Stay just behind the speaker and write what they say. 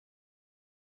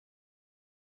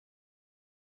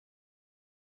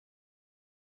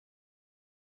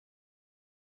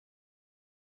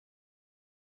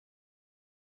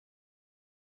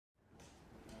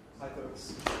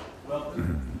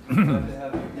glad to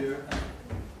have you here.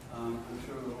 I'm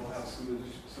sure we'll have some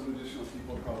additional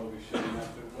people probably showing up,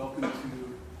 but welcome to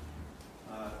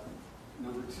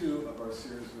number 2 of our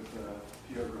series with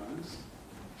Pierre runs.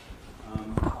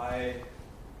 I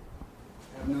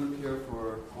have known Pierre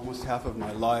for almost half of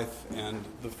my life, and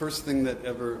the first thing that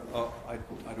ever, I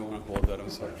don't want to hold that, I'm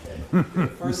sorry. The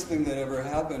first thing that ever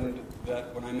happened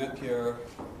that when I met Pierre,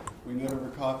 we met over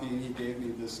coffee and he gave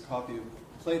me this copy of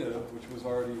Plato, which was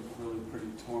already really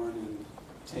pretty torn and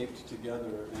taped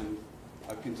together, and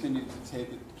I've continued to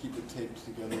keep it taped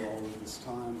together all of this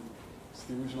time. It's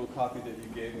the original copy that you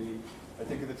gave me. I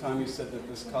think at the time you said that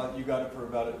this you got it for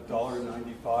about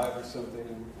 $1.95 or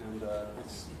something, and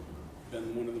it's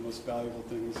been one of the most valuable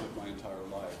things of my entire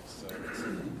life, so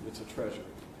it's a treasure.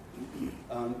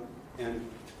 And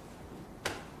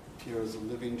Pierre is a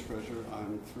living treasure.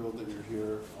 I'm thrilled that you're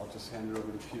here. I'll just hand it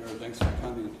over to Pierre. Thanks for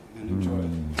coming, and enjoy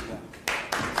it. Yeah.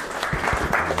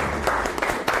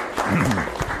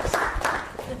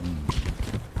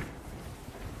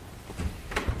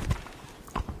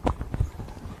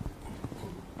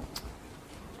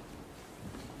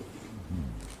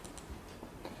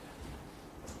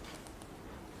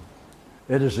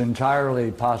 It is entirely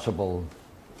possible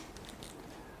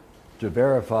to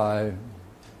verify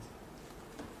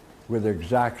with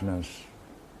exactness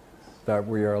that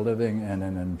we are living in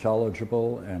an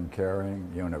intelligible and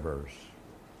caring universe.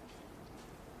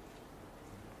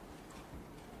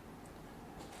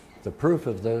 The proof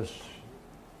of this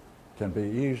can be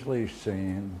easily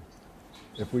seen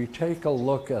if we take a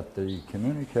look at the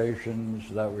communications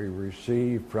that we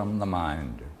receive from the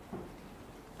mind.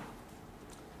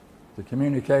 The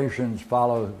communications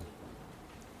follow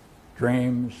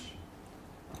dreams,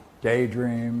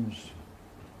 daydreams,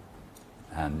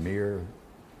 and mere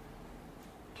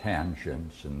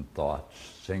tangents and thoughts,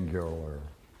 singular.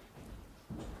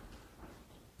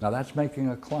 Now that's making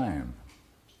a claim.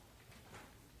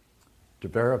 To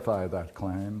verify that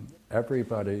claim,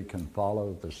 everybody can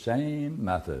follow the same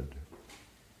method,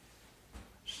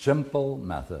 simple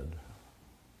method.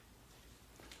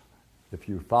 If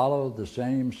you follow the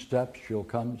same steps, you'll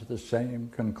come to the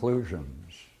same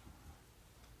conclusions.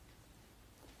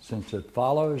 Since it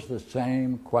follows the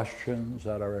same questions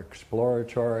that are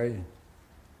exploratory,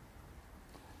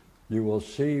 you will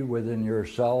see within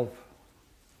yourself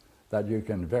that you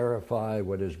can verify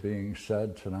what is being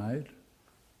said tonight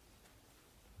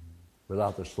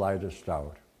without the slightest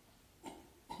doubt.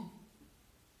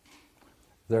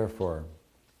 Therefore,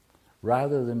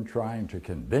 rather than trying to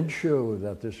convince you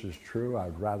that this is true,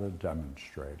 I'd rather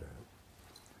demonstrate it.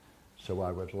 So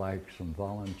I would like some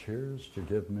volunteers to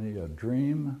give me a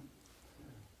dream.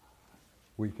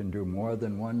 We can do more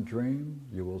than one dream.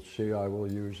 You will see I will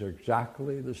use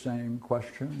exactly the same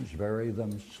questions, vary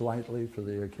them slightly for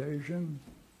the occasion.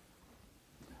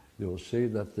 You'll see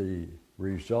that the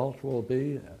result will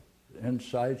be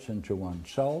insights into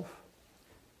oneself,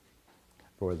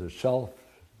 for the self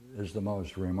is the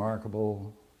most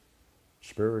remarkable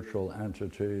spiritual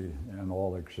entity in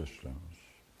all existence.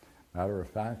 Matter of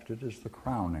fact, it is the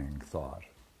crowning thought.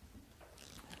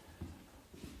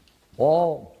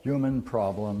 All human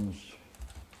problems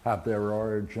have their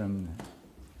origin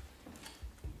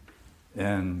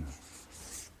in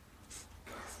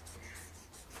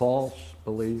false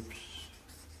beliefs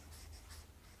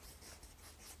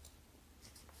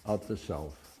of the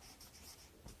self.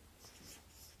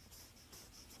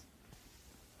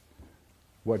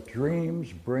 What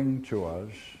dreams bring to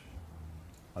us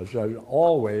is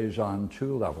always on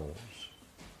 2 levels.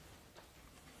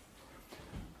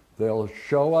 They'll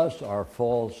show us our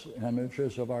false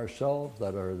images of ourselves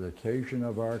that are the occasion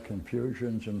of our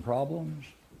confusions and problems.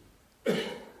 And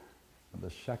the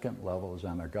second level is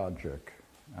anagogic.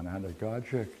 And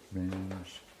anagogic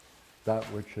means that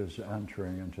which is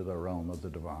entering into the realm of the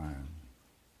divine.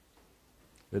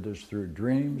 It is through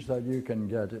dreams that you can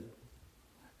get it,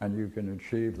 and you can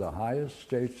achieve the highest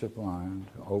states of mind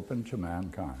open to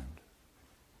mankind.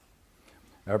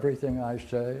 Everything I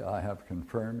say, I have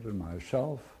confirmed in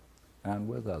myself and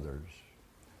with others.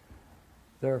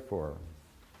 Therefore,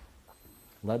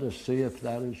 let us see if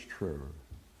that is true.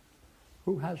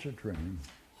 Who has a dream?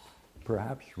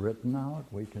 Perhaps written out,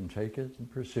 we can take it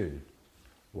and proceed.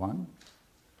 1,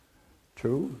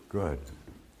 2, good.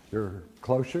 You're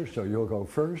closer, so you'll go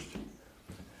first.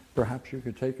 Perhaps you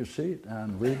could take a seat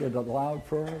and read it aloud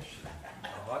for us.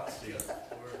 Hot seat.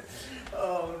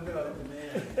 Oh no,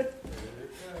 man.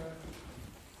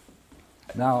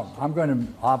 Now,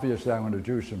 obviously I'm going to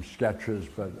do some sketches,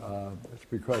 but it's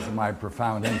because of my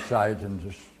profound insight and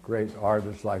just great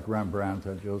artists like Rembrandt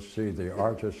that you'll see the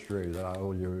artistry that I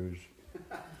will use.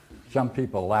 Some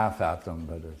people laugh at them,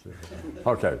 but it's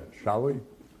okay. Shall we?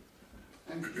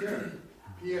 And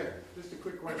Pierre, just a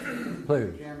quick question.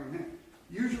 Please.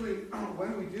 Usually,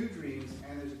 when we do dreams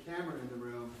and there's a camera in the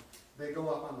room, they go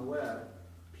up on the web.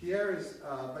 Pierre is,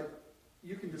 but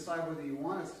you can decide whether you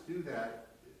want us to do that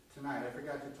tonight. I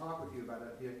forgot to talk with you about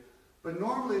that, Pierre. But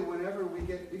normally, whenever we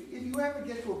get, if you ever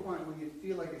get to a point where you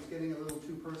feel like it's getting a little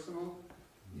too personal,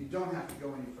 you don't have to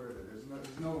go any further.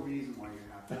 There's no reason why you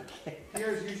have to. Okay.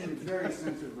 Pierre's usually very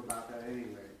sensitive about that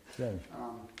anyway. Yes.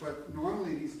 But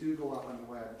normally these do go up on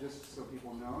the web, just so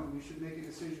people know, and we should make a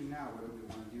decision now whether we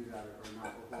want to do that or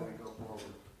not before we go forward.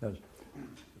 Yes.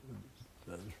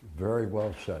 That's very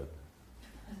well said.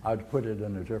 I'd put it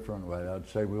in a different way. I'd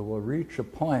say we will reach a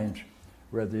point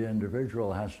where the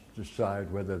individual has to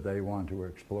decide whether they want to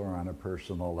explore on a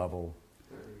personal level.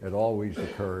 It always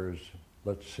occurs.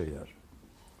 Let's see it.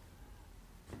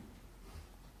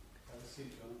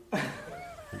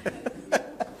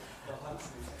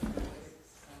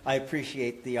 I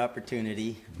appreciate the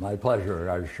opportunity. My pleasure,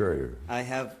 I assure you. I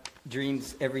have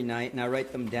dreams every night, and I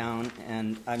write them down,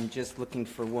 and I'm just looking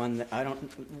for one that I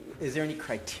don't... Is there any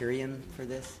criterion for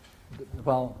this?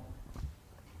 Well,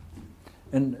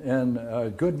 in a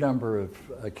good number of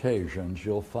occasions,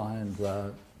 you'll find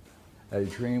that a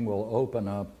dream will open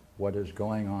up what is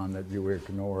going on that you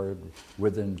ignored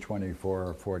within 24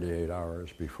 or 48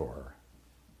 hours before.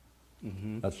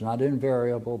 Mm-hmm. That's not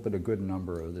invariable, but a good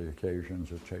number of the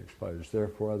occasions it takes place.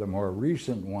 Therefore, the more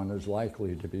recent one is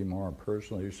likely to be more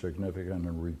personally significant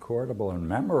and recordable and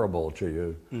memorable to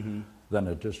you mm-hmm. than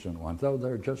a distant one, though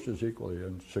they're just as equally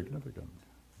insignificant.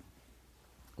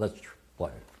 Let's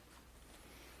play.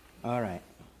 All right.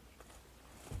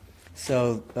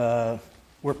 So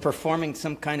we're performing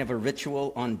some kind of a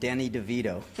ritual on Danny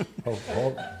DeVito.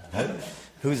 Hold.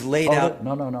 Who's laid out...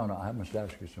 No. I must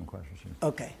ask you some questions.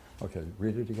 Okay. Okay,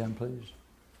 read it again, please.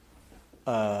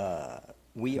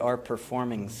 We are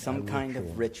performing some kind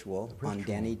of ritual on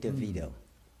Danny DeVito.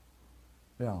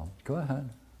 Yeah, go ahead.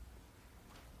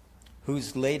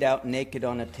 Who's laid out naked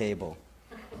on a table.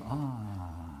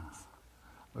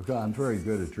 Okay, I'm very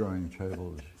good at drawing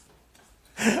tables.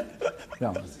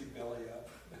 Yeah.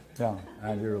 Yeah,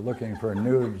 and you're looking for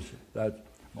nudes.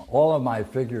 All of my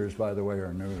figures, by the way,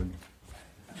 are nude.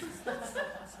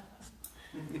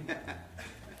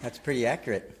 That's pretty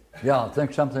accurate. Yeah,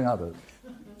 think something of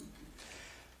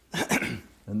it.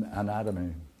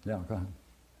 Anatomy. Yeah, go ahead.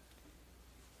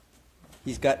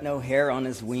 He's got no hair on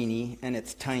his weenie, and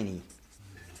it's tiny.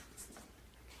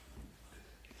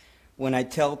 When I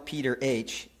tell Peter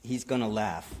H., he's going to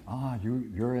laugh.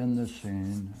 You're in the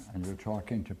scene, and you're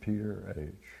talking to Peter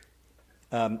H.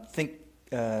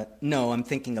 No, I'm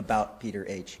thinking about Peter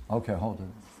H. Okay, hold it.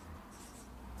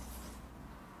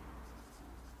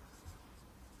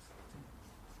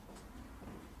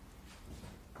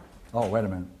 Oh, wait a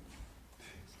minute.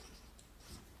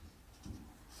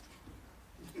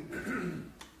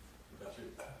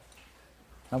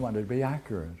 I wanted to be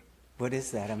accurate. What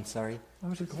is that? I'm sorry.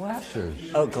 Those are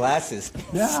glasses. Oh, glasses.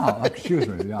 Yeah, excuse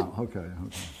me. Yeah, okay.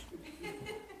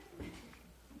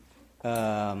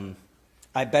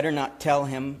 I better not tell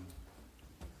him.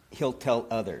 He'll tell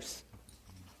others.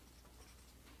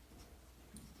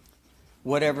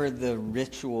 Whatever the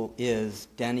ritual is,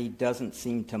 Danny doesn't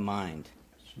seem to mind.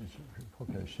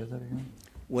 Okay, say that again.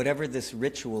 Whatever this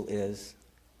ritual is,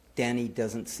 Danny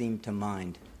doesn't seem to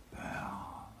mind. Yeah.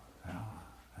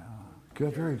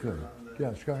 Good, very good.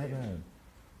 Yes, go ahead.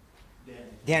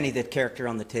 Danny, the character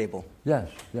on the table. Yes.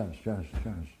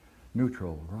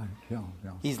 Neutral, right, yeah.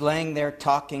 He's laying there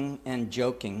talking and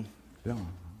joking. Yeah.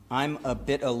 I'm a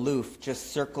bit aloof,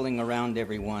 just circling around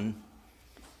everyone.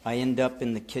 I end up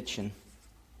in the kitchen.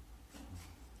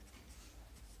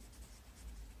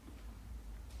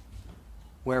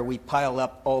 Where we pile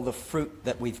up all the fruit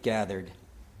that we've gathered.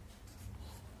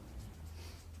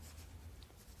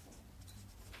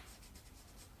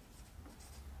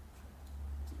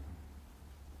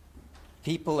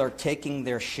 People are taking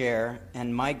their share,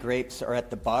 and my grapes are at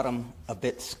the bottom a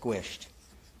bit squished.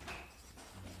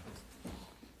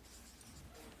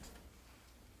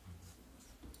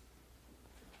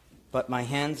 But my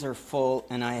hands are full,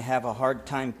 and I have a hard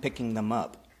time picking them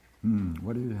up.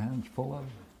 What are your hands full of?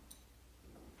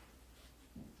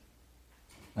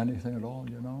 Anything at all,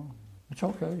 you know? It's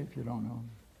okay if you don't know.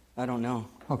 I don't know.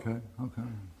 Okay.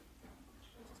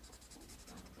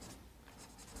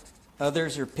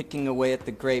 Others are picking away at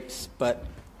the grapes, but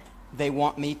they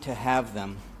want me to have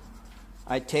them.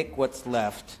 I take what's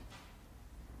left,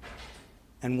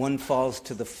 and one falls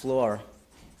to the floor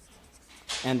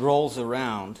and rolls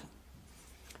around.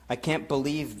 I can't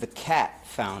believe the cat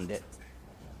found it.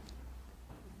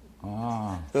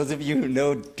 Those of you who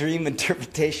know dream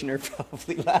interpretation are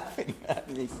probably laughing at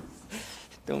me.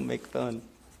 Don't make fun.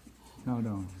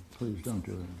 No, please don't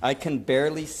do it. I can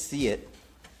barely see it.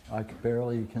 I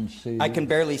barely can see. I can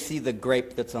barely see the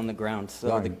grape that's on the ground. So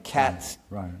Right, the cats,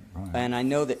 Right. and I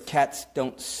know that cats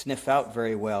don't sniff out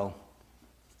very well.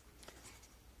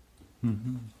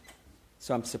 Mm-hmm.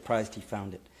 So I'm surprised he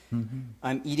found it. Mm-hmm.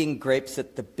 I'm eating grapes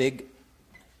at the big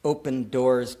open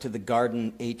doors to the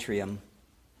garden atrium.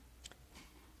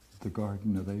 The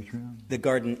Garden of Atrium? The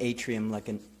garden atrium, like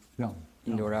an Yeah.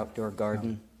 indoor-outdoor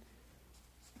garden.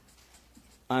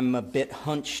 I'm a bit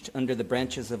hunched under the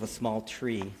branches of a small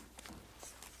tree.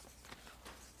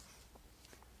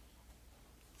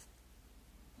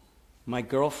 My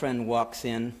girlfriend walks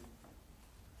in.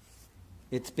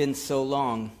 It's been so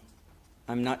long.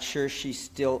 I'm not sure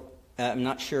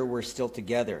we're still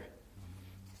together.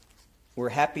 We're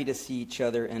happy to see each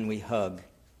other and we hug.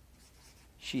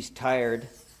 She's tired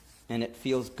and it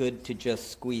feels good to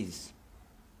just squeeze.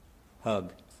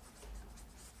 Hug.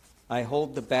 I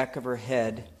hold the back of her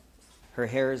head. Her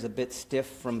hair is a bit stiff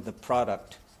from the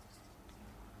product.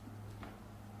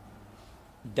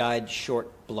 Dyed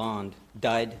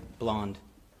blonde.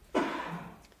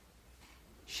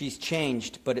 She's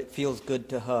changed, but it feels good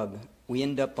to hug. We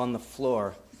end up on the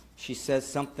floor. She says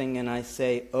something and I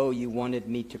say, "Oh, you wanted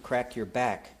me to crack your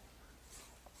back."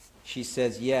 She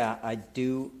says, "Yeah, I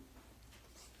do.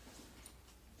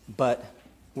 But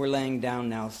we're laying down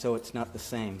now, so it's not the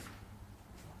same."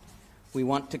 We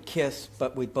want to kiss,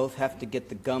 but we both have to get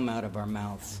the gum out of our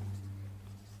mouths.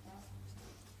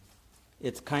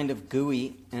 It's kind of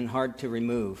gooey and hard to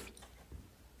remove.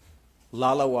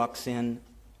 Lala walks in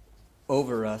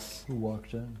over us. Who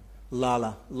walks in?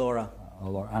 Laura.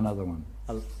 Another one.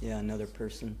 Yeah, another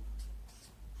person.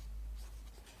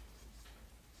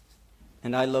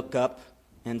 And I look up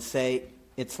and say,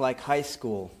 "It's like high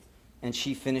school." And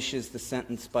she finishes the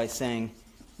sentence by saying,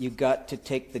 "You got to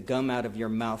take the gum out of your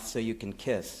mouth so you can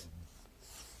kiss."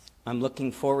 I'm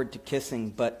looking forward to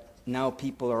kissing, but now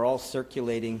people are all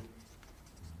circulating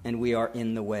and we are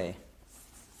in the way.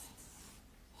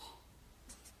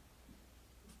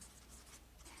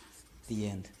 The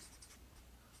end.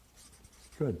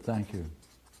 Good, thank you.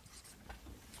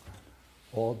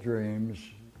 All dreams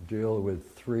deal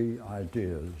with three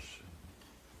ideas.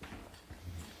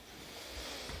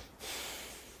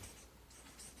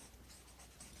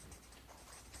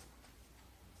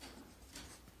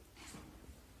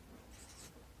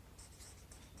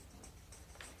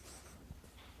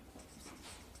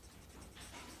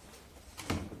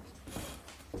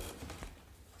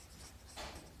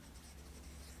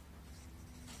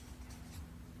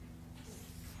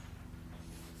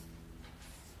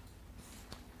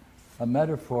 A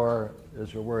metaphor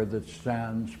is a word that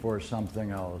stands for something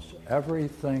else.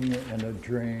 Everything in a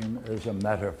dream is a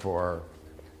metaphor.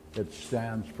 It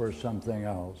stands for something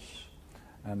else.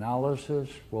 Analysis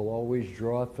will always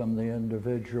draw from the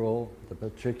individual the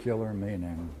particular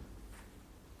meaning.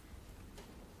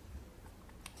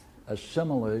 A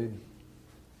simile,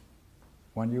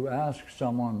 when you ask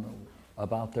someone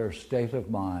about their state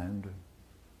of mind,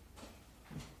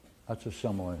 that's a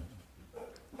simile.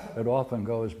 It often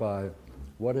goes by,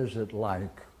 what is it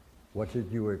like? What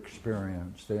did you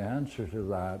experience? The answer to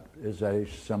that is a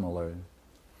simile.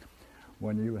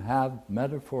 When you have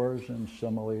metaphors and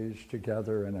similes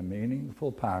together in a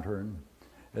meaningful pattern,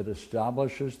 it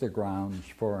establishes the grounds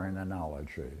for an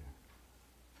analogy.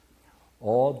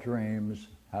 All dreams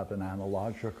have an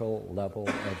analogical level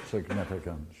of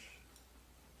significance.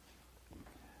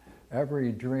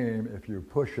 Every dream, if you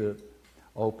push it,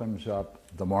 opens up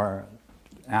the more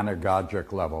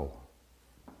anagogic level.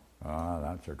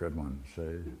 That's a good one,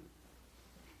 see?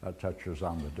 That touches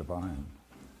on the divine.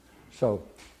 So,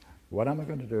 what am I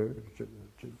going to do?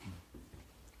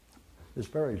 It's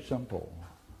very simple.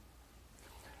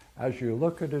 As you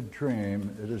look at a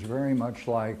dream, it is very much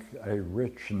like a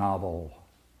rich novel,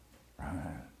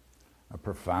 a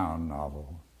profound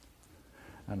novel.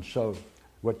 And so,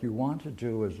 what you want to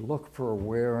do is look for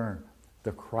where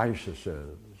the crisis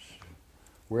is,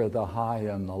 where the high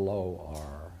and the low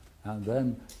are. And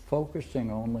then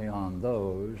focusing only on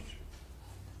those,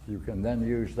 you can then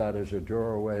use that as a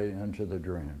doorway into the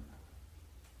dream.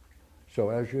 So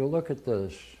as you look at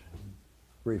this,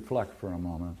 reflect for a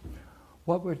moment.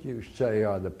 What would you say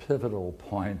are the pivotal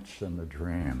points in the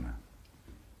dream?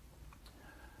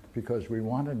 Because we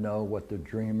want to know what the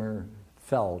dreamer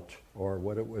felt or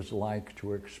what it was like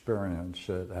to experience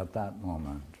it at that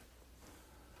moment.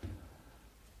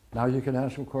 Now you can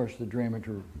ask, of course, the dreamer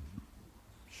to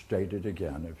state it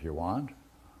again if you want.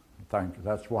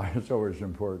 That's why it's always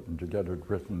important to get it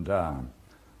written down.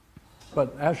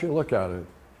 But as you look at it,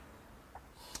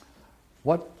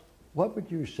 what would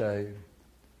you say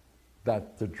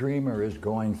that the dreamer is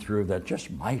going through that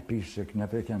just might be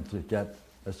significant to get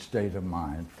a state of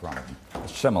mind from? A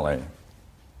simile.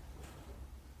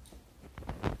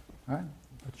 All right,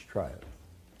 let's try it.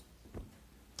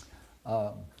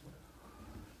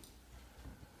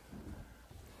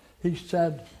 He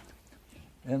said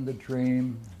in the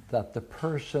dream that the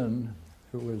person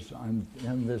who was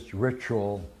in this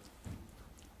ritual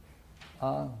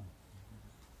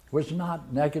was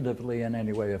not negatively in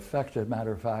any way affected.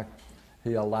 Matter of fact,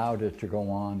 he allowed it to go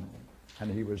on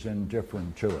and he was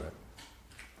indifferent to it.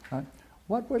 Right?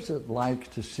 What was it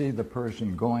like to see the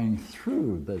person going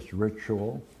through this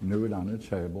ritual, nude on a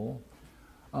table?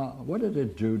 What did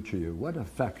it do to you? What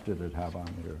effect did it have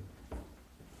on you?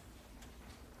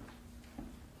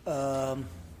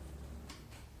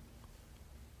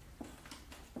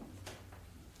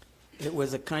 It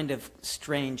was a kind of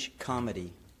strange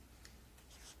comedy.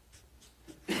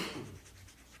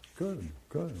 Good,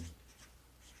 good.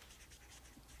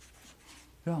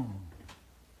 Yeah.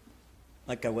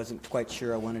 Like I wasn't quite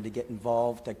sure I wanted to get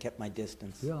involved. I kept my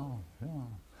distance. Yeah, yeah.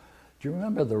 Do you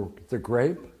remember the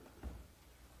grape?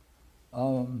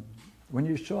 When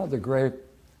you saw the grape,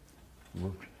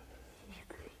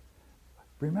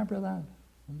 remember that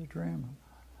in the dream?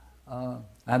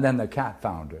 And then the cat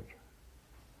found it.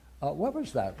 What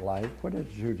was that like? What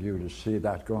did you do to see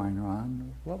that going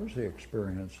on? What was the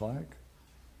experience like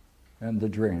in the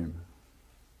dream?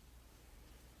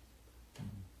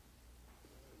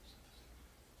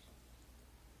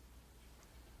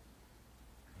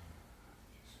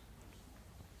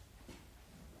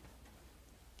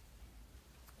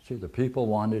 See, the people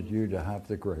wanted you to have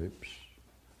the grapes.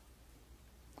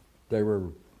 They were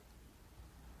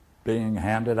being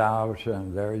handed out,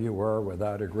 and there you were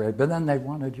without a grape. But then they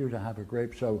wanted you to have a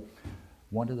grape, so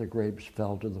one of the grapes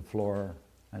fell to the floor,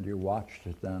 and you watched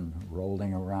it then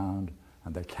rolling around,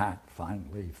 and the cat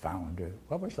finally found it.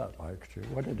 What was that like to you?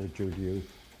 What did it do to you?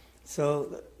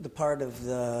 So the part of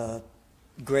the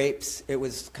grapes, it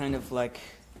was kind of like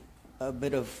a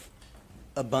bit of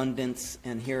abundance,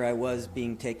 and here I was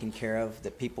being taken care of,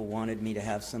 that people wanted me to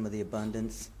have some of the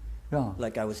abundance. Yeah.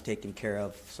 Like I was taken care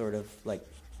of, sort of like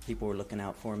people were looking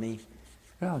out for me.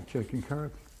 Yeah, taking care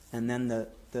of. And then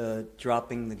the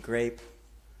dropping the grape,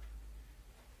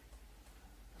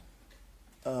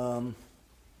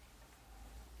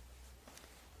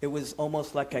 it was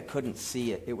almost like I couldn't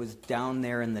see it. It was down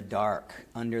there in the dark,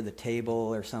 under the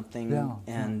table or something. Yeah,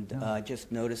 and yeah. I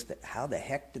just noticed that how the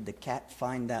heck did the cat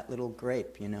find that little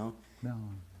grape, you know? Yeah.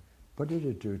 What did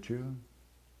it do to you?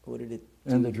 What did it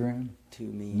in do the dream? to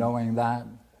me? Knowing that?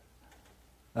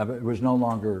 It was no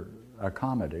longer a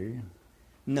comedy.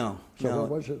 No. So no. what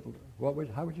was it?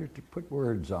 How would you put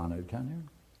words on it, can you?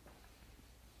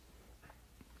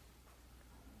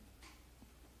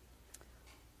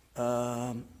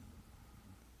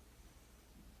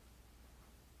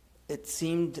 It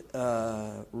seemed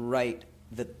right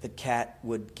that the cat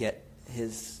would get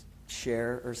his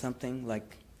share or something.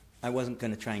 Like, I wasn't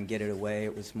going to try and get it away.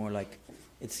 It was more like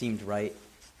it seemed right.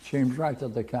 Seems right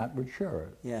that the cat would share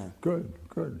it. Yeah. Good,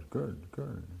 good, good,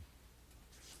 good.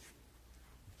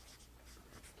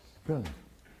 Good.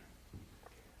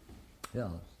 Yeah.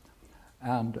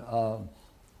 And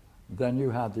then you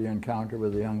had the encounter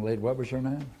with the young lady. What was her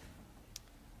name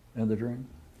in the dream?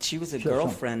 She was a She had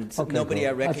girlfriend. okay, Nobody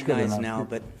I That's good recognize enough. now,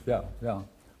 but Yeah, yeah,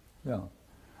 yeah.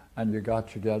 And you got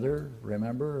together,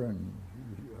 remember, and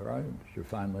right, you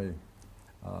finally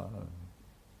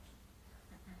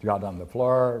got on the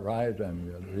floor, right,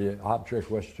 and the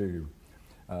object was to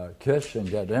kiss and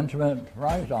get intimate,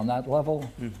 right, on that level.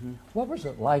 Mm-hmm. What was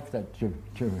it like that to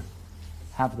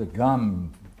have the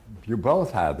gum? You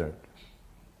both had it.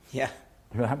 yeah.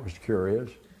 That was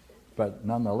curious, but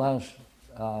nonetheless,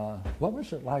 what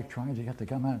was it like trying to get the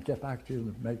gum out and get back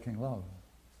to making love?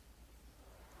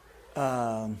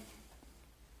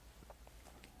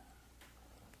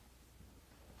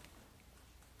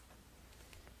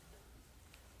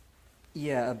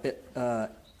 Yeah, a bit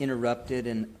interrupted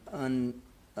and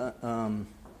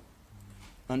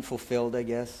unfulfilled, I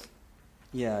guess.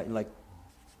 Yeah, like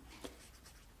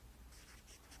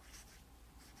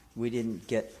we didn't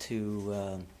get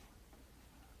to.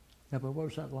 Yeah, but what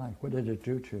was that like? What did it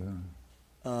do to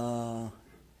her?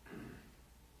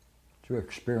 To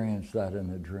experience that in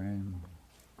a dream.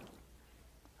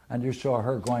 And you saw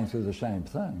her going through the same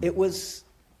thing. There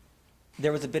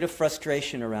was a bit of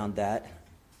frustration around that,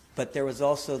 but there was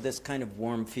also this kind of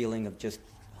warm feeling of just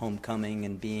homecoming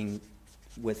and being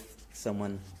with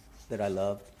someone that I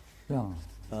loved. Yeah.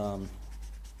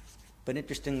 But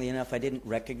interestingly enough, I didn't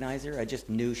recognize her. I just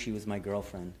knew she was my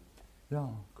girlfriend. Yeah,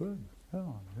 good. Yeah,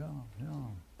 yeah, yeah.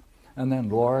 And then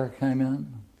Laura came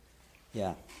in.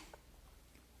 Yeah.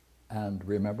 And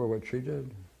remember what she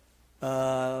did?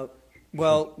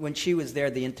 Well, when she was there,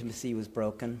 the intimacy was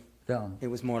broken. Yeah. It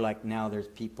was more like now there's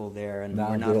people there and Now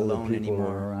we're not the other alone people anymore.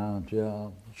 are around. Yeah.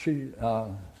 She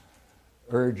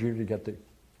urged you to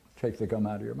take the gum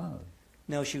out of your mouth.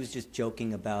 No, she was just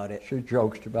joking about it. She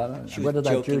joked about it. She What was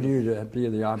did that do joking. to you to be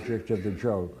the object of the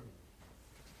joke?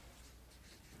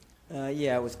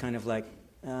 Yeah, it was kind of like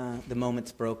the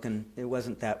moment's broken. It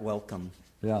wasn't that welcome.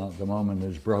 Yeah, the moment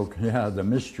is broken. Yeah, the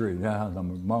mystery. Yeah, the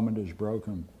moment is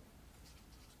broken.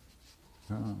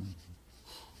 Yeah.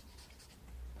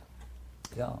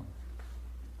 Yeah.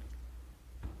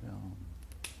 Yeah.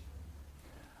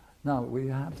 Now, we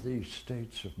have these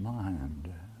states of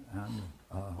mind, and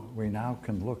we now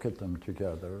can look at them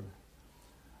together.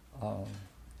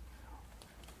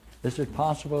 Is it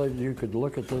possible that you could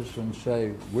look at this and say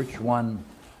which one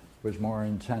was more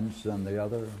intense than the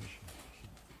others?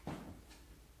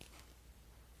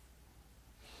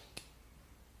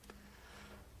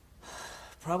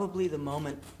 Probably the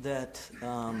moment that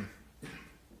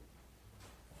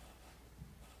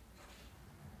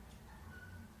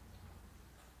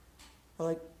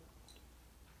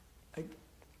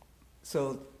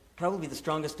so probably the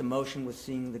strongest emotion was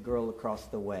seeing the girl across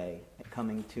the way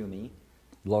coming to me.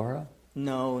 Laura?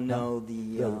 No,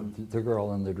 The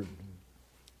girl in the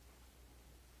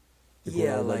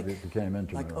yeah, girl like that became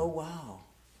intimate. like, oh wow,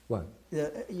 What?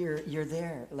 you're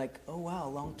there. Like, oh wow,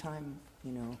 long time,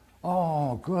 you know.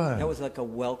 Oh, good. That was like a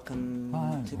welcome,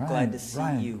 Right, glad to see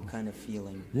right. you kind of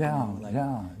feeling. Yeah, you know, like,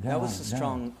 yeah. That was a yeah.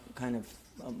 strong kind of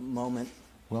moment.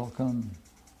 Welcome.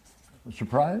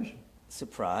 Surprise?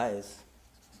 Surprise.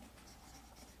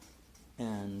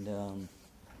 And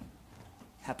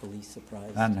happily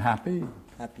surprised. And happy?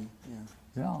 Happy,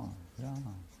 yeah. Yeah, yeah,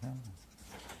 yeah.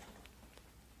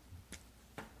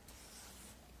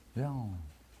 Yeah.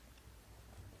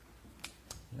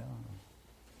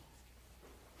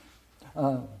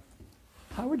 Yeah.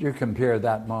 How would you compare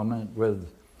that moment with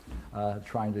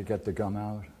trying to get the gum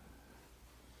out?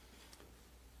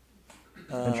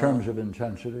 In terms of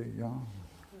intensity, yeah?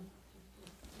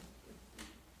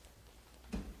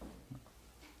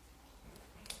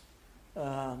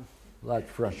 That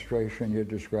frustration you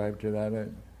described to that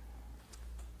it?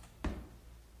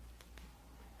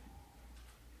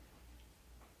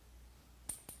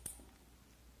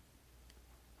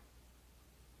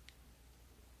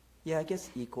 Yeah, I guess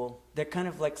equal. That kind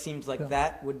of like seems like Yeah.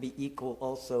 that would be equal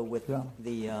also with Yeah.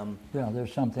 the Yeah,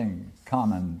 there's something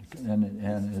common in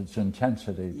its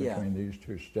intensity Yeah. between these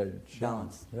two states.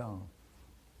 balance. Yeah.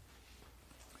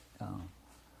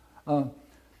 Yeah.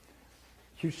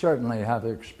 You certainly have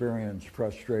experienced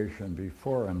frustration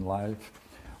before in life.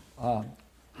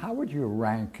 How would you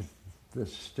rank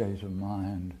this state of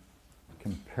mind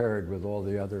compared with all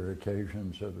the other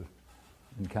occasions of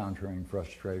encountering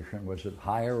frustration? Was it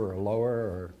higher or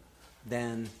lower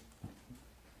Then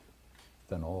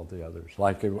than all the others?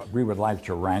 Like we would like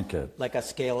to rank it. like a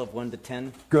scale of 1 to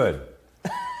 10 Good.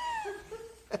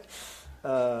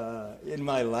 in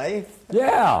my life.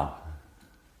 Yeah.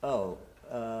 Oh,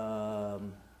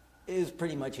 it was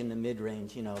pretty much in the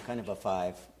mid-range, you know, kind of a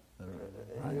 5.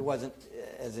 It wasn't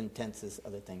as intense as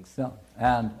other things. Yeah.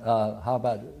 And how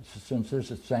about, since it's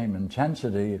the same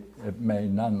intensity, it may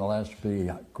nonetheless be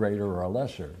greater or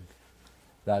lesser.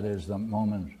 That is the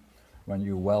moment when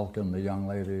you welcomed the young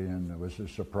lady and it was a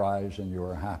surprise and you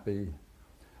were happy.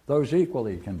 Those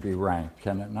equally can be ranked,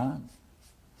 can it not?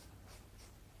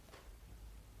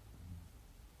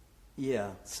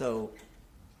 Yeah, so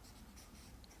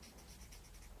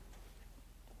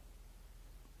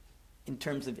in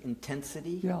terms of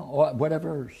intensity, Yeah, or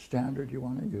whatever standard you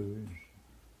want to use.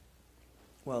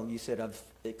 well, you said I've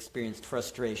experienced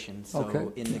frustration. So Okay.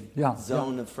 in the Yeah,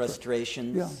 zone yeah. of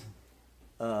frustrations,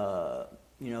 Yeah.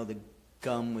 you know, the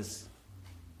gum was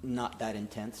not that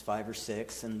intense, 5 or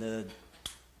 6, and the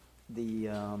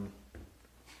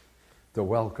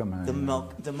welcoming. the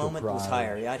moment was surprise.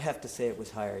 higher. Yeah, I'd have to say it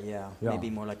was higher. Yeah, Yeah. maybe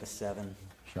more like a 7,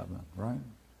 7, right?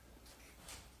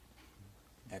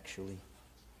 actually.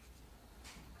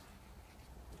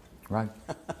 Right?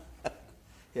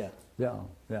 Yeah. Yeah,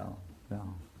 yeah,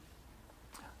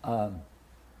 yeah.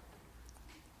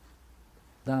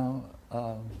 Now,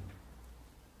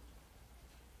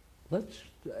 let's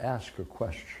ask a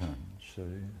question. See,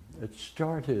 it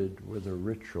started with a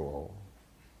ritual,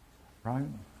 right?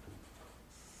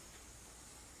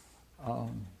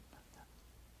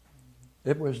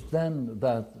 It was then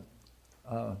that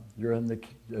you're in the,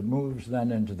 it moves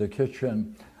then into the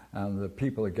kitchen, and the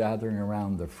people are gathering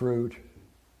around the fruit.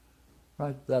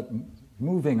 Right, that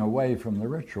moving away from the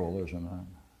ritual, isn't it?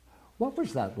 What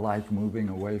was that like, moving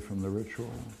away from the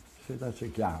ritual? See, that's a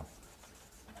gap.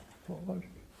 What was?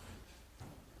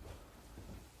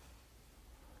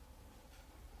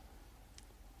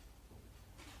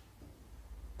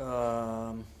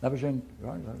 That was in,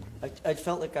 right? I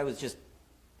felt like I was just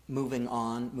moving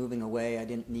on, moving away. I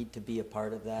didn't need to be a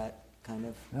part of that, kind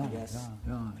of, Yeah, I guess.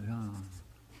 yeah.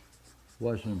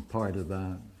 Wasn't part of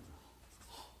that.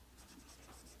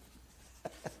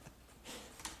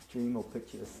 Dream will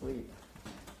put you to sleep.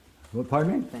 Well,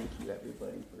 pardon me? Thank you,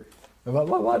 everybody, for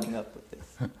What? putting up with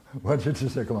this. What did you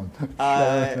say? Come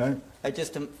on. I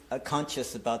just am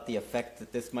conscious about the effect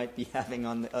that this might be having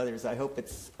on the others. I hope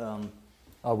it's...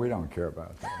 Oh, we don't care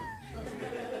about that.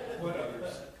 What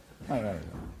others? All right.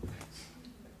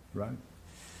 Right?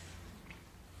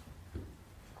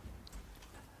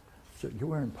 So you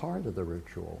weren't part of the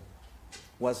ritual.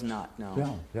 Was not,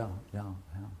 no. Yeah.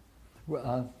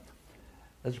 Well,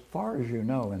 as far as you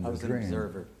know in the I was dream, an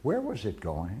observer. where was it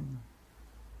going?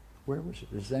 Where was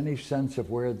it? Is there any sense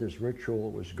of where this ritual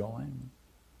was going?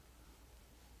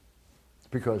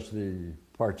 Because the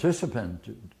participant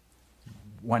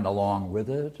went along with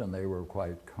it and they were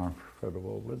quite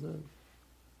comfortable with it.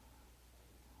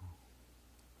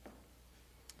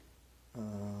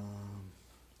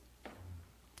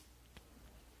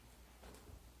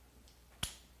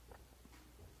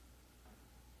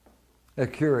 A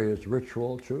curious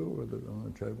ritual too, with it on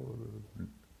the table with a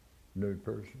nude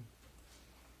person.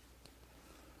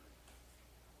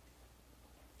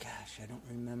 Gosh, I don't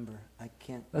remember. I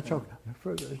can't... That's okay.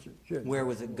 Where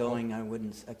was it going? I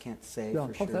can't say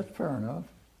for sure. That's fair enough.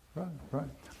 Right.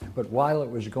 But while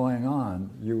it was going on,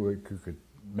 you could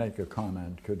make a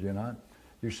comment, could you not?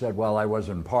 You said, well, I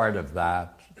wasn't part of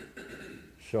that,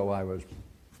 so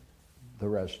the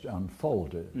rest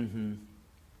unfolded. Mm-hmm.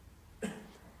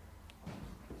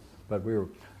 But we were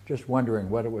just wondering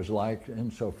what it was like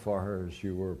insofar as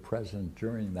you were present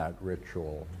during that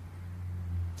ritual.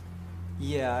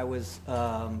 Yeah, I was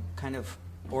kind of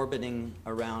orbiting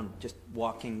around, just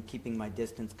walking, keeping my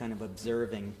distance, kind of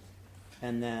observing.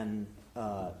 And then,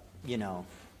 I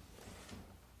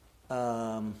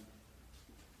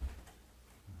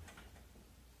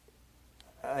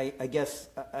guess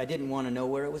I didn't want to know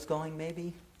where it was going,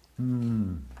 maybe.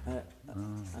 I'm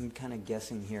kind of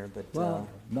guessing here, but... Well,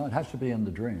 no, it has to be in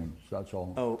the dreams, that's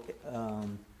all. Oh,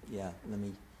 yeah, let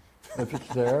me... If it's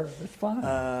there, it's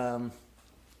fine.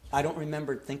 I don't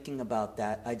remember thinking about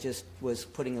that. I just was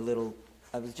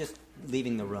I was just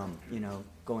leaving the room,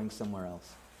 going somewhere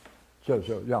else.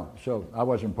 So I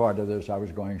wasn't part of this, I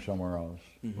was going somewhere else.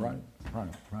 Mm-hmm. Right.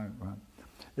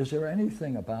 Is there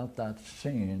anything about that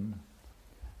scene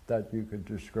that you could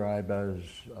describe as,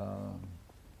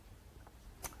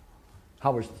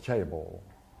 how was the table?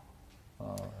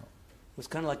 It was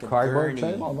kind of like a cardboard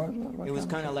gurney. table? It was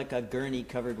kind of like a gurney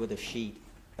covered with a sheet.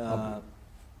 Like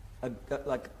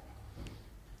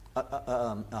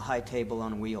a high table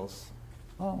on wheels.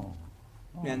 Oh.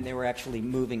 And they were actually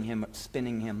moving him,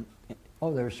 spinning him.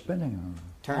 Oh, they were spinning him.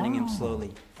 Turning him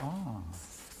slowly.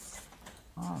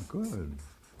 Good.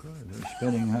 They're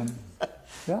spinning him.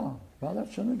 Yeah, well,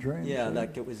 that's in the dream. Yeah, too.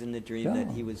 like it was in the dream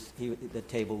that the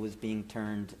table was being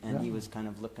turned, and he was kind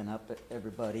of looking up at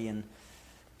everybody and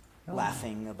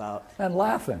laughing about. And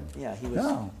laughing. Yeah, he was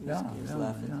laughing.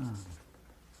 Yeah.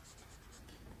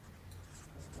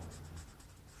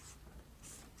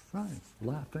 Right,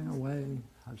 laughing away,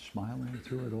 smiling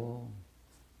through it all.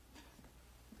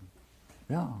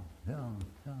 Yeah.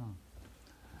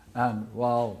 And,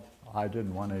 well, I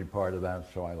didn't want any part of that,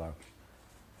 so I left.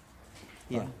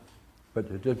 Yeah.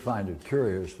 But you did find it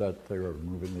curious that they were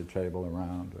moving the table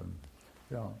around. And,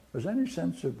 was any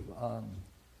sense of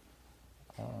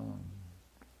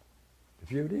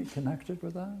beauty connected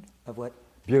with that? Of what?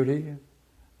 Beauty?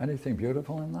 Anything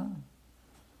beautiful in that?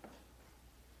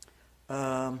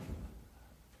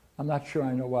 I'm not sure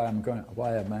I know why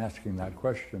I'm asking that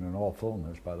question in all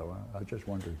fullness, by the way. I just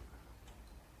wondered.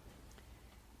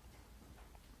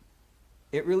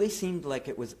 It really seemed like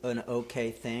it was an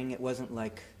okay thing. It wasn't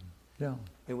like... Yeah.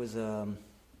 It was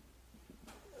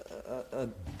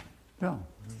Yeah.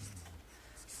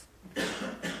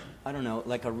 I don't know,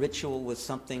 like a ritual was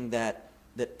something that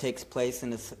takes place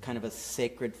in a kind of a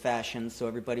sacred fashion, so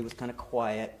everybody was kind of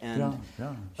quiet, and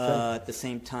at the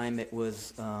same time it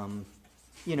was,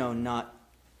 not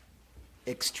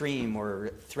extreme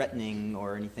or threatening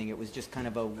or anything. It was just kind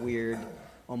of a weird,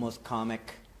 almost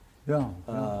comic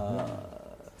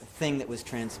thing that was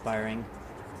transpiring.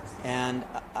 And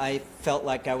I felt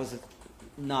like I was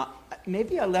not,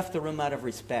 maybe I left the room out of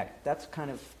respect. That's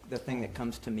kind of the thing that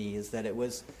comes to me, is that it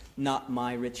was not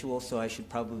my ritual, so I should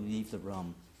probably leave the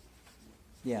room.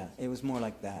 Yeah, it was more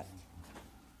like that.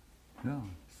 Yeah.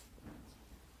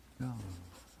 Yeah.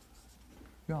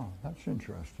 Yeah, that's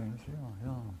interesting.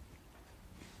 Yeah,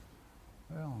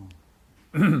 yeah.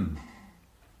 Yeah.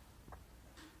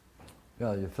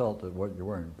 Yeah, you felt that you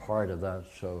weren't part of that,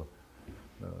 so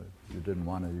you didn't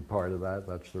want to be part of that.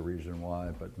 That's the reason why.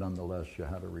 But nonetheless, you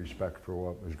had a respect for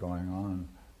what was going on,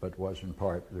 but wasn't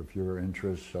part of your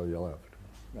interests, so you left.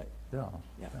 Right. Yeah.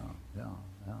 Yeah. Yeah.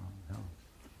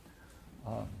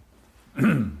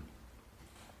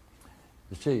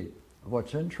 You see,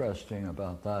 what's interesting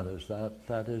about that is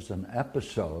that is an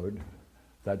episode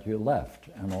that you left,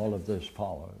 and all of this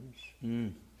follows.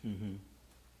 Mm-hmm.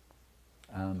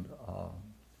 And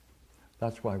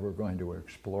that's why we're going to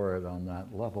explore it on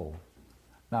that level.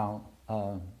 Now,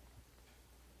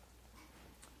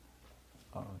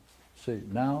 see,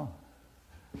 now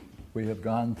we have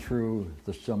gone through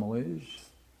the similes,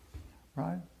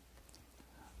 right?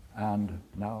 And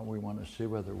now we want to see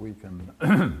whether we can...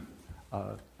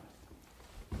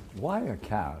 why a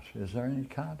cat? Is there any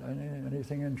cat?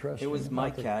 Anything interesting? It was my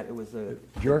cat. It was a...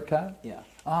 Your cat? Yeah.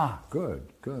 Ah, good.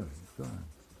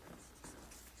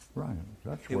 Right,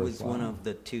 that's It was worthwhile. one of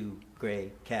the two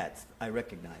gray cats I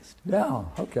recognized. Yeah,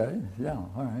 okay, yeah,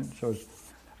 all right. So it's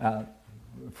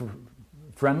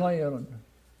friendly?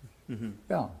 Mm-hmm.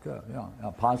 Yeah, good, yeah.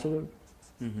 Positive?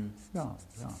 Mm-hmm.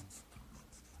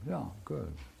 Yeah,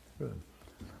 good.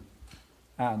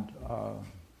 And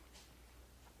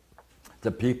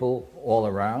the people all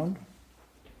around?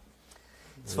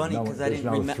 It's funny because I didn't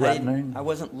remember. I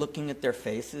wasn't looking at their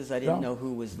faces. I didn't know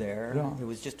who was there. Yeah. It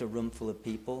was just a room full of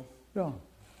people. Yeah.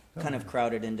 Kind of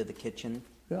crowded into the kitchen.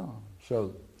 Yeah.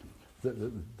 So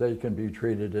they can be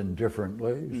treated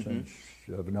indifferently since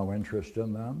you have no interest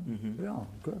in them. Mm-hmm. Yeah.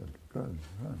 Good.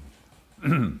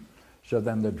 So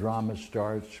then the drama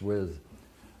starts with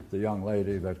the young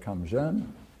lady that comes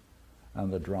in,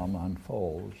 and the drama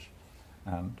unfolds,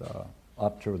 and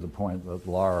up to the point that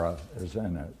Laura is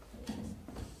in it.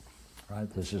 Right?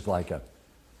 This is like a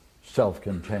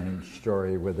self-contained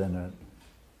story within it.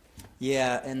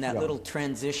 Yeah, and that little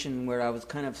transition where I was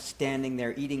kind of standing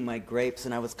there eating my grapes,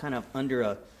 and I was kind of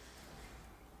under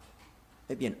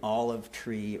maybe an olive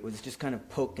tree. It was just kind of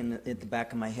poking at the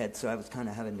back of my head, so I was kind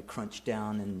of having to crunch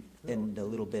down and a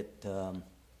little bit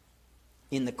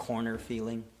in the corner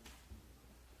feeling.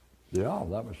 Yeah,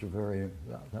 that was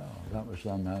that was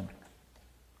on that.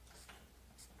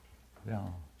 Yeah.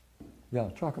 Yeah,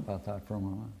 talk about that for a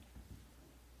moment.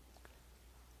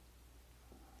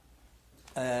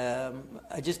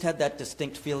 I just had that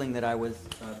distinct feeling that I was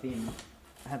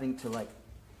having to like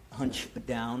hunch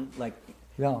down, like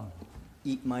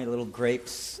eat my little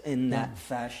grapes in that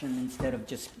fashion instead of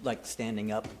just like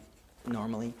standing up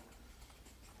normally.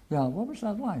 Yeah, what was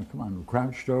that like? Come on,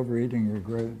 crouched over eating your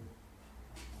grape.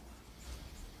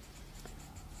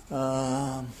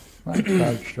 Right,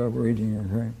 crouched over eating your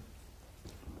grape.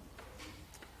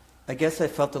 I guess I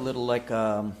felt a little like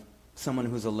someone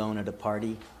who's alone at a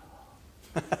party.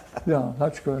 Yeah,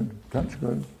 that's good.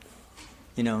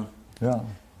 You know? Yeah.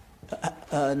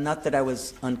 Not that I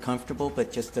was uncomfortable,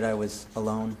 but just that I was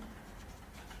alone.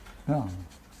 Yeah.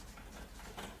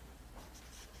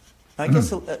 I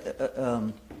guess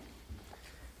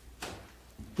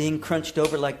being crunched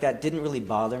over like that didn't really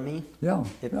bother me. Yeah.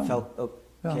 It felt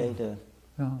okay to...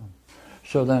 Yeah.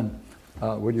 So then,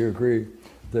 would you agree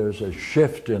there's a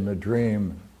shift in the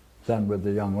dream then with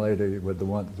the young lady, with the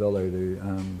lady,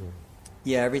 and...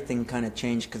 Yeah, everything kind of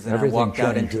changed because then I walked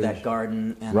out into that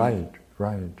garden and... Right.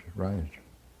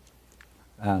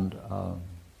 And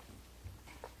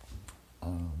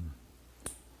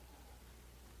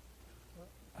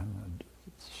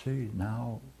see,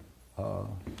 now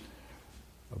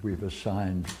we've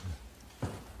assigned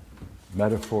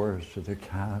metaphors to the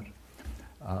cat.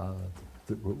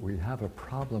 We have a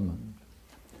problem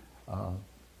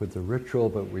with the ritual,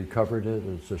 but we covered it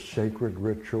as a sacred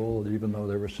ritual, even though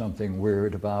there was something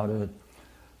weird about it.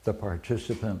 The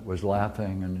participant was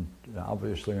laughing and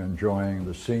obviously enjoying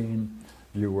the scene.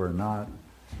 You were not,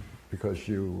 because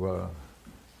you,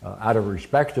 out of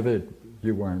respect of it,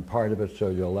 you weren't part of it, so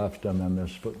you left, and then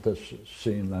this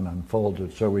scene then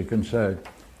unfolded. So we can say,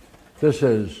 this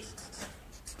is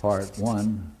part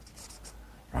one,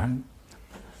 right?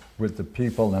 With the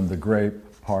people and the grape,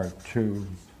 part two.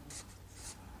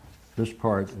 This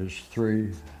part is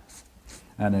 3,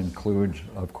 and includes,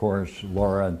 of course,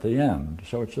 Laura at the end.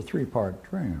 So it's a 3-part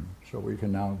dream. So we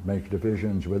can now make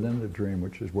divisions within the dream,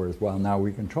 which is worthwhile. Now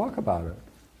we can talk about it.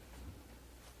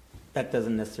 That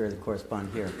doesn't necessarily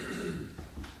correspond here.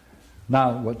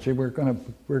 Now, see, we're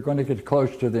going to get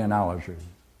close to the analogy.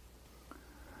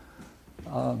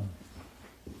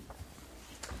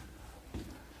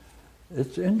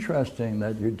 It's interesting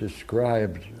that you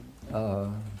described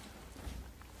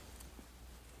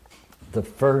the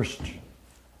first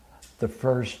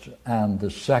and the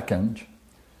second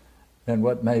in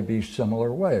what may be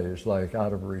similar ways, like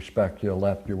out of respect you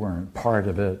left, you weren't part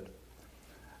of it,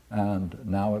 and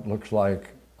now it looks like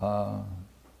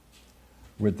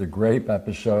with the grape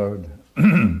episode,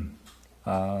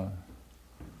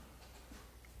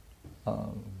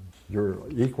 you're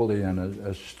equally in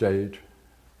a state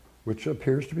which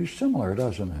appears to be similar,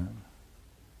 doesn't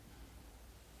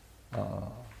it?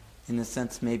 In the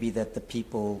sense maybe that the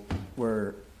people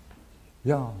were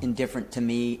Yeah. indifferent to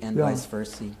me and Yeah. vice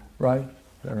versa. Right?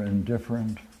 They're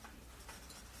indifferent.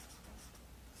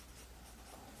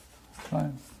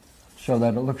 Right. So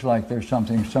that it looks like there's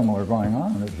something similar going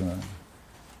on, isn't it?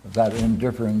 That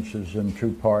indifference is in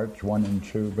two parts, one and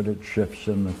two, but it shifts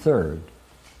in the third.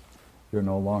 You're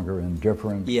no longer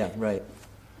indifferent. Yeah, right.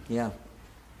 Yeah.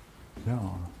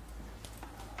 Yeah.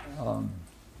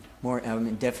 More, I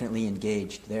mean, definitely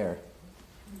engaged there.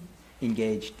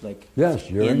 Engaged, like Yes,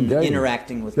 you're engaged.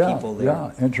 interacting with Yeah, people there.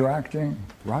 yeah, interacting,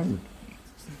 right.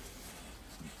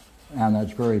 And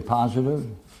that's very positive,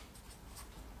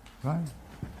 right?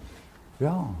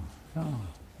 Yeah, yeah,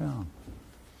 yeah.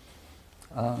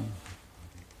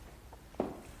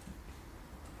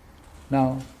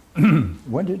 Now,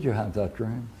 when did you have that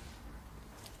dream?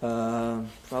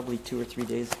 Probably 2 or 3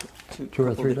 days. Two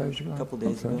or 3 days ago? A couple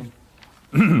days Okay.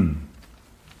 ago.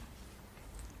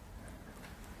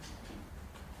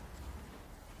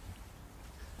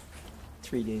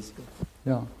 3 days ago.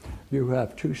 Yeah, you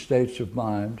have two states of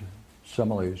mind,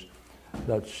 similes,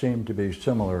 that seem to be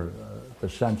similar. The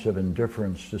sense of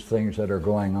indifference to things that are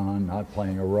going on, not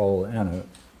playing a role in it.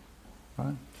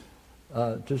 Right?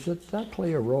 Does that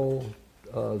play a role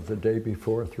the day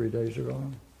before, 3 days ago,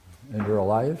 in your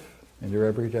life, in your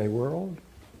everyday world?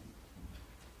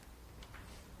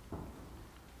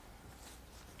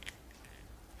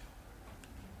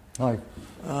 Like,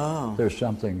 there's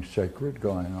something sacred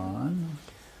going on,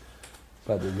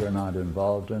 but you're not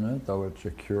involved in it, though it's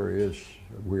a curious,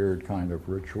 weird kind of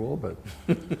ritual, but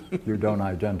you don't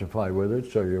identify with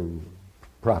it, so you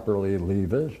properly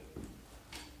leave it,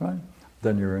 right?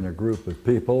 Then you're in a group of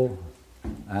people,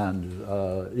 and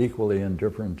equally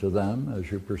indifferent to them as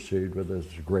you proceed with this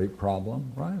great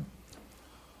problem, right?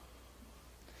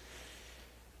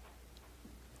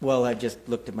 Well, I just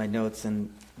looked at my notes,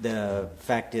 and the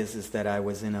fact is that I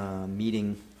was in a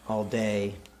meeting all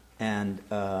day, and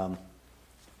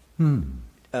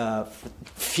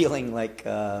feeling like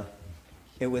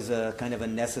it was a kind of a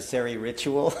necessary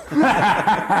ritual,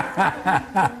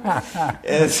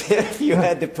 as if you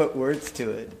had to put words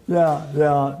to it. Yeah,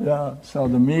 yeah, yeah. So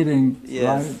the meeting,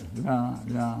 Yes. right? Yeah,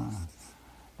 yeah.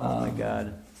 Oh my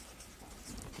God.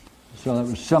 So that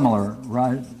was similar,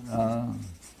 right?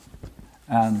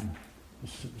 And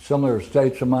similar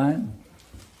states of mind?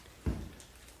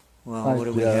 Well, Like, what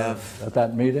do we have? At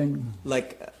that meeting?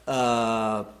 Like,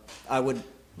 I would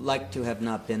like to have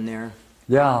not been there.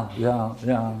 Yeah, yeah,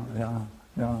 yeah, yeah,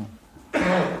 yeah.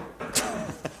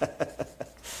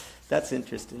 That's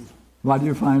interesting. Why do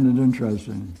you find it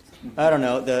interesting? I don't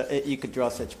know. You could draw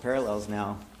such parallels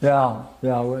now. Yeah,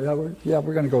 yeah,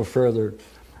 we're going to go further.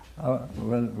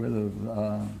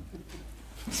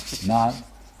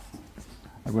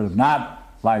 I would have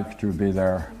not liked to be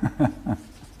there.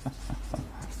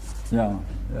 Yeah,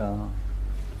 yeah.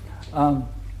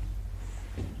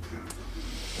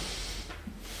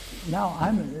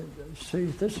 Now, see,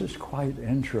 this is quite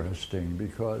interesting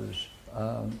because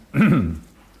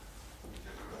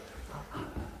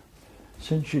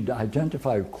since you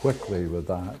identify quickly with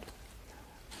that,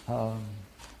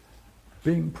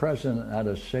 being present at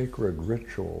a sacred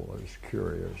ritual is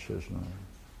curious, isn't it?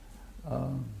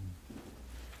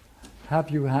 Have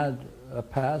you had a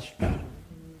past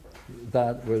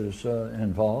that was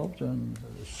involved in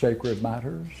sacred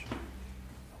matters?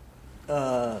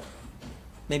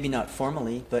 Maybe not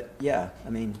formally, but yeah, I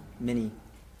mean, many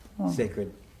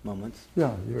sacred moments.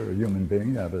 Yeah, you're a human being,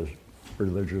 you have a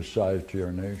religious side to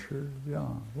your nature. Yeah,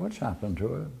 what's happened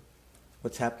to it?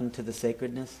 What's happened to the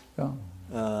sacredness?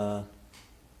 Yeah.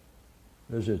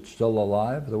 Is it still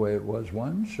alive the way it was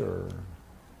once, or?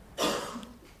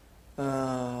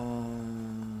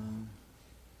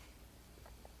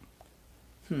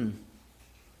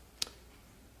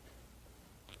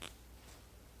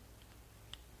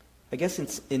 I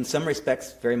guess in some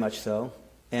respects, very much so,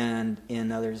 and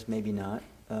in others, maybe not.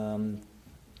 I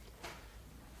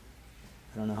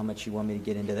don't know how much you want me to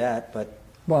get into that, but...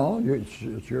 Well, it's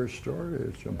your story.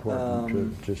 It's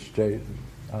important to state.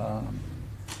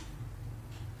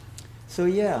 So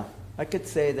yeah, I could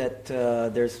say that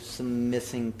there's some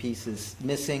missing pieces,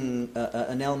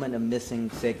 an element of missing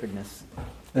sacredness.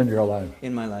 In your life?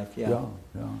 In my life, yeah.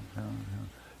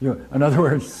 Yeah. In other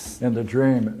words, in the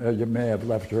dream, you may have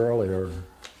left earlier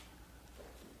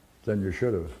than you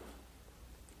should have.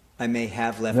 I may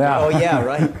have left. Yeah. Oh, yeah,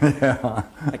 right. Yeah.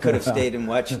 I could have stayed and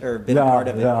watched or been a part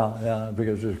of it. Yeah,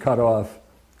 because it's cut off.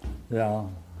 Yeah.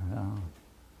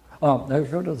 Oh,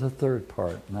 let's go to the third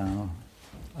part now.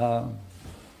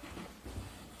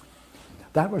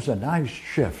 That was a nice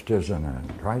shift, isn't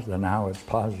it? Right? And now it's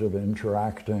positive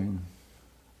interacting,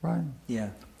 right? Yeah.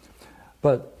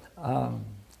 But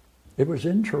it was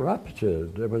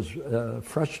interrupted. It was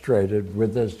frustrated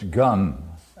with this gum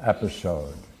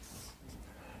episode.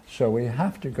 So we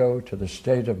have to go to the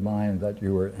state of mind that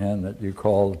you were in, that you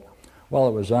called, well,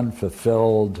 it was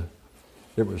unfulfilled,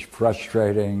 it was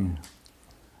frustrating,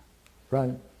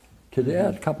 right? Could you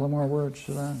add a couple of more words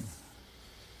to that?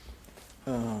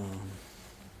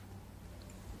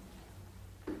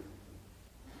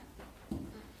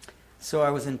 So I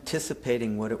was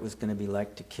anticipating what it was going to be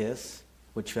like to kiss,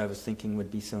 which I was thinking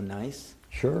would be so nice.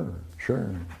 Sure.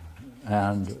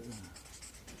 And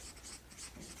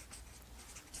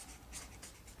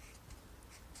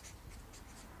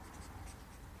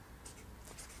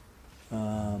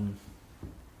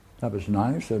that was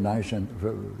nice,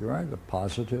 right? A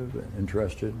positive,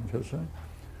 interested in kissing.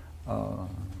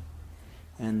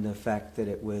 And the fact that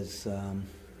it was,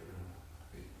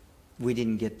 we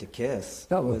didn't get to kiss.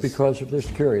 That was because of this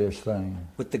curious thing.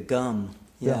 With the gum,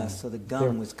 yeah. So the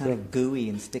gum was kind of gooey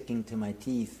and sticking to my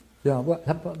teeth. Yeah,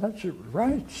 that's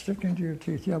right, sticking to your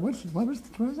teeth. Yeah, what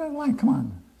was that like?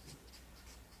 Come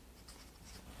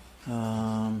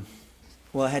on.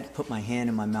 Well, I had to put my hand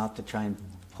in my mouth to try and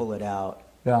pull it out.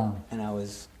 Yeah. And I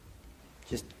was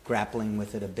just grappling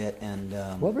with it a bit. And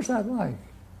what was that like?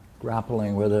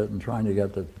 Grappling with it and trying to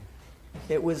get the...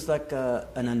 It was like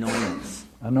an annoyance.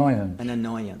 Annoyance? An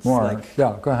annoyance. More, like,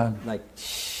 go ahead. Like,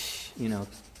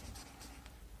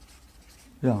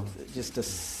 Yeah.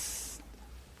 Just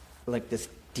like this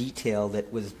detail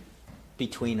that was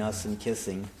between us and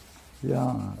kissing.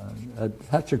 Yeah,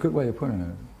 that's a good way of putting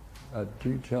it. A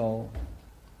detail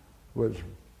was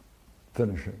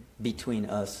finishing. Between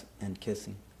us and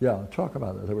kissing. Yeah, talk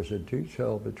about it. There was a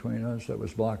detail between us that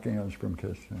was blocking us from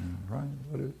kissing, right?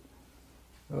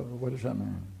 What does that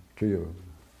mean to you?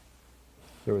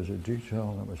 There was a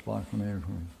detail that was blocking me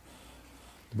from...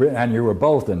 And you were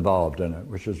both involved in it,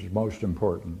 which is most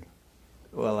important.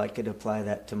 Well, I could apply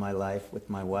that to my life with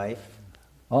my wife.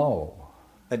 Oh.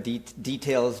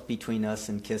 Details between us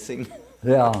and kissing.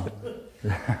 Yeah.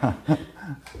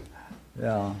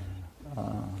 Yeah.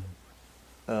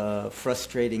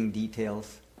 Frustrating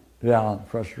details. Yeah,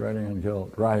 frustrating and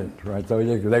guilt. Right. So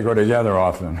they go together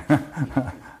often.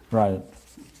 Right.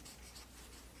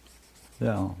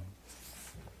 Yeah.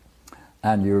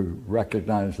 And you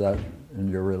recognize that in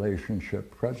your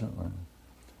relationship presently.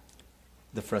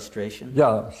 The frustration?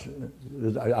 Yeah.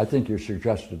 I think you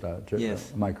suggested that.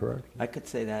 Yes. Am I correct? I could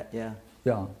say that, yeah.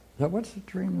 Yeah. So what's the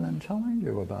dream then telling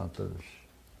you about this?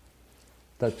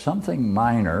 That something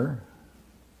minor...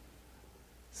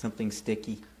 Something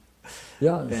sticky.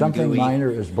 Yeah, something gooey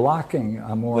minor is blocking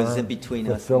a more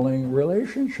fulfilling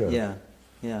relationship.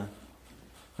 Yeah.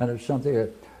 And it's something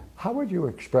that... How would you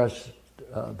express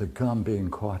the gum being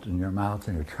caught in your mouth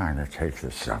and you're trying to take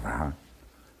this stuff out?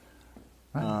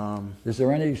 Right? Is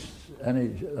there any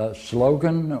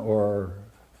slogan or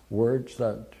words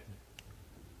that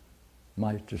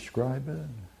might describe it?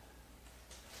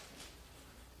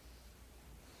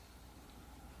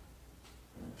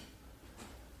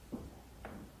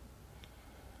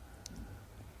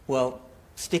 Well,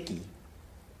 sticky,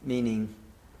 meaning...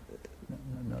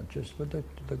 No, just with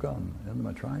the gum.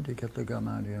 I'm trying to get the gum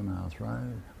out of your mouth, right?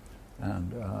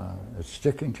 And it's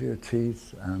sticking to your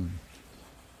teeth, and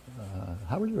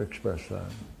how would you express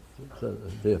that?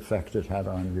 The effect it had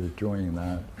on you doing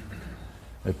that?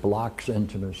 It blocks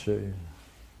intimacy.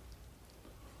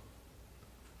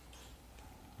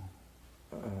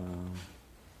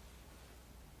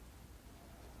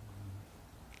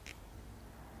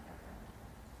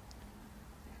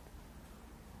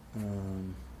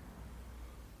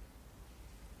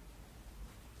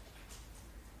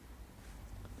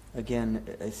 Again,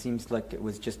 it seems like it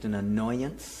was just an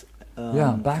annoyance.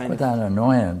 Yeah, back with that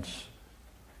annoyance.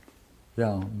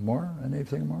 Yeah, more?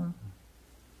 Anything more?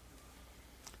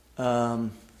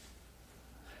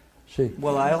 See?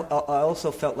 Well, I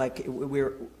also felt like we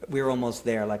were almost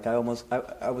there. Like I was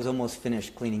almost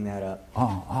finished cleaning that up.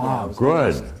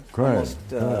 Good.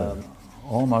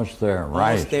 Almost there,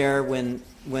 right? Almost there when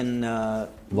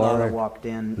Laura walked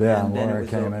in, yeah, and then Laura it was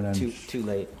came in and too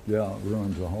late. Yeah, it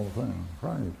ruins the whole thing.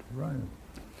 Right.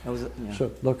 That was, yeah.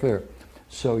 So look here.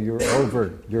 So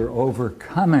you're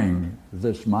overcoming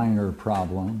this minor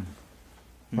problem,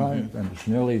 right? Mm-hmm. And it's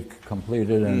nearly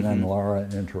completed, and then Laura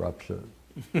interrupts it.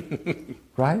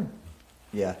 Right?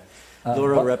 Yeah.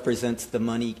 Laura represents the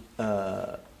money,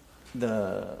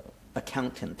 the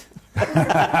accountant.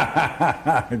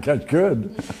 That's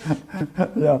good.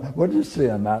 Yeah. What did you see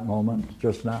in that moment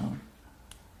just now?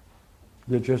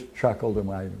 You just chuckled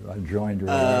and I joined your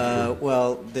reaction.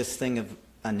 Well, this thing of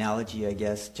analogy, I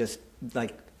guess, just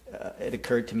like it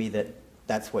occurred to me that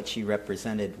that's what she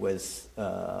represented was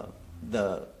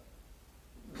the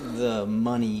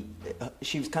money.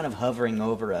 She was kind of hovering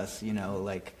over us, you know,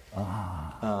 like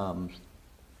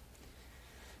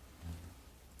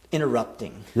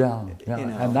interrupting. Yeah. You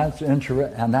know. And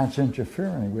that's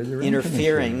interfering with your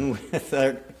interfering intimacy. with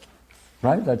our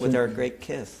right. That's with our great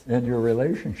kiss. In your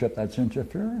relationship, that's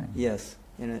interfering. Yes,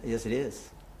 yes, it is.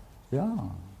 Yeah.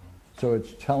 So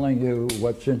it's telling you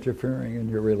what's interfering in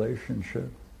your relationship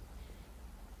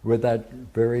with that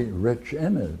very rich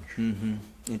image. Mm-hmm.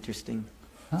 Interesting.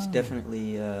 It's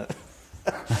definitely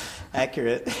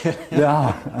accurate.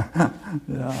 Yeah.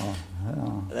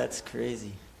 That's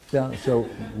crazy. Yeah. So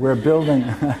we're building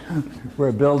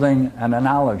an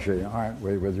analogy, aren't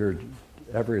we, with your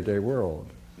everyday world?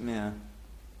 Yeah.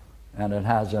 And it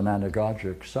has an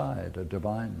anagogic side, a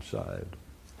divine side,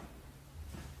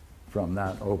 from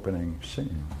that opening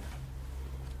scene.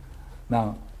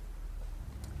 Now,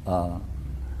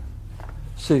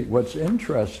 see, what's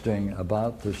interesting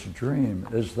about this dream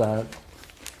is that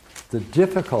the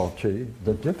difficulty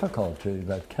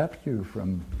that kept you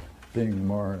from being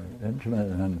more intimate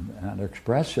and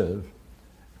expressive,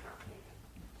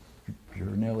 you're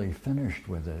nearly finished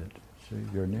with it. See,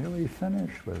 you're nearly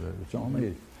finished with it. It's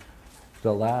only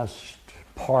the last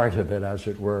part of it, as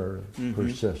it were,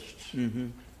 persists. Mm-hmm.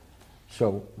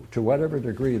 So to whatever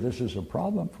degree this is a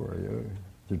problem for you,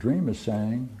 the dream is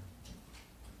saying,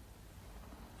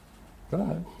 go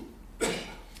ahead.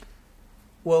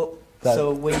 Well,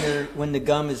 so when the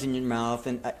gum is in your mouth,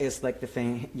 and it's like the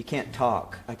thing, you can't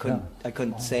talk. I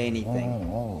couldn't say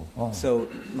anything. So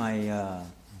my yeah,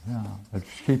 it's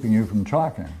keeping you from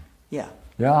talking. Yeah.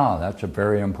 Yeah, that's a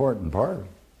very important part.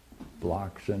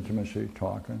 Blocks intimacy,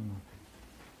 talking.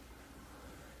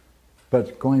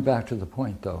 But going back to the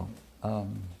point, though,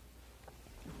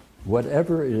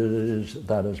 whatever it is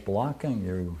that is blocking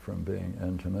you from being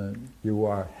intimate, you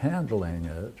are handling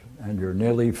it, and you're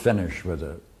nearly finished with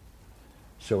it.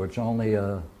 So it's only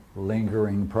a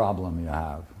lingering problem you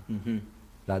have. Mm-hmm.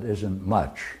 That isn't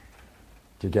much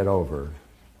to get over.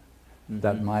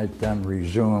 That might then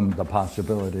resume the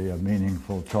possibility of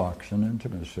meaningful talks and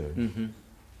intimacy. Mm-hmm.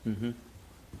 Mm-hmm.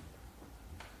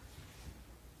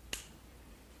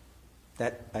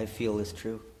 That I feel is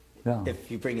true. Yeah.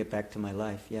 If you bring it back to my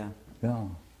life, yeah.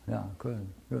 Yeah, good.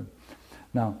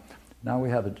 Now we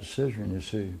have a decision, you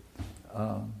see.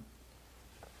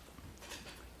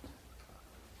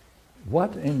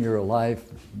 What in your life,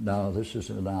 now this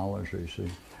is an analogy, see,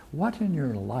 what in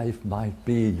your life might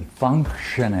be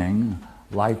functioning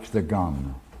like the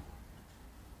gum?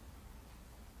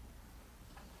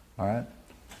 All right?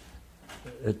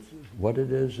 What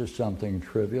it is something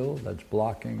trivial that's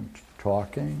blocking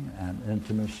talking and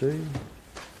intimacy,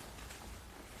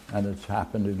 and it's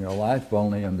happened in your life,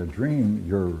 only in the dream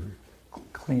you're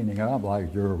cleaning up,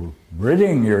 like you're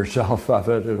ridding yourself of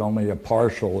it, and only a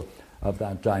partial of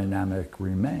that dynamic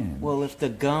remains. Well, if the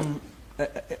gum,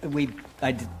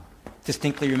 I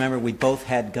distinctly remember we both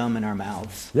had gum in our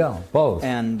mouths. Yeah, both.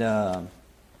 And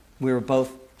we were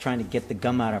both trying to get the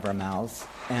gum out of our mouths,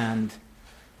 and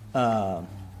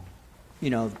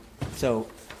so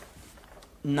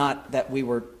not that we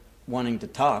were wanting to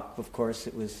talk, of course,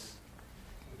 it was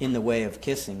in the way of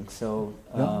kissing, so,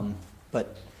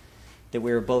 but that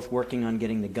we were both working on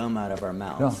getting the gum out of our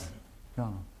mouths. Yeah.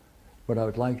 What I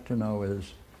would like to know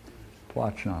is,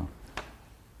 watch now,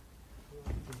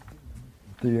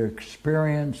 the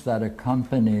experience that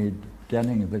accompanied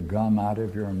getting the gum out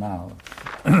of your mouth,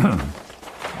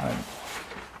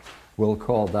 we'll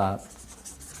call that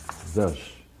this,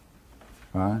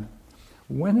 right?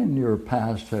 When in your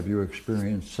past have you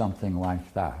experienced something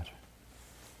like that?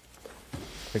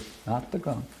 Not the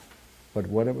gum, but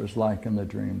what it was like in the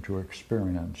dream to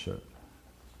experience it.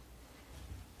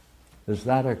 Is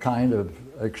that a kind of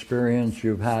experience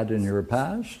you've had in your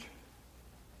past?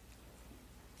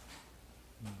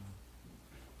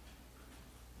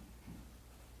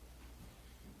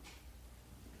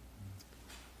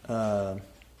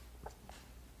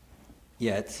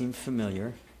 Yeah, it seemed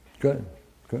familiar. Good,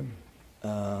 good.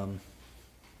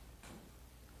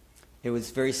 It was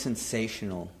very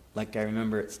sensational. Like I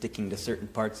remember it sticking to certain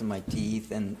parts of my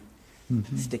teeth and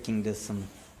sticking to some,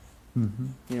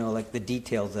 you know, like the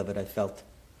details of it I felt.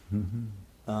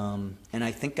 And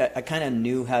I think I kind of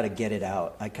knew how to get it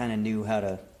out. I kind of knew how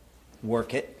to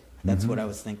work it. That's what I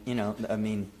was thinking, you know, I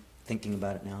mean, thinking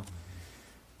about it now.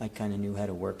 I kind of knew how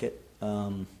to work it.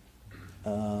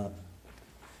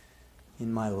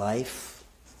 In my life,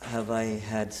 have I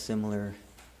had similar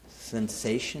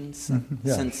sensations,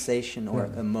 Yes. sensation or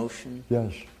Yeah. emotion?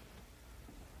 Yes.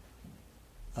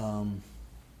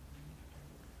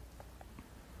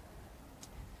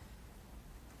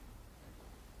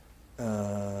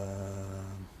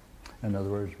 In other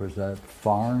words, was that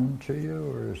foreign to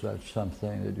you, or is that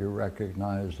something that you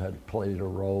recognized had played a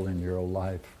role in your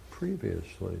life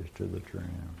previously to the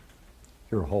dream,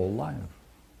 your whole life?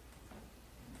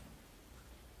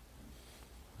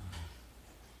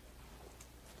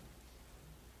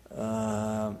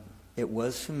 It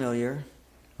was familiar,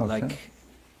 Okay. like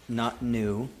not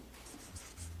new,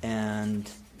 and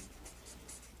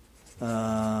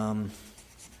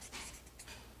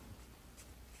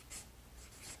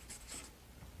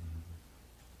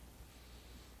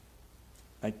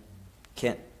I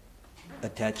can't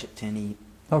attach it to any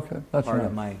Okay, that's part enough.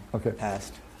 of my Okay.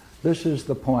 past. This is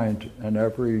the point in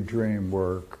every dream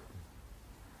work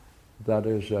that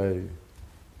is a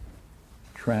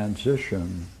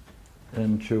transition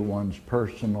into one's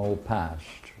personal past.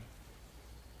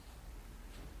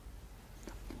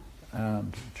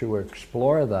 And to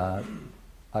explore that,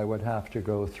 I would have to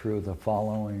go through the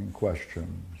following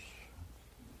questions.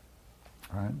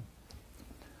 Right?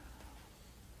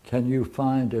 Can you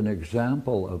find an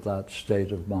example of that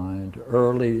state of mind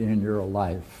early in your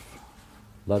life?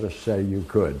 Let us say you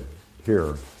could.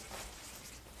 Here.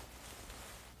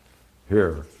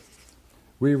 Here.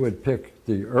 We would pick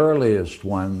the earliest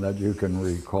one that you can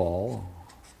recall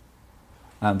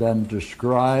and then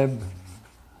describe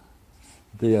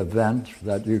the event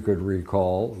that you could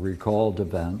recall, recalled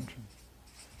event.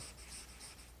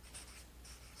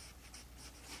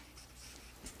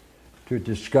 To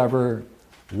discover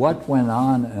what went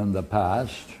on in the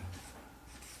past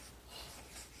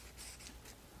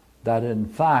that in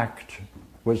fact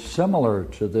was similar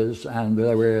to this, and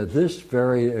where this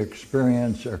very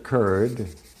experience occurred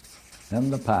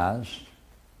in the past,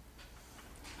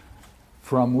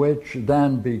 from which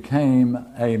then became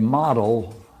a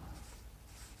model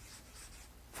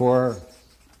for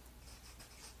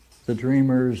the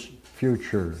dreamer's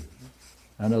future.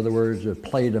 In other words, it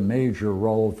played a major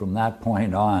role from that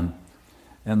point on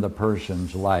in the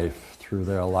person's life through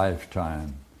their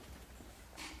lifetime.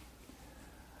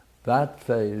 That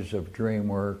phase of dream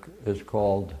work is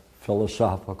called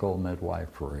philosophical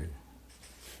midwifery.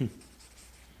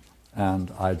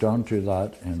 And I don't do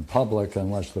that in public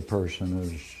unless the person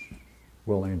is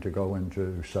willing to go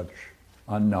into such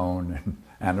unknown,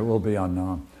 and it will be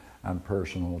unknown, and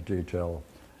personal detail.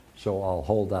 So I'll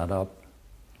hold that up,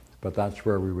 but that's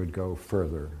where we would go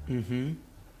further.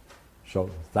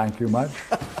 So thank you much.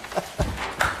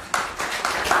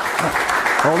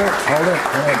 Hold it, hold it,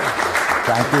 hold it.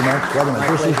 Thank you much. Wait a minute,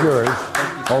 this is yours.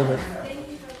 Hold it.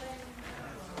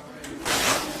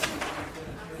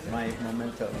 My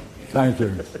memento. Thank you.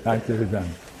 Thank you again.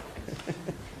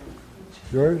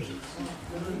 Yours?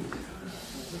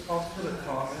 I'll put a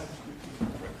comment.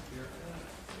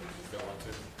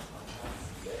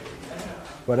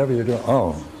 Whatever you're doing.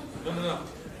 Oh. No.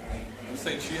 I'm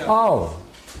saying she has. Oh.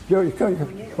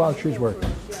 While she's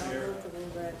working.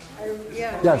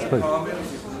 Yes, please.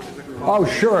 Oh,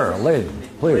 sure. Later,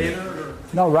 please.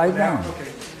 No, right now.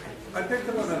 Okay. I picked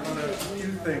up on a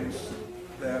few things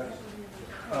that,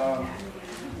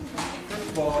 first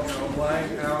of all,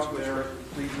 lying out there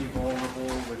completely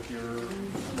vulnerable with your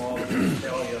small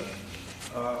genitalia,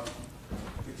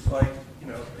 it's like,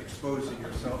 exposing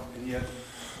yourself, and yet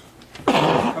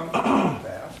comfortable with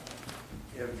that.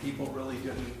 And people really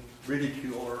didn't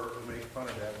ridicule or make fun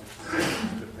of that, which is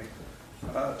a good thing.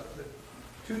 The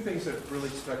two things that really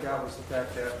stuck out was the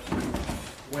fact that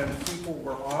when people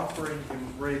were offering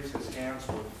him grapes, his hands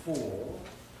were full,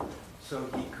 so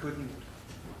he couldn't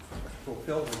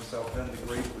fulfill himself. Then the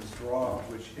grape was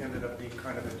dropped, which ended up being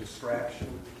kind of a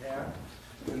distraction with the cat.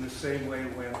 In the same way,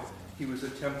 when he was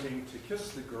attempting to kiss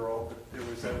the girl, but there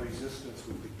was that resistance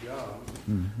with the gum.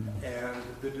 Mm-hmm. And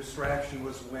the distraction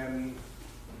was when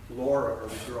Laura, or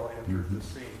the girl, entered the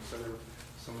scene. So there were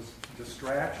some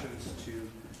distractions to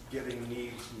getting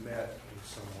needs met in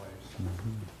some ways,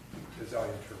 as I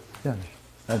interpret it. Yes.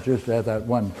 I just had that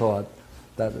one thought,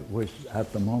 that it was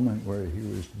at the moment where he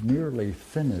was nearly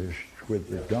finished with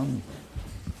the gum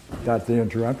that the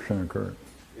interruption occurred.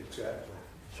 Exactly.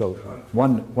 So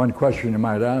one question you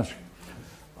might ask,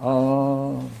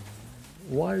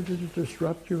 why did it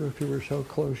disrupt you if you were so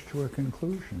close to a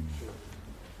conclusion?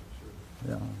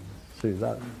 Yeah. See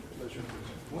that?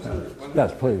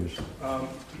 Yes, please.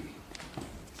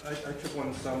 I took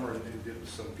one summer and did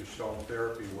some Gestalt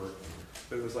therapy work,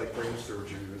 but it was like brain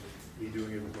surgery, with me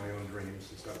doing it with my own dreams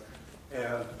and stuff.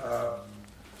 And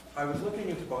I was looking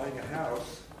into buying a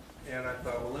house, and I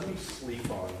thought, well, let me sleep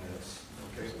on this,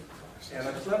 okay? And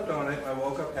I slept on it. I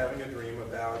woke up having a dream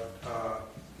about,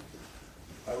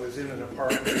 I was in an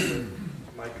apartment with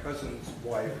my cousin's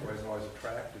wife, who I was always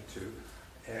attracted to,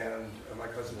 and my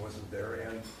cousin wasn't there.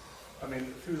 And I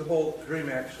mean, through the whole dream,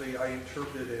 actually, I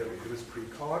interpreted it was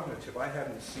precognitive. I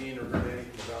hadn't seen or heard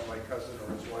anything about my cousin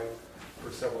or his wife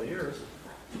for several years.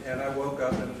 And I woke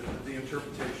up, and the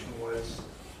interpretation was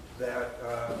that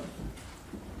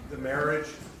the marriage,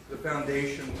 the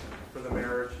foundation for the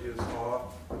marriage is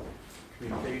off,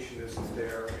 communication isn't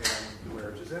there, and the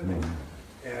marriage is ending.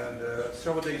 And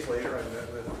several days later, I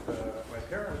met with my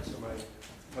parents, and my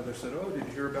mother said, "Oh, did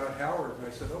you hear about Howard?" And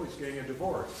I said, "Oh, he's getting a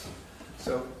divorce."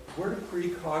 So where do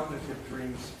precognitive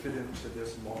dreams fit into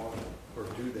this model, or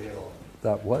do they all?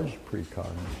 That was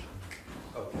precognition.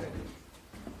 Okay.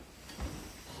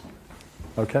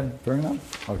 Okay, fair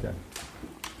enough? Okay.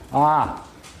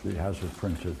 He has it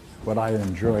printed. What I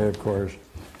enjoy, of course,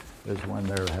 is when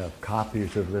they have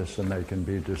copies of this and they can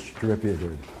be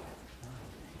distributed.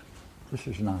 This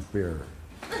is not beer.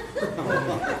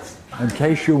 In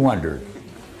case you wondered.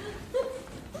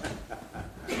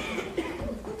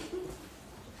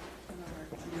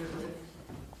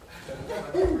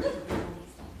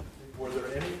 Were there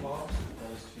any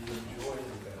obstacles to you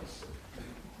enjoying this?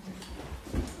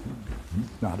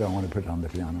 No, I don't want to put it on the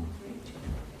piano.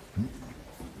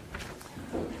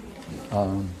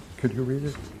 Could you read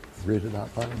it? Read it out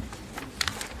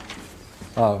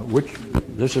loud.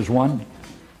 This is one?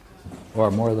 Or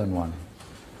more than one?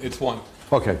 It's one.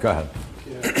 Okay, go ahead.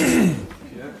 Yeah.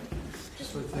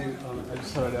 Just one thing, I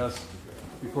just thought I'd ask,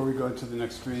 before we go into the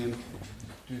next dream,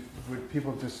 would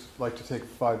people just like to take a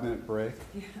 5-minute break?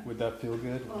 Yeah. Would that feel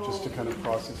good? Just to kind of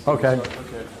process. Okay.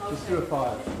 Okay. Let's do a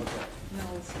 5.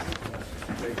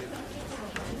 Okay.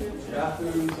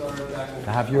 Bathrooms are back.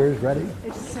 Have yours ready?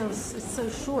 It's so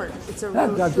short. It's a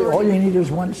real short. All you need is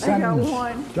one sentence. I got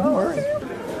one. Don't worry.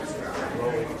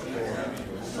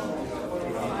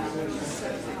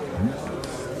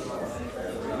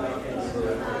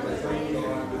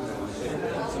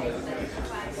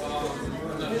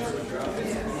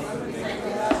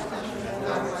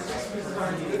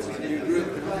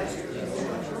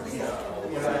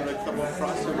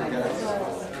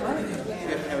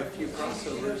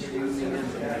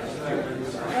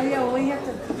 Oh yeah, well we have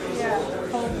to,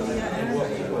 hold the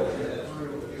energy.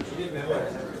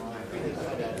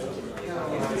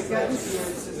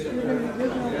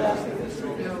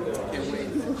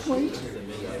 Wait.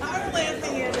 I'm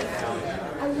laughing at it.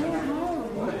 I went home.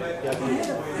 What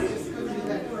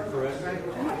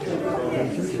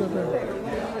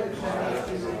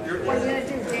are you going to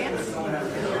do, dance?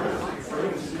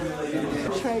 I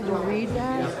tried to read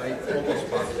that.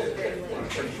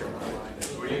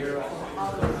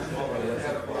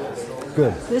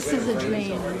 Good. This is a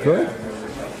dream. Good?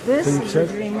 This is a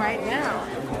dream right now.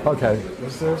 Okay.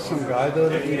 Was there some guy though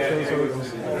that you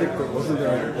chose? I think wasn't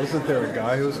there a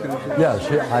guy who was going to do Yes,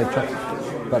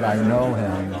 but I know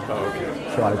him. Oh,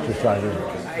 okay. So I decided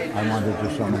I wanted to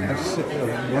summon him.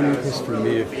 One of this for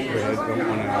me, but I don't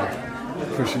want to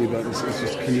push any buttons. It's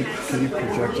just, can you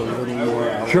project a little more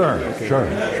out? Sure, okay. sure.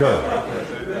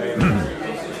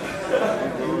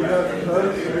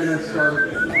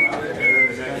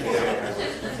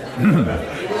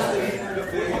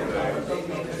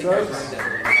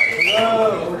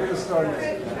 Hello, we're going to start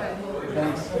it.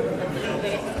 Thanks.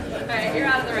 All right, you're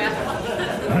out of the raffle.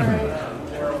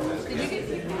 Did you get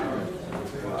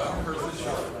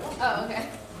Oh, okay.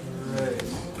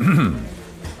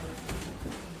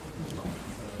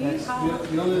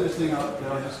 The only other thing that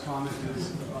I'll just comment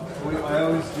is, I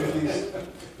always do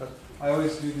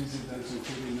these events,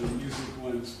 including the music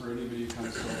ones for anybody who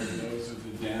comes forward, those are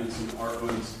the dance and art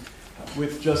ones,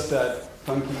 with just that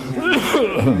funky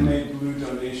handmade blue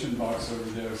donation box over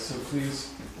there. So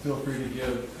please feel free to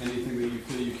give anything that you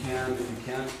feel you can. If you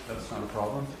can't, that's not a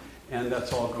problem. And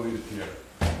that's all going to Pierre.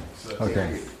 So,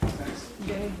 Okay. Thanks.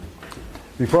 Yay.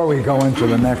 Before we go into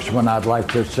the next one, I'd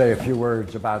like to say a few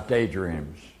words about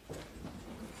daydreams.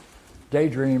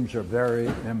 Daydreams are very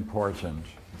important.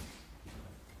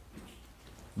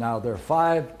 Now, there are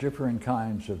 5 different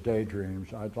kinds of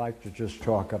daydreams. I'd like to just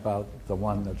talk about the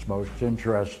one that's most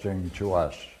interesting to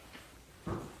us.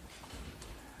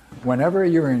 Whenever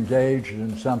you're engaged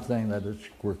in something that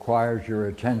requires your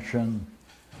attention,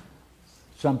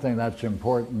 something that's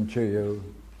important to you,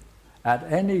 at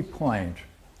any point,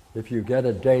 if you get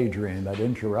a daydream that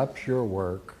interrupts your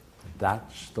work,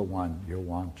 that's the one you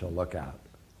want to look at.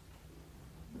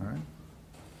 All right?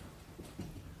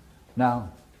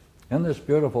 Now, in this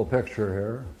beautiful picture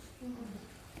here,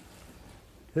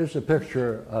 here's a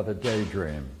picture of a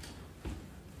daydream.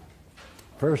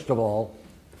 First of all,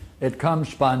 it comes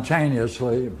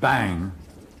spontaneously, bang,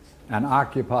 and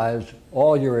occupies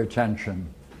all your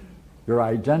attention. You're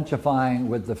identifying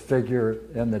with the figure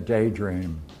in the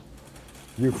daydream.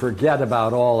 You forget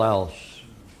about all else.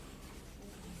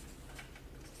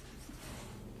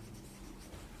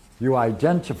 You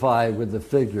identify with the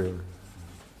figure.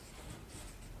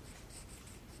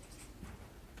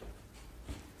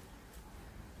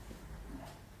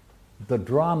 The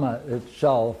drama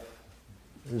itself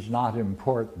is not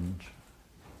important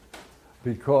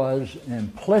because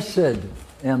implicit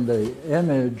in the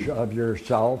image of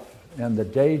yourself in the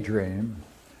daydream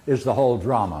is the whole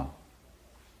drama.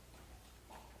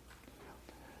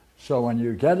 So when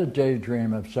you get a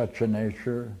daydream of such a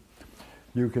nature,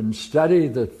 you can study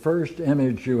the first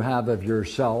image you have of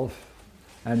yourself,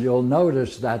 and you'll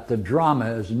notice that the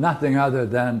drama is nothing other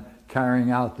than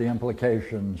carrying out the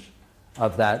implications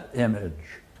of that image.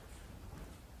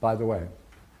 By the way,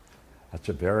 that's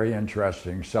a very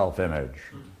interesting self-image.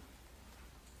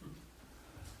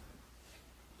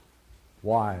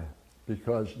 Why?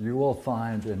 Because you will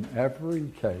find in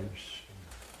every case,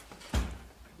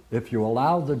 if you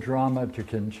allow the drama to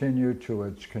continue to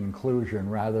its conclusion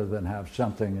rather than have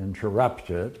something interrupt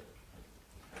it,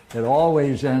 it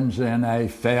always ends in a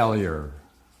failure.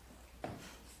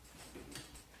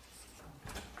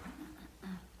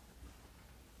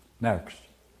 Next.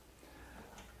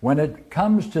 When it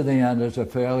comes to the end as a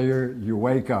failure, you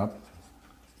wake up,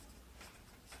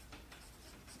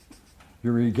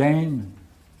 you regain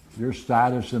your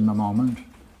status in the moment,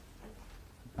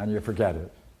 and you forget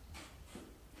it.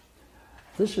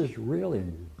 This is really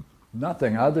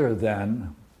nothing other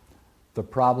than the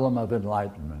problem of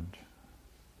enlightenment.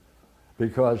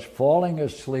 Because falling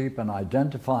asleep and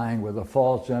identifying with a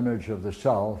false image of the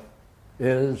self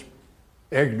is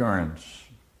ignorance,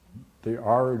 the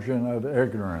origin of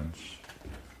ignorance.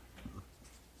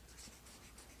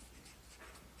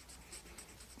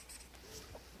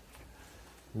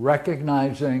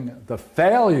 Recognizing the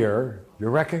failure, you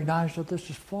recognize that this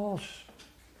is false.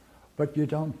 But you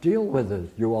don't deal with it.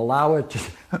 You allow it to,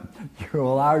 you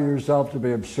allow yourself to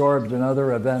be absorbed in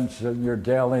other events in your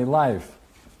daily life.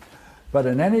 But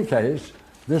in any case,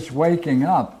 this waking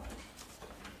up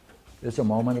is a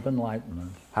moment of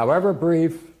enlightenment. However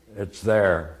brief, it's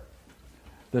there.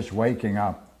 This waking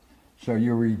up. So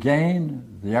you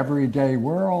regain the everyday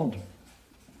world.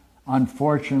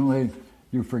 Unfortunately,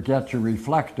 you forget to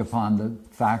reflect upon the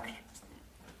fact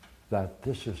that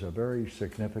this is a very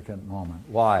significant moment.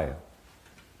 Why?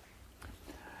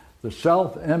 The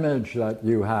self-image that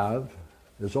you have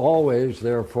is always,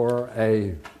 therefore,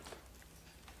 a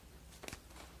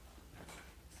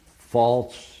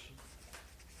false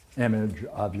image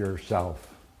of yourself.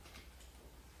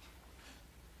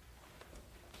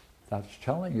 That's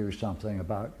telling you something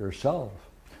about yourself,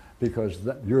 because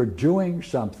you're doing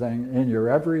something in your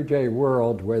everyday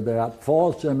world where that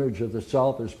false image of the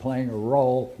self is playing a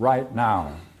role right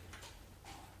now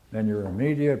in your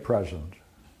immediate present.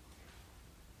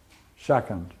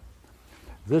 Second,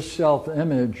 this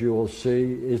self-image, you will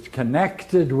see, is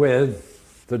connected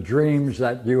with the dreams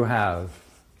that you have.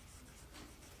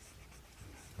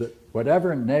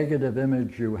 Whatever negative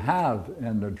image you have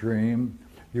in the dream,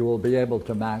 you will be able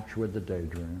to match with the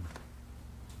daydream.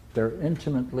 They're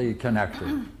intimately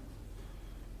connected.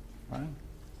 Right?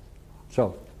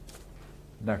 So,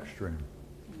 next dream.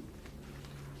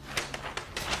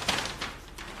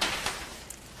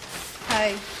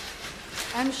 Hi,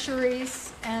 I'm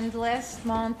Charisse, and last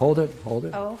month... Hold it, hold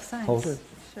it. Oh, thanks. Hold it.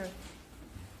 Sure.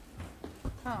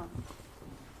 Oh,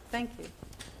 thank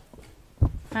you.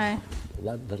 Hi. A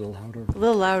little louder. A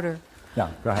little louder. Yeah,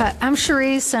 go ahead. I'm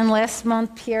Charisse, and last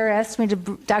month Pierre asked me to,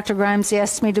 Dr. Grimes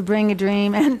asked me to bring a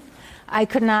dream, and I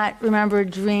could not remember a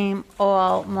dream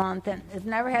all month, and I've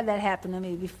never had that happen to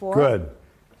me before. Good.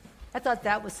 I thought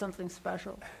that was something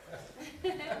special.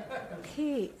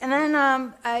 Okay, and then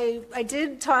I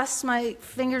did toss my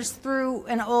fingers through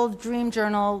an old dream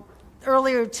journal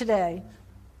earlier today.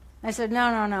 I said, no,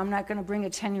 I'm not going to bring a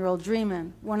 10-year-old dream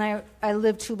in. When I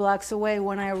lived 2 blocks away,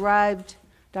 when I arrived,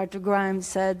 Dr. Grimes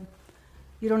said,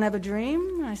 you don't have a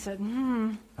dream? I said,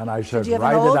 And I said, do you have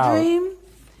write an old it out. dream?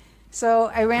 So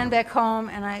I ran back home,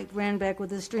 and I ran back with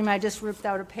this dream. I just ripped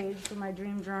out a page from my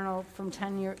dream journal from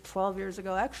 12 years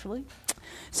ago, actually.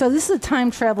 So this is a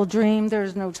time travel dream.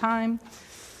 There's no time.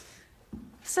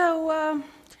 So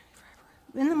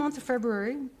in the month of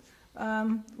February,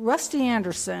 Rusty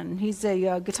Anderson, he's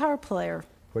a guitar player.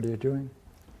 What are you doing?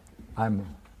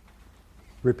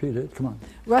 Repeat it, come on.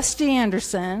 Rusty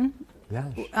Anderson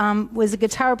Yes. was a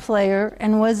guitar player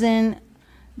and was in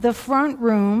the front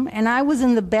room, and I was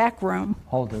in the back room.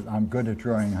 Hold it, I'm good at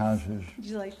drawing houses. Did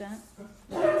you like that?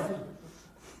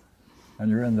 And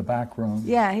you're in the back room.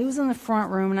 Yeah, he was in the front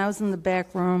room, and I was in the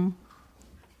back room.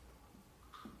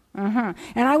 And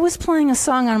I was playing a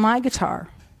song on my guitar.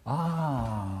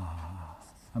 I'm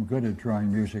good at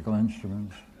drawing musical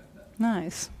instruments.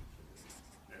 Nice.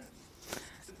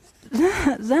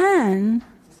 Then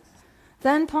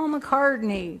Paul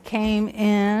McCartney came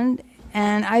in,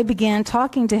 and I began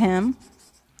talking to him.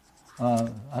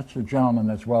 That's a gentleman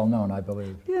that's well known, I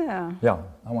believe. Yeah. Yeah,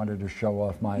 I wanted to show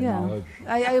off my knowledge.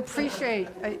 I appreciate,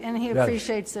 and he Yes.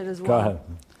 appreciates it as Go well.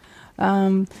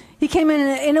 ahead. He came in,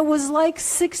 and it was like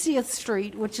 60th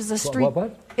Street, which is a street.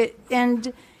 What?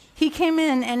 And he came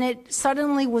in, and it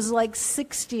suddenly was like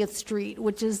 60th Street,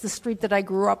 which is the street that I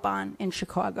grew up on in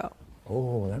Chicago.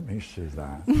 Oh, let me see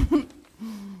that.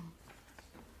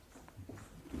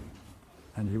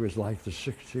 And he was like the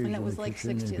 60s. And it was like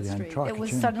 60th Street. It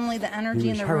was He suddenly the energy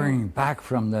in the was hurrying room. back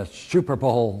from the Super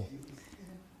Bowl.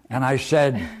 And I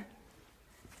said,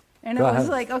 And Go it was ahead.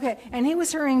 like, okay. And he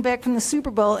was hurrying back from the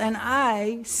Super Bowl, and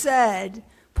I said,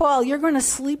 Paul, you're going to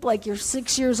sleep like you're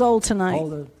 6 years old tonight.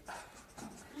 hold it.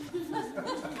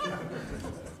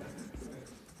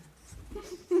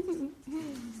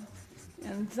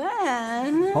 And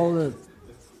then, Hold it.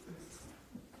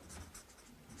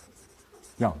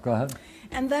 Yeah, go ahead.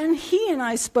 and then he and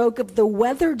I spoke of the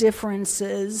weather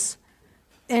differences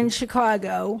in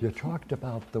Chicago. You talked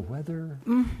about the weather.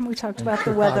 We talked about the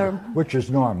Chicago, weather. which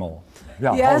is normal.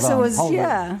 Yeah, Yes, hold it on, was, hold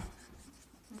yeah.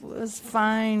 It was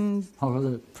fine,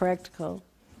 Hold it. practical.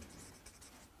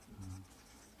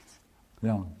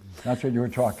 Yeah, that's what you were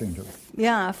talking to.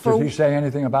 Yeah. Did he say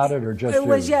anything about it or just It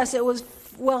was, you? yes, it was,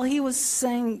 well, he was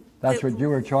saying. That's what you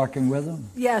were talking with him?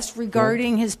 Yes,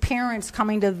 regarding his parents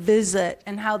coming to visit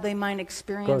and how they might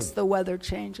experience Good. the weather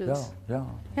changes. Yeah.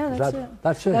 Yeah, Is that's that- it.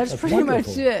 That's it. That's pretty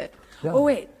wonderful. much it. Yeah. Oh,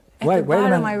 wait. At Wait, the wait a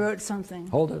bottom, minute. I wrote something.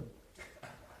 Hold it.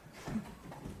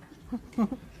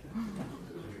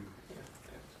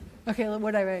 Okay,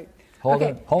 what did I write? Hold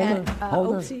okay. it. Hold and, it.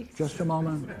 Hold oopsie. it. Just a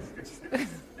moment.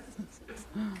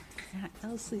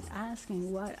 Elsie's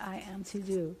asking what I am to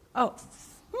do. Oh,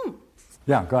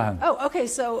 Yeah, go ahead. oh, okay.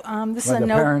 So this is When a the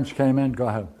note. parents came in, go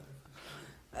ahead.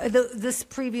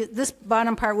 This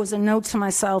bottom part was a note to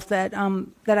myself that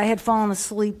that I had fallen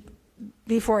asleep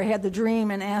before I had the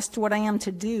dream and asked what I am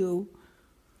to do,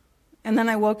 and then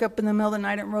I woke up in the middle of the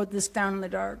night and wrote this down in the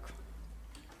dark.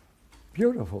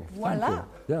 Beautiful. Thank Voila. you.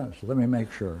 Yes, let me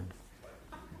make sure.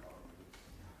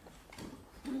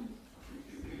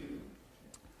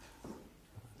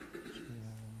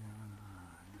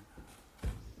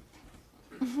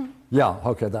 Yeah,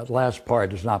 okay, that last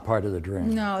part is not part of the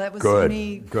dream. No, that was Good,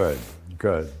 me. good.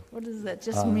 What is that?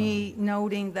 Just me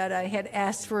noting that I had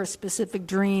asked for a specific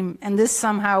dream, and this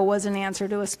somehow was an answer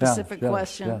to a specific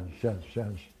question. Yes.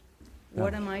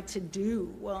 What am I to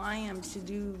do? Well, I am to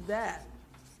do that.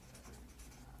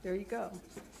 There you go.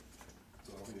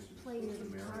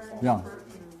 Yeah.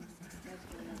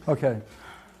 Okay.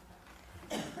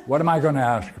 What am I going to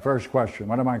ask? First question.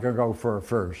 What am I going to go for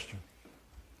first?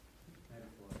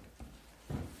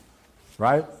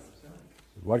 Right?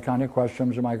 What kind of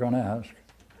questions am I going to ask?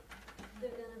 They're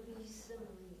going to be similes.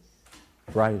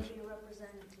 Right. Be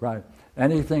representative. Right.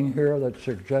 Anything here that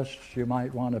suggests you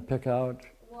might want to pick out?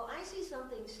 Well, I see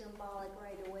something symbolic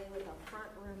right away with a front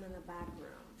room and a back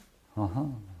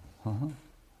room.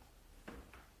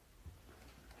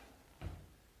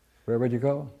 Where would you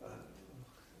go? I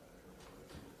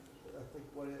think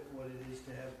what it is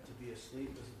to have to be asleep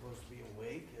as opposed to be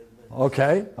awake. And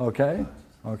then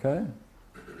Okay.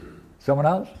 Someone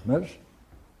else? Miss?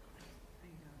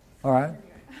 All right.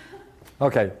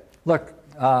 Okay. Look,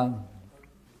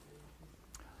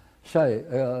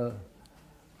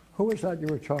 who Who was that you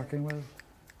were talking with?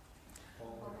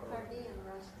 Marty and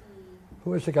Rusty. Who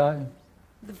was the guy?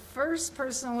 The first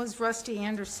person was Rusty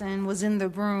Anderson, was in the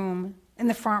room, in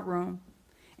the front room.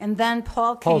 And then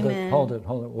Paul came in. Hold it.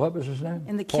 What was his name?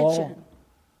 In the Paul? kitchen.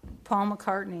 Paul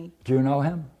McCartney. Do you know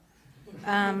him?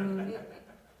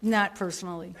 Not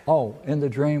personally. Oh, in the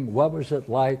dream, what was it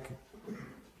like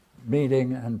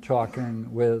meeting and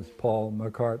talking with Paul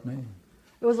McCartney?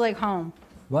 It was like home.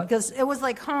 What? Because it was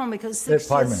like home because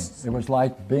Pardon me. It was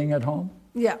like being at home?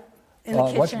 Yeah, in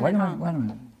the kitchen wait at a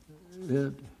home. minute.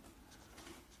 It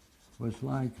was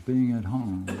like being at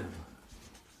home.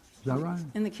 Is that right?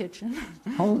 In the kitchen.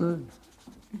 Hold it.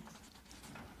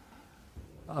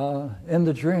 In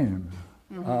the dream,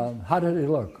 how did he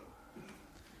look?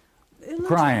 It looked-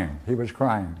 Crying. He was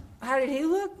crying. How did he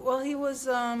look? Well, he was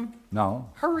No.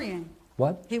 hurrying.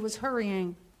 What? He was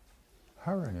hurrying.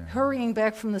 Hurrying. Hurrying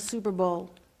back from the Super Bowl.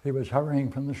 He was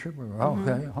hurrying from the Super Bowl.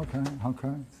 Okay.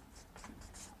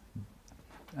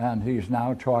 And he's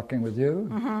now talking with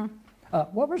you?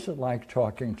 What was it like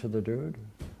talking to the dude?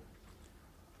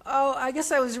 Oh, I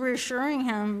guess I was reassuring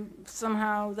him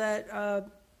somehow that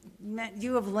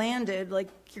you have landed, like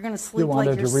you're going to sleep You wanted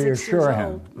like you're to 6 years reassure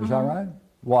him. old. Is that right?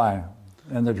 Why?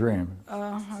 In the dream?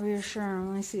 Reassure him.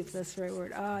 Let me see if that's the right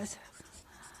word.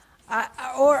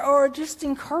 Or just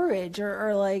encourage,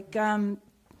 or like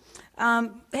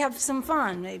have some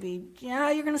fun, maybe.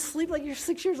 Yeah, you're going to sleep like you're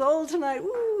 6 years old tonight.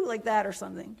 Woo, like that or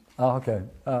something. Oh, okay.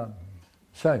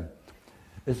 Say,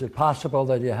 is it possible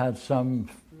that you had some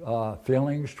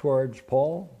feelings towards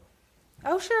Paul?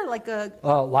 Oh, sure, like a.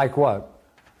 Like what?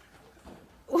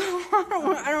 Well,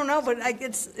 I don't know, but like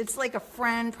it's like a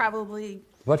friend, probably.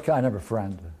 What kind of a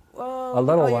friend? Well, a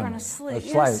little you're one. gonna sleep. A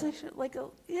Yes, slight. like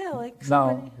like No.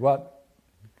 somebody, What?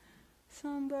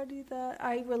 somebody that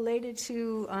I related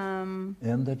to.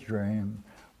 In the dream,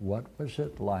 what was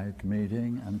it like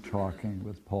meeting and talking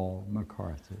with Paul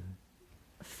McCarthy?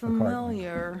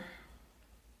 Familiar.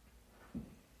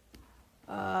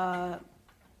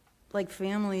 Like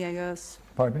family, I guess.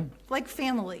 Pardon me? Like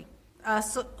family.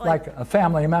 So Like a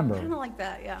family member. kind of like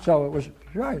that, yeah. So it was,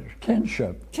 right,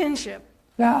 kinship. Kinship.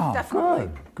 Yeah, Definitely.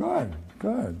 good.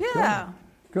 Yeah.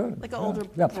 Good. Like an yeah. older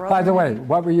Yeah. brother, By the way, maybe.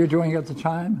 what were you doing at the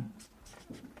time?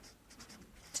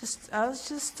 I was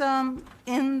just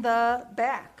in the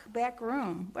back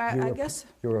room. I guess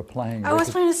You were playing. I was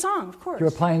playing a song, of course. You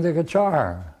were playing the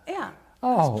guitar. Yeah. I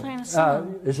Oh, was playing a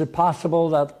song. is it possible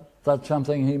that that's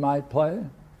something he might play?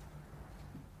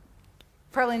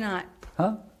 Probably not.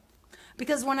 Huh?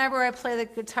 Because whenever I play the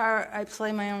guitar, I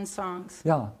play my own songs.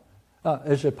 Yeah.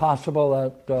 Is it possible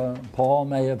that Paul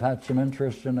may have had some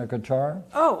interest in a guitar?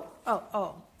 Yeah.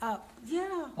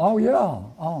 Oh,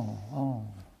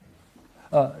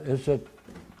 yeah. Is it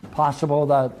possible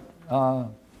that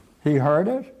he heard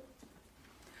it?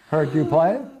 Heard you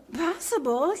play?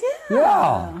 Possible,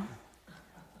 yeah.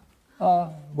 Yeah.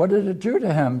 What did it do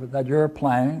to him that you're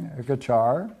playing a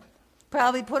guitar?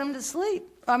 Probably put him to sleep.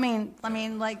 I mean,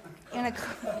 like in a,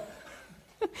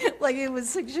 like he was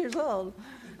 6 years old.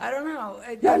 I don't know.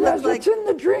 It looked like, it's in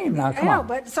the dream now. Come I know, on.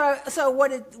 but so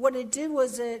what it did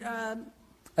was it.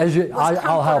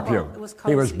 I'll help you. It was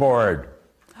He was cozy. bored.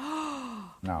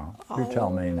 No, you tell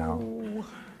me now.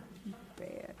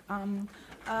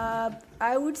 Bad.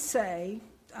 I would say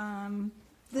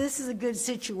this is a good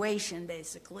situation,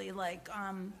 basically. Like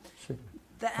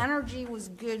the energy was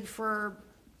good for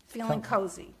feeling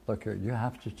cozy. Look here, you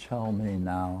have to tell me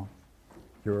now.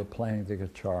 You were playing the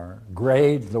guitar.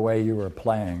 Grade the way you were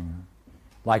playing.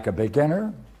 Like a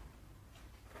beginner?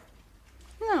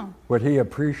 No. Would he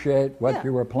appreciate what Yeah.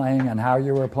 you were playing and how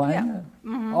you were playing Yeah. it?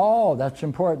 Oh, that's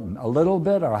important. A little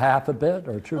bit or half a bit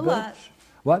or two A bits? lot.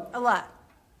 What? A lot.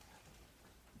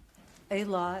 A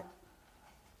lot.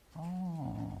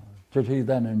 Did he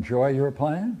then enjoy your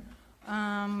playing?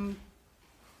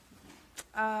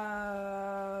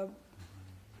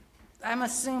 I'm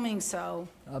assuming so.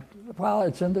 Well,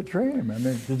 it's in the dream. I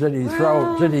mean, did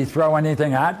he throw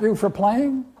anything at you for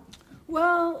playing?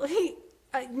 Well,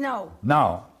 no.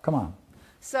 No. Come on.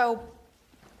 So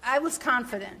I was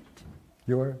confident.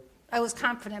 You were? I was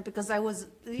confident because I was.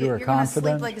 were You're going to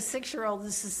confident? sleep like a 6-year-old.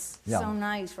 This is Yeah. so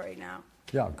nice right now.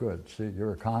 Yeah, good. See, you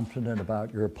were confident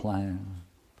about your playing.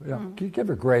 Yeah. Can you give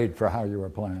a grade for how you were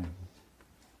playing?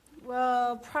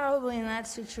 Well, probably in that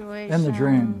situation. In the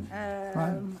dream,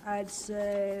 right. I'd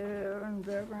say in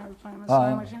the background playing my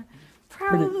song.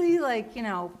 Probably like,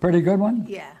 Pretty good one?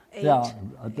 yeah, 8. Yeah.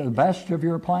 The best of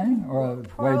your playing or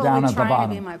Probably way down at the trying bottom?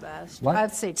 to be my best. What?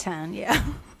 I'd say 10, yeah.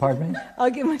 Pardon me? I'll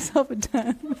give myself a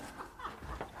 10.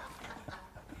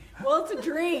 Well, it's a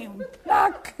dream.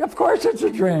 Of course it's a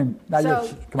dream. Now So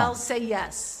come on. I'll say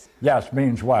yes. Yes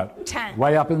means what? 10.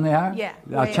 Way up in the air? Yeah,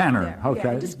 A way up tenor. there. Yeah,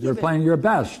 Okay. just You're give it- playing your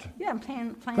best. Yeah, I'm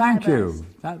playing my Thank you.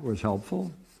 best. That was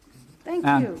helpful. Thank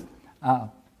And, you.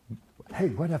 Hey,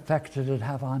 what effect did it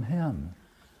have on him?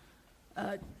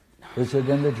 Is it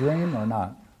in the dream or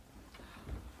not?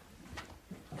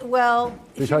 Well,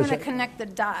 if you're Because going to connect the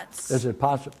dots, Is it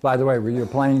possible? By the way, were you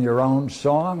playing your own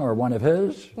song or one of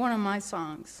his? one of my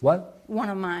songs. What? One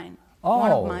of mine.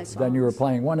 One of my songs. Then you were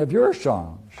playing one of your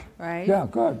songs. Right? Yeah,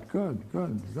 good.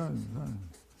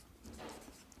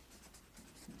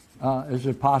 Is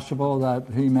it possible that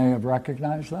he may have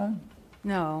recognized that?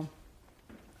 No.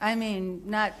 I mean,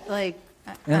 not like...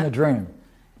 In the dream?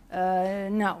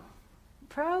 No.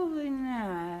 Probably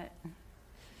not.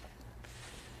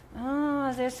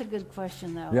 Oh, that's a good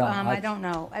question, though. Yeah, I don't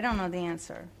know. I don't know the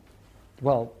answer.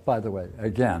 Well, by the way,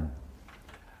 again,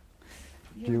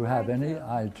 do you You're have right, any though.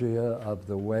 idea of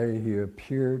the way he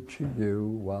appeared to you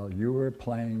while you were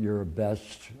playing your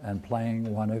best and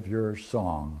playing one of your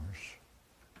songs?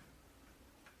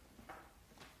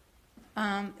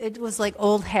 It was like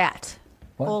old hat.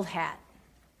 What? Old hat.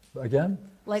 Again?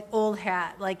 Like old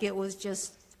hat. Like it was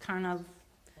just kind of,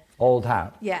 Old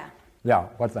hat. yeah. Yeah,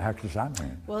 what the heck does that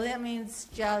mean? Well, that means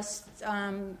just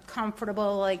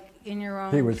comfortable, like in your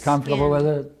own He was comfortable skin.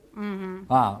 with it? Mm-hmm.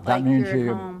 Ah, that Like means you're he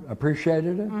at home.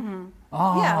 appreciated it? Mm-hmm.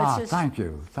 Ah, Yeah, it's just, thank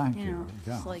you. You know,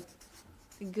 Yeah. it's like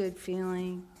a good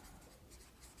feeling.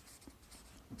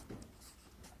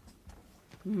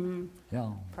 Yeah.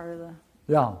 Part of the...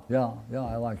 Yeah,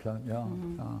 I like that.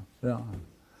 Yeah.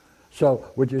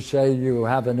 So, would you say you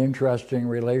have an interesting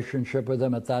relationship with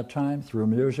him at that time through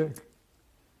music?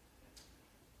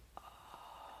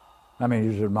 I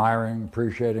mean, he's admiring,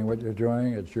 appreciating what you're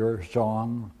doing. It's your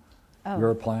song,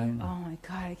 you're playing. Oh my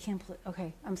God, I can't believe.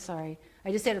 Okay, I'm sorry.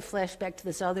 I just had a flashback to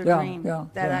this other Yeah, dream yeah,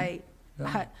 that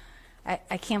yeah.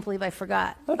 I can't believe I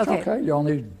forgot. That's okay. You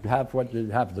only have what you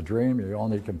have the dream. You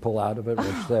only can pull out of it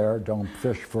what's there. Don't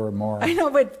fish for more. I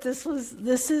know, but this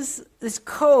is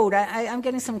code. I'm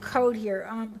getting some code here.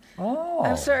 I'm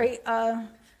sorry.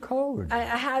 Code. I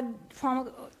had Paul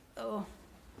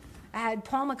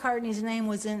McCartney's name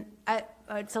was in.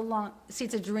 It's a long. See,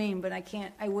 it's a dream, but I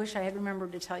can't. I wish I had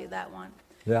remembered to tell you that one.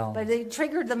 Yeah. But they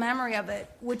triggered the memory of it,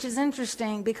 which is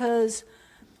interesting because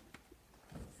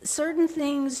certain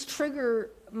things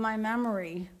trigger my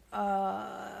memory that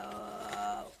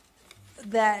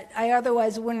I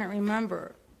otherwise wouldn't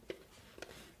remember.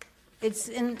 It's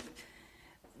in.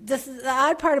 The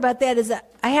odd part about that is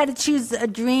that I had to choose a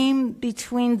dream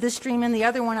between this dream and the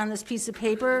other one on this piece of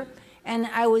paper, and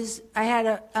I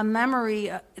had a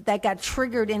memory that got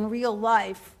triggered in real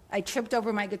life. I tripped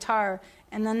over my guitar,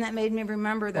 and then that made me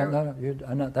remember there.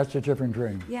 No, that's a different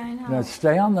dream. Yeah, I know. Now,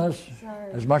 stay on this.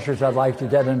 Sorry. As much as I'd like to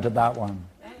get into that one.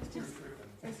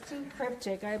 It's too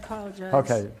cryptic. I apologize.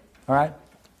 Okay, all right.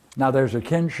 Now there's a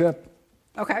kinship.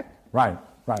 Okay. Right.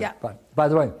 Yeah. But by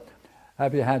the way,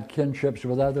 have you had kinships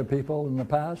with other people in the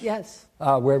past? Yes.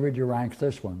 Where would you rank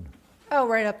this one? Oh,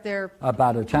 right up there.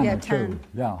 About a 10 Yeah, or 2. 10.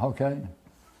 Yeah, okay.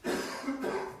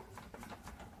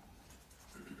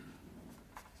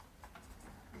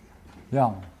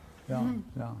 Yeah.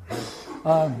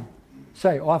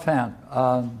 Say, offhand,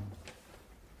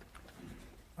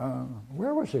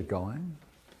 where was it going?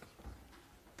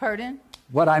 Pardon?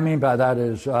 What I mean by that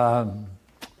is,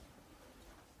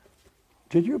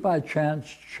 did you by chance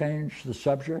change the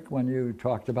subject when you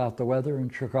talked about the weather in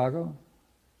Chicago?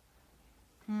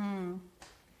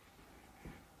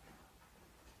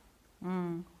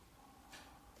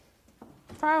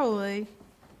 Probably.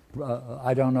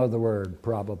 I don't know the word,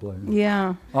 probably.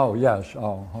 Yeah. Oh, yes.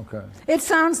 Oh, okay. It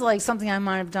sounds like something I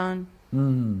might have done.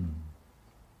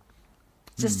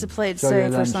 Just to play it So you safe or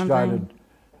then something. started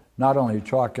not only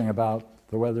talking about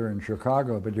the weather in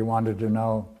Chicago, but you wanted to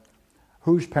know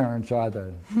whose parents are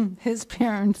they? His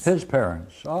parents. His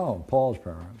parents. Oh, Paul's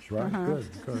parents, right?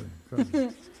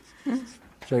 Good.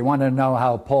 So you want to know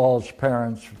how Paul's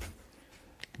parents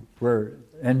were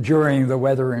enduring the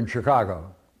weather in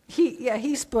Chicago.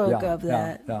 He spoke of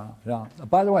that. Yeah.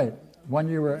 By the way, when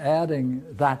you were adding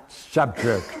that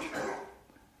subject,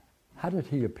 how did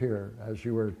he appear as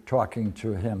you were talking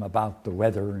to him about the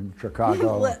weather in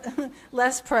Chicago?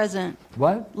 Less present.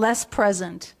 What? Less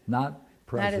present. Not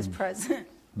present. That is present.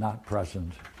 Not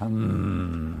present.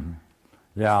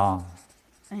 Yeah.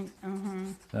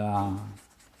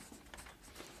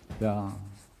 Yeah.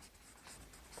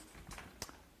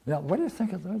 Yeah, what do you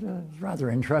think of that? It's rather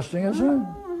interesting, isn't it?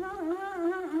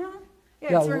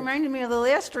 Yeah, it's reminding me of the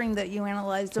last dream that you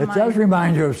analyzed of It mine. does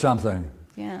remind you of something.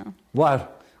 Yeah.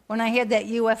 What? when I had that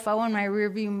UFO in my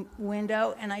rearview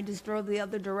window and I just drove the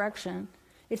other direction.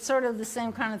 It's sort of the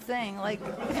same kind of thing. Like,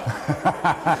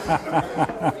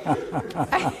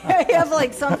 I have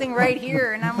like something right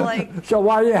here, and I'm like. So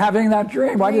why are you having that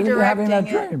dream? Why do you think you're having that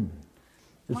redirecting it. dream?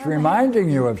 It's reminding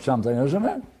you of something, isn't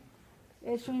it?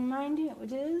 It's reminding you.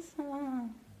 It is.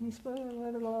 I'm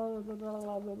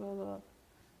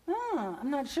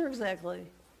not sure exactly.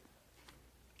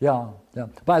 Yeah, yeah.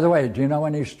 By the way, do you know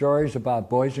any stories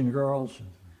about boys and girls?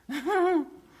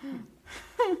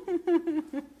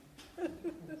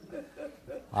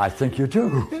 I think you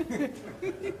do.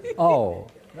 Oh,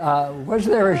 was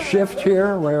there a shift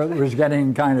here where it was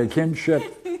getting kind of kinship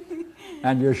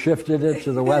and you shifted it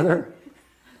to the weather?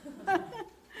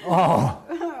 Oh.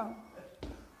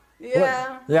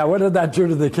 Yeah. What did that do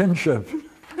to the kinship?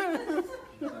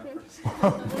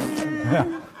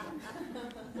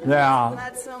 Yeah.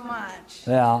 Not so much.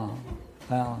 Yeah.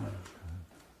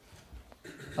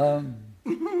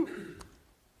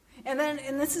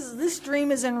 And this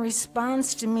dream is in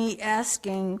response to me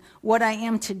asking what I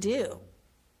am to do.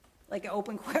 Like an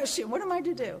open question. What am I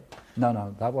to do?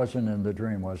 No, that wasn't in the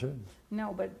dream, was it?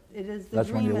 No, but it is. The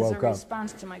That's when dream you is a woke up.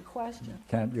 response to my question.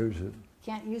 Can't use it.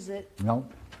 Can't use it. No.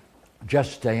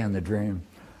 Just stay in the dream.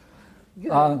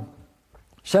 Good.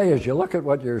 Say, as you look at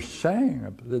what you're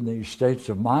saying in these states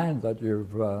of mind that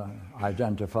you've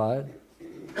identified,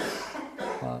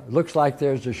 it looks like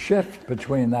there's a shift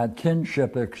between that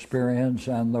kinship experience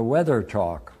and the weather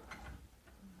talk.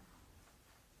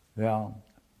 Yeah.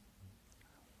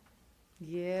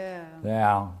 Yeah.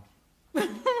 Yeah.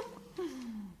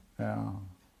 Yeah.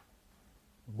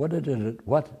 What did it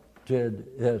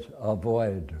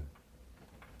avoid?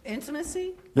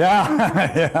 Intimacy?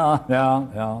 Yeah.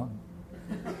 Yeah.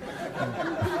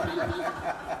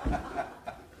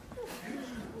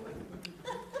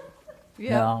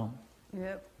 Yeah.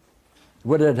 Yep.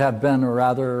 Would it have been a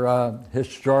rather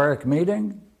historic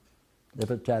meeting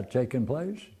if it had taken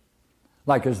place?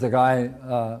 Like, is the guy,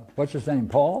 what's his name,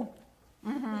 Paul?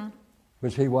 Mm-hmm.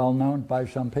 Was he well known by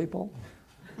some people?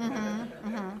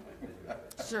 Mm-hmm. Mm-hmm.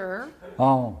 Sure.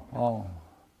 Oh.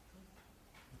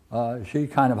 Is he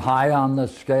kind of high on the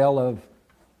scale of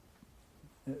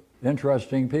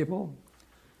interesting people?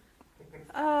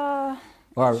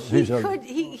 Or he's a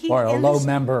low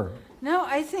member? No,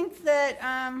 I think that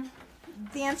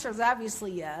the answer is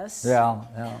obviously yes. Yeah.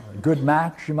 Good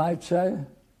match, you might say?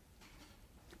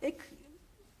 Do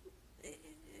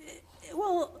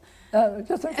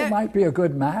you think it might be a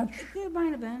good match? It might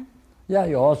have been. Yeah,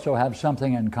 you also have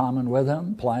something in common with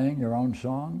him, playing your own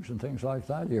songs and things like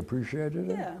that. You appreciated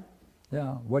it? Yeah.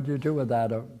 Yeah. What did you do with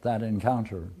that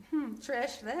encounter?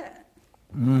 Trash that.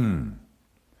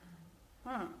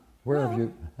 Huh. Where have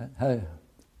you... Hey,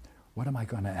 what am I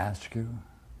going to ask you?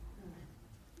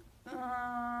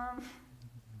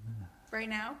 Right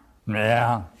now?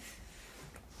 Yeah.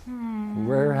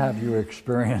 Where have you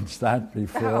experienced that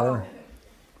before?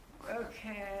 Oh.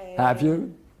 Okay. Have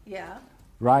you? Yeah.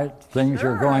 Right? Things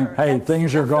are going, That's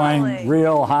things are going definitely.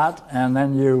 real hot, and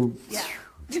then you... Yeah.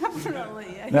 Definitely.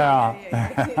 Yeah.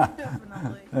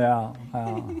 Definitely. Yeah.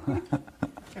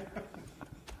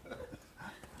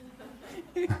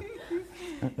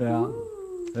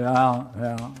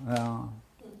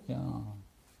 Yeah.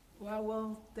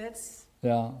 Well, that's...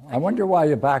 Yeah. I wonder why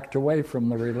you backed away from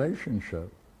the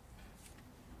relationship.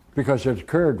 Because it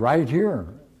occurred right here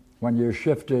when you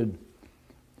shifted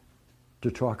to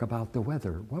talk about the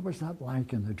weather. What was that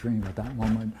like in the dream at that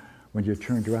moment when you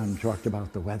turned around and talked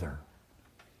about the weather?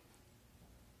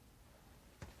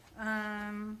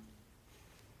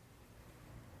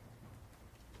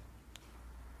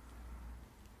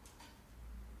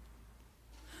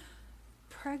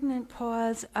 Pregnant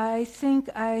pause. I think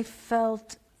I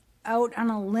felt out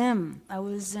on a limb. I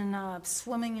was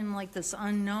swimming in like this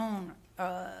unknown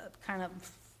kind of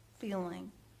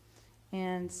feeling.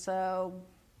 And so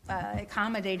I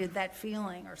accommodated that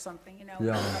feeling or something, you know.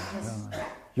 Yeah.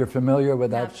 You're familiar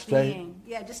with that state?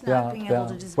 Just not being able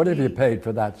to just What have you be. paid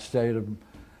for that state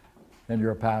in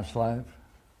your past life?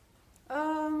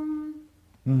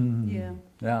 Yeah,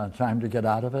 Yeah, time to get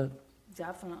out of it?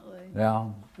 definitely. Yeah.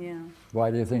 Yeah. Why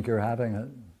do you think you're having it?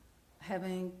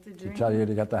 Having the dream. To tell you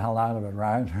to get the hell out of it,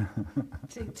 right?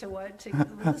 To what?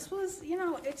 Well, this was,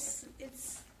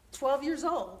 it's 12 years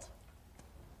old.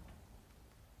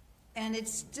 And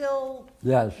it's still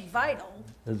Yes. vital.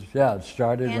 It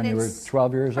started And when you were it's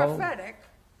 12 years old? prophetic.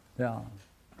 Yeah.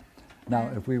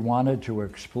 Now, if we wanted to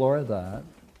explore that,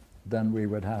 then we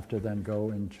would have to then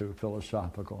go into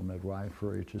philosophical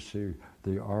midwifery to see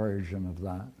the origin of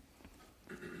that.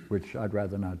 which I'd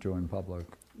rather not do in public.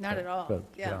 Not at all. But,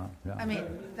 Yeah. yeah. I mean,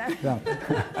 that, Yeah.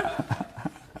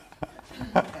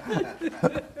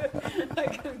 I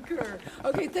concur.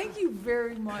 Okay, thank you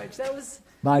very much. That was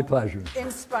My pleasure.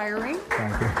 inspiring.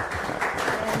 Thank you. And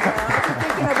I've been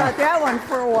thinking about that one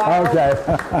for a while. Okay.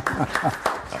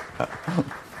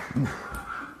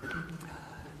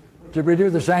 Did we do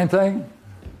the same thing?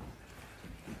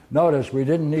 Notice we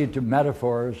didn't need to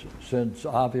metaphors, since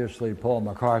obviously Paul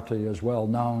McCartney is well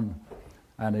known,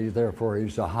 and therefore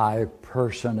he's a high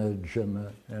personage in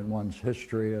one's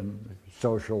history and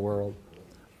social world.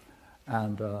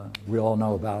 And we all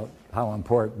know about how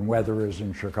important weather is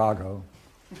in Chicago.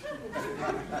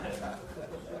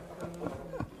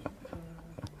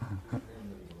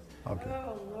 Okay.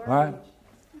 Oh, Lord. All right.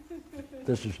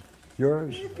 This is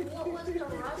yours. What was the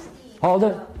Rusty? Hold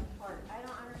it. Part? I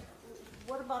don't understand.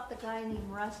 What about the guy named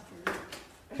Rusty?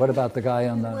 What about the guy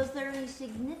on the... Was there any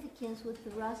significance with the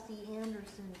Rusty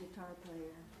Anderson guitar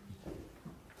player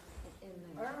in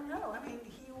I there? don't know. I mean,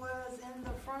 he was in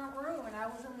the front room and I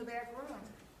was in the back room.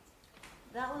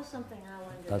 That was something I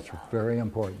wondered That's about. very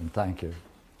important. Thank you.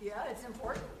 Yeah, it's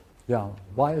important. Yeah.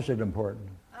 Why is it important?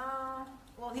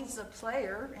 Well, he's a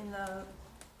player in the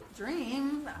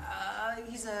Dream.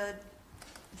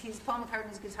 He's Paul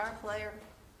McCartney's guitar player.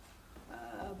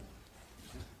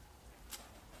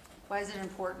 Why is it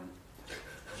important?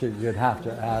 See, you'd have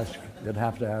to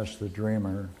ask the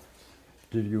dreamer,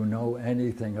 did you know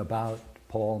anything about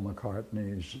Paul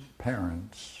McCartney's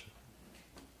parents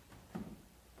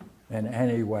in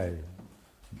any way?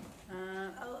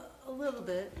 A little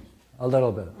bit. A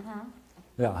little bit. Uh-huh.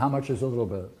 Yeah, how much is a little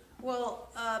bit? Well,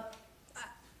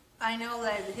 I know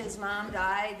that his mom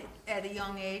died at a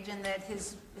young age and that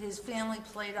his family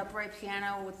played upright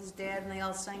piano with his dad and they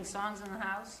all sang songs in the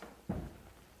house.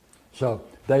 So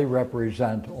they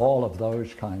represent all of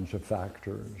those kinds of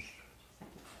factors.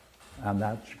 And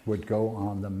that would go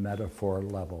on the metaphor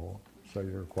level. So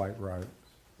you're quite right.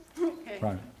 Okay.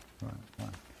 Right.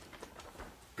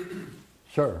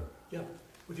 Sir? Yeah.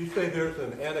 Would you say there's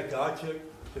an anagogic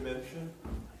dimension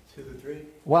to the dream?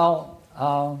 Well,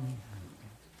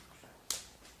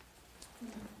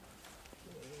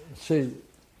 see,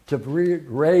 to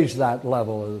raise that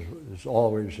level is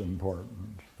always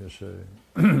important, you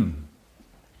see.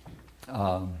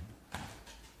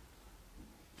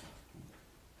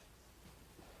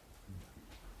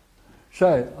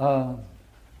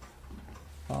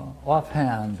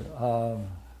 Offhand,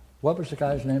 what was the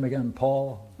guy's name again?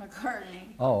 Paul?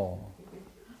 McCartney. Oh.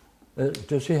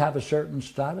 Does he have a certain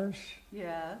status?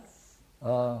 Yes.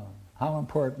 How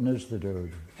important is the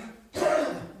dude?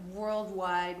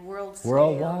 Worldwide, world scale.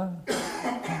 Worldwide?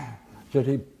 Did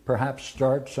he perhaps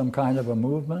start some kind of a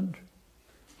movement?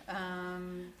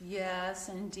 Yes,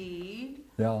 indeed.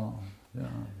 Yeah.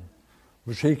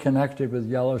 Was he connected with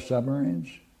yellow submarines?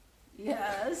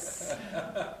 Yes.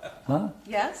 Huh?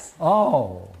 Yes.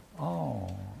 Oh.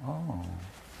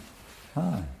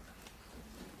 Huh.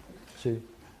 See,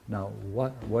 now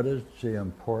what is the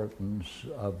importance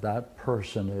of that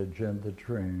personage in the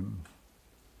dream?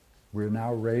 We're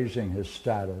now raising his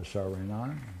status, are we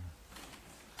not?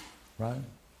 Right?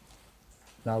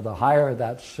 Now, the higher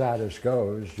that status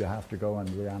goes, you have to go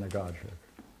into the anagogic.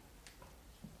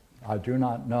 I do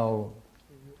not know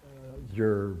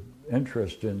your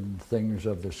interest in things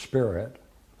of the spirit,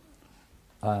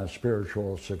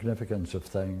 spiritual significance of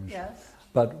things. Yes.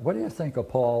 But what do you think of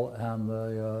Paul and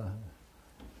the,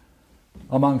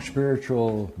 among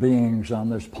spiritual beings on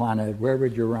this planet, where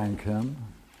would you rank him?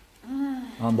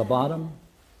 On the bottom?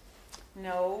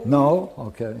 No. No?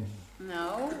 Okay.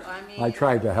 No, I mean. I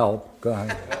tried to help. Go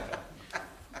ahead.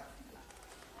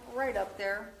 Right up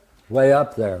there. Way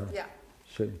up there. Yeah.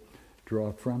 See,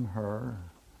 draw from her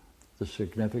the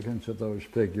significance of those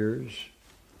figures.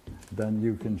 Then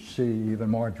you can see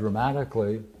even more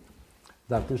dramatically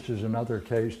that this is another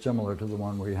case similar to the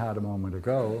one we had a moment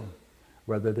ago,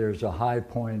 whether there's a high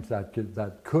point that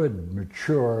could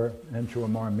mature into a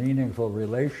more meaningful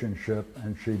relationship,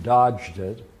 and she dodged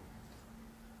it.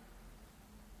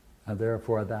 And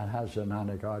therefore that has an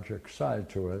anagogic side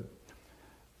to it,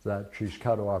 that she's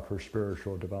cut off her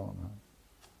spiritual development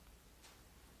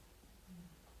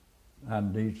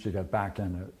and needs to get back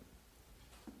in it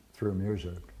through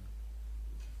music,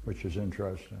 which is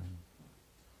interesting.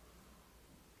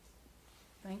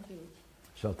 Thank you.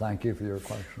 So thank you for your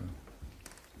question.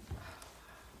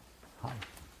 Hi.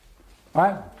 All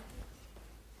right.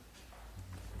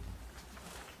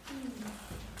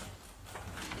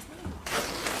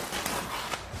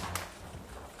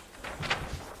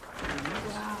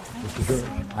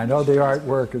 I know the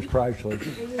artwork is priceless.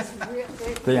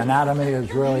 The anatomy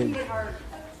is really...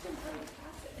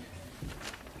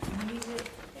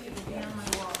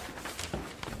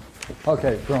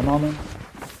 Okay, for a moment.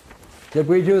 Did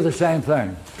we do the same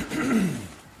thing?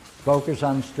 Focus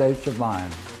on states of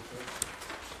mind.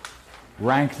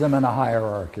 Rank them in a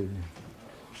hierarchy.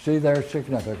 See their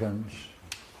significance.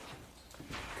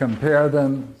 Compare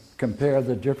them, compare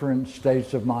the different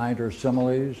states of mind or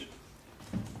similes.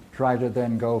 Try to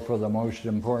then go for the most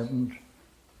important,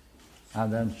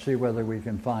 and then see whether we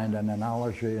can find an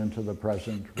analogy into the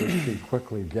present, which she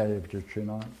quickly gave, did she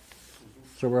not?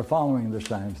 So we're following the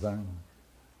same thing.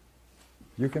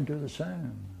 You can do the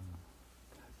same.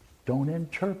 Don't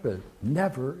interpret.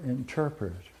 Never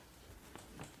interpret.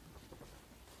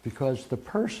 Because the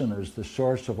person is the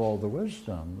source of all the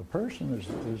wisdom. The person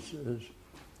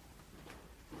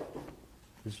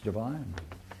is divine.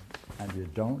 And you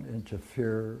don't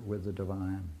interfere with the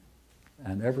divine.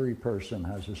 And every person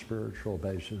has a spiritual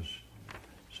basis,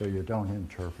 so you don't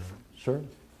interpret. Sir?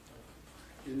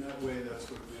 In that way,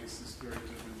 that's what makes us very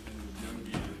different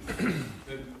than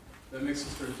Jungian. that makes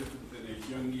us very different than a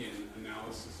Jungian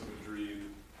analysis of a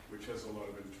dream, which has a lot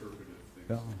of interpretive things.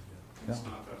 Yeah. It's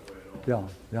not that way at all.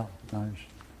 Yeah, nice.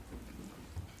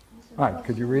 All right,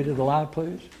 could you read it aloud,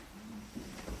 please?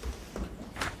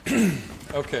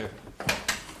 Okay.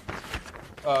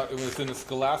 It was in a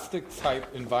scholastic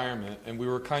type environment, and we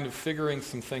were kind of figuring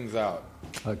some things out.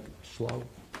 Slow.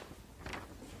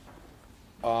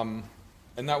 And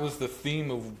that was the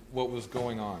theme of what was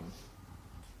going on.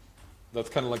 That's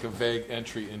kind of like a vague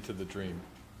entry into the dream.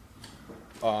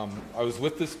 I was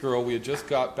with this girl. We had just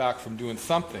got back from doing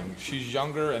something. She's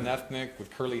younger and ethnic with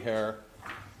curly hair.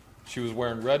 She was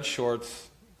wearing red shorts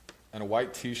and a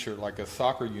white t-shirt, like a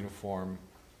soccer uniform,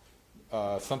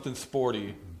 something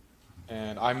sporty.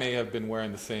 And I may have been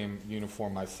wearing the same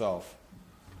uniform myself.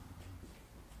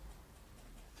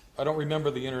 I don't remember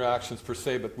the interactions per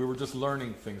se, but we were just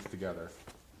learning things together.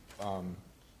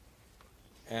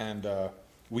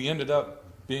 We ended up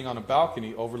being on a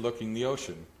balcony overlooking the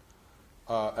ocean,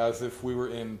 as if we were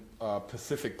in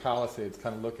Pacific Palisades,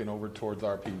 kind of looking over towards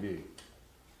RPV.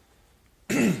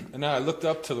 And then I looked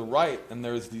up to the right, and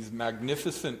there's these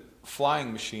magnificent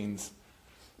flying machines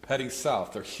heading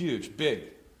south. They're huge, big.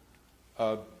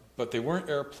 But they weren't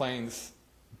airplanes.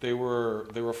 They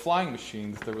were flying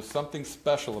machines. There was something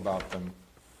special about them.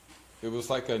 It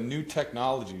was like a new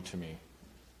technology to me.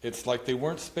 It's like they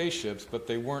weren't spaceships, but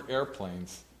they weren't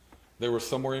airplanes. They were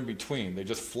somewhere in between. They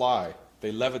just fly.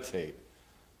 They levitate.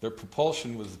 Their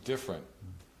propulsion was different.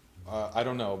 I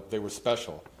don't know. They were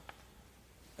special.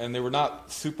 And they were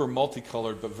not super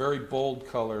multicolored, but very bold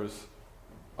colors.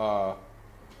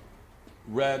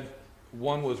 Red.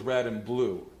 One was red and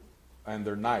blue. And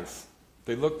they're nice.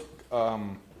 They looked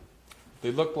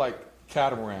like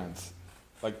catamarans,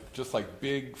 just like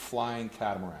big flying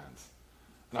catamarans.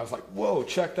 And I was like, whoa,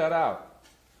 check that out.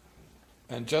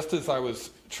 And just as I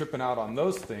was tripping out on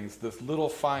those things, this little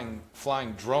flying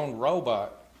drone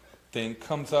robot thing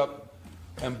comes up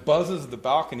and buzzes the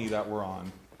balcony that we're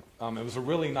on. It was a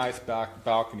really nice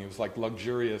balcony. It was like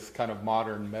luxurious, kind of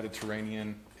modern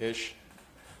Mediterranean-ish.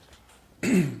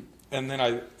 And then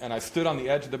I stood on the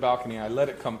edge of the balcony, and I let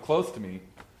it come close to me.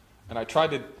 And I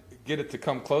tried to get it to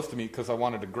come close to me because I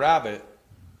wanted to grab it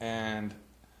and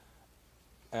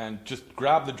just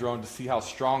grab the drone to see how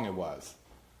strong it was,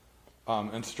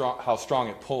 and how strong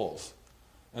it pulls.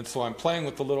 And so I'm playing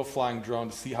with the little flying drone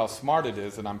to see how smart it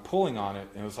is, and I'm pulling on it,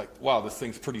 and it was like, wow, this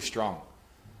thing's pretty strong.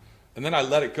 And then I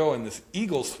let it go, and this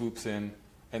eagle swoops in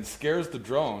and scares the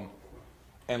drone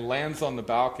and lands on the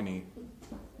balcony.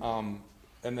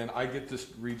 And then I get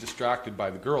re-distracted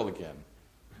by the girl again.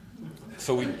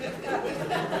 So we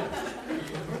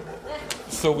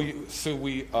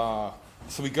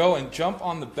go and jump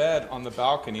on the bed on the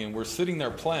balcony, and we're sitting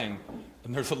there playing,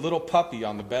 and there's a little puppy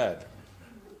on the bed.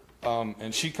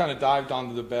 And she kind of dived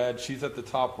onto the bed. She's at the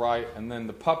top right, and then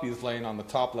the puppy's laying on the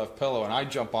top left pillow, and I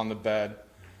jump on the bed,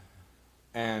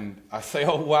 and I say,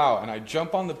 oh, wow. And I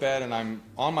jump on the bed, and I'm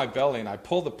on my belly, and I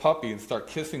pull the puppy and start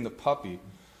kissing the puppy.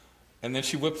 And then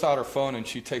she whips out her phone, and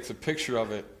she takes a picture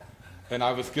of it. And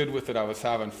I was good with it. I was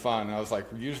having fun. And I was like,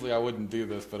 usually I wouldn't do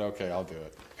this, but okay, I'll do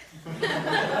it.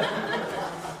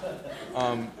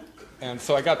 And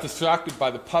so I got distracted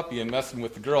by the puppy and messing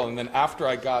with the girl. And then after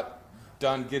I got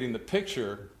done getting the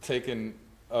picture taken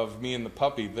of me and the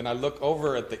puppy, then I look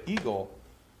over at the eagle,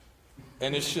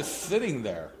 and it's just sitting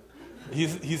there.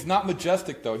 He's not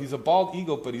majestic, though. He's a bald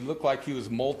eagle, but he looked like he was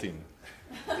molting.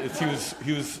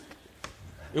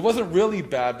 It wasn't really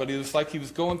bad, but it was like he was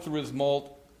going through his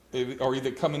molt, or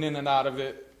either coming in and out of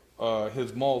it,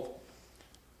 his mold.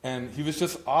 And he was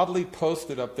just oddly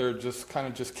posted up there, just kind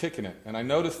of just kicking it. And I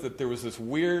noticed that there was this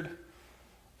weird,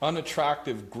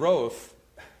 unattractive growth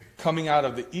coming out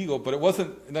of the eagle, but it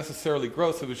wasn't necessarily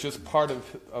growth, it was just part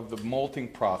of the molting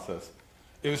process.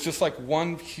 It was just like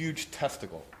one huge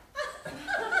testicle.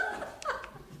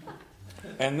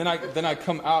 And then I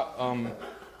come out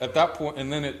at that point,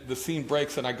 and then the scene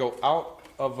breaks, and I go out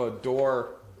of a door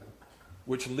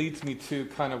which leads me to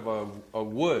kind of a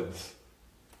woods.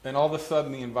 And all of a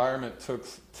sudden, the environment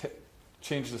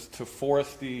changes to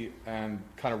foresty and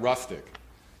kind of rustic.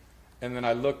 And then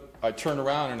I turn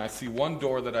around and I see one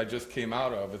door that I just came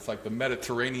out of. It's like the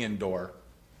Mediterranean door.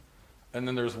 And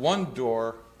then there's one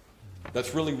door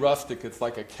that's really rustic. It's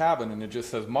like a cabin, and it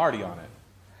just says Marty on it.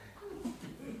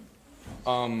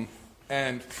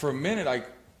 And for a minute, I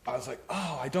was like,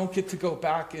 oh, I don't get to go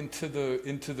back into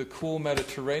the cool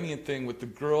Mediterranean thing with the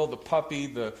girl, the puppy,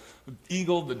 the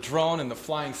eagle, the drone, and the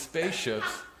flying spaceships.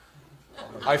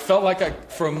 I felt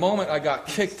like for a moment I got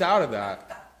kicked out of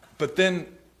that. But then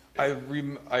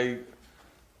I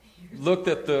looked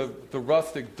at the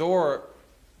rustic door,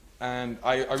 and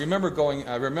I remember going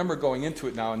into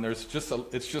it now, and it's just a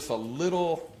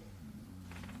little,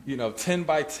 10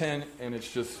 by 10, and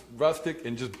it's just rustic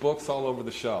and just books all over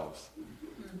the shelves.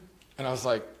 And I was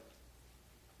like,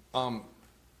 I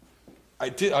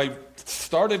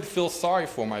started to feel sorry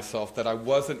for myself that I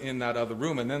wasn't in that other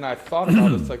room. And then I thought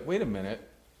about it, it's like, wait a minute,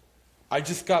 I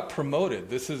just got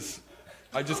promoted.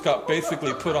 I just got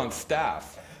basically put on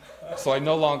staff. So I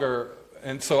no longer,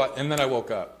 and then I woke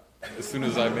up as soon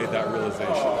as I made that realization.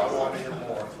 I want to hear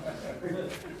more.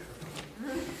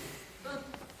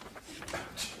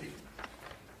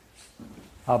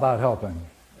 How about helping?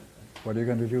 What are you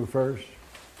going to do first?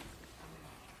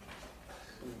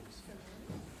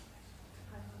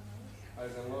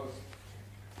 Highs and lows.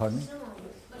 Pardon me?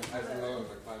 Highs and lows,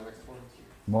 like climax points.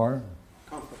 More?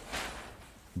 Conflict.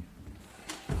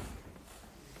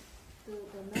 The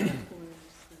metaphors.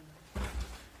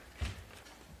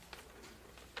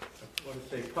 I want to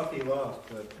say puppy love,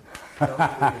 but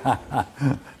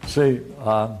See,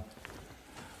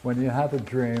 when you have a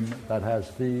dream that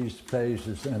has these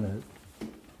phases in it,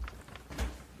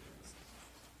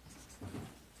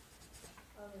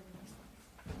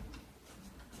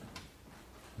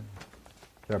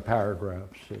 they're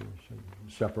paragraphs, so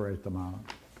separate them out.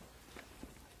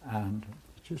 And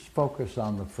just focus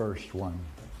on the first one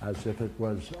as if it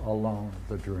was alone,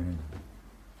 the dream.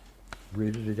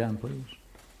 Read it again, please.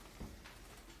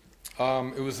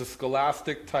 It was a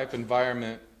scholastic type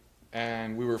environment,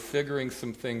 and we were figuring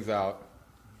some things out,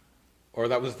 or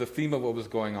that was the theme of what was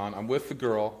going on. I'm with the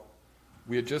girl.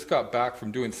 We had just got back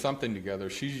from doing something together.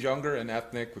 She's younger and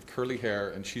ethnic with curly hair,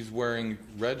 and she's wearing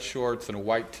red shorts and a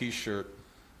white t-shirt,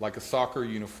 like a soccer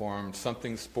uniform,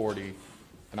 something sporty,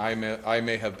 and I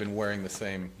may have been wearing the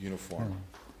same uniform.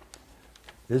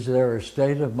 Is there a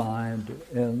state of mind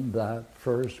in that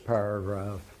first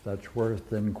paragraph that's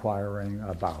worth inquiring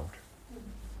about?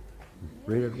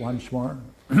 Read it once more.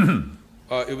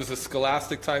 It was a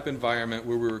scholastic type environment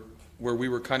where we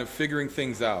were kind of figuring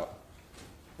things out,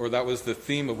 or that was the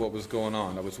theme of what was going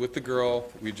on. I was with the girl.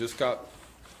 We just got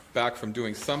back from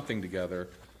doing something together.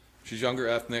 She's younger,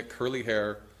 ethnic, curly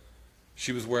hair.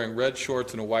 She was wearing red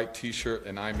shorts and a white t-shirt,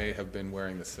 and I may have been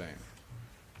wearing the same.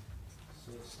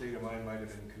 so the state of mind might have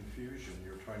been confusion.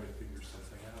 You're trying to figure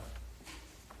something out.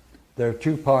 There are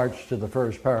two parts to the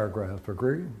first paragraph,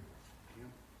 agree?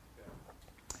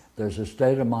 There's a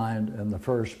state of mind in the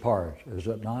first part, is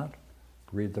it not?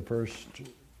 Read the first.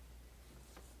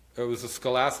 It was a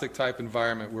scholastic type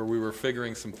environment where we were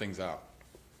figuring some things out.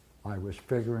 I was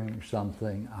figuring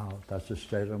something out. That's a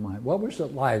state of mind. What was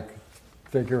it like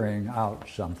figuring out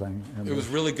something? It was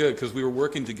really good because we were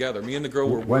working together. Me and the girl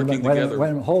were working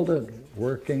together. Hold it.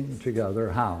 Working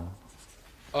together, how?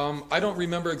 I don't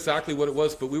remember exactly what it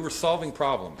was, but we were solving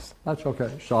problems. That's okay.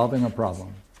 Solving a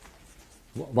problem.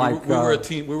 Like we were a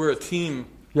team. We were a team.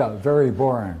 Yeah, very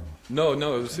boring. No.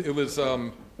 It was.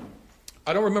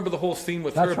 I don't remember the whole scene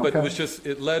with her, but it was just.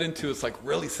 It led into. It's like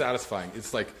really satisfying.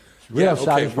 It's like. Yeah,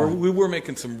 okay. We were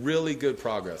making some really good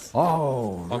progress.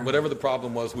 Oh. On whatever the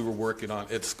problem was, we were working on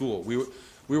at school.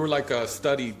 We were like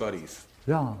study buddies.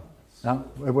 Yeah.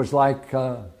 It was like.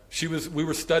 We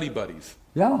were study buddies.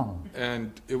 Yeah.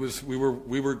 And it was. We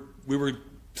were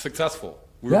successful.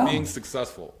 We were being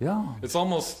successful. Yeah. It's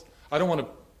almost. I don't want to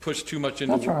push too much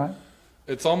into it. That's all right.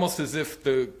 It's almost as if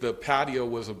the patio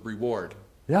was a reward.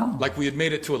 Yeah. Like we had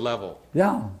made it to a level.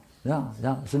 Yeah.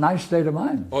 It's a nice state of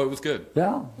mind. Oh, it was good.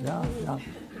 Yeah.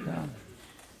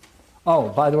 Oh,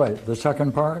 by the way, the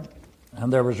second part,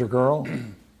 and there was a girl.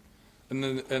 And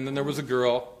then there was a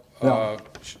girl. Yeah.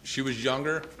 She was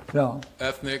younger, Yeah,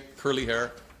 ethnic, curly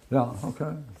hair, yeah,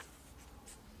 okay.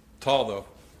 tall though.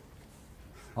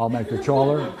 I'll make her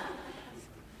taller.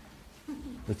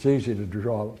 It's easy to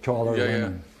draw taller Yeah,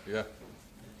 women. yeah.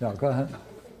 Yeah, go ahead.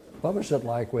 What was it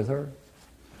like with her?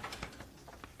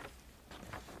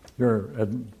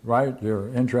 Right?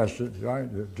 You're interested, right?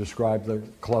 You describe the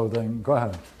clothing. Go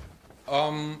ahead.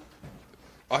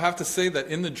 I have to say that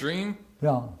in the dream,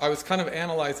 Yeah, I was kind of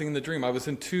analyzing the dream. I was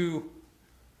in two.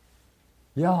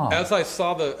 yeah. As I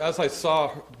saw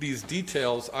these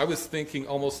details, I was thinking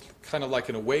almost kind of like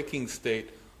in a waking state.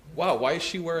 Wow, why is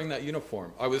she wearing that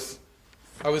uniform? I was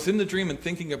in the dream and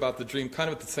thinking about the dream kind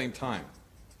of at the same time.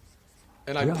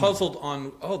 And I Yeah. puzzled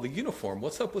on, the uniform.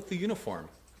 What's up with the uniform?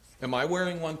 Am I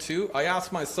wearing one too? I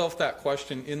asked myself that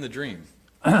question in the dream.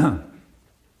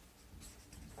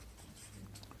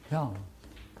 Yeah.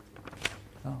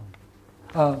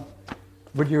 Yeah.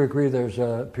 Would you agree there's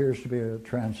appears to be a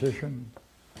transition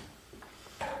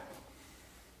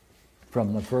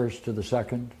from the first to the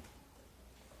second?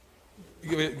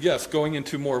 Yes, going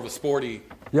into more of a sporty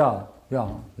Yeah.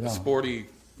 sporty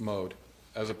mode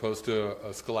as opposed to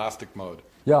a scholastic mode.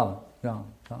 Yeah.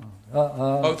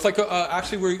 It's like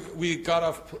actually we got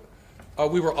off.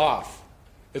 We were off.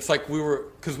 It's like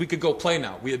because we could go play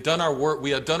now. We had done our work.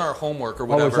 We had done our homework or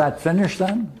whatever. Oh, was that finished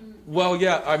then? Well,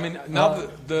 yeah. I mean, now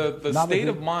the now state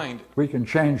of mind. We can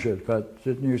change it, but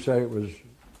didn't you say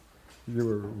you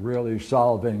were really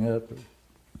solving it?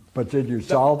 But did you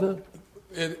solve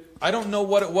it? I don't know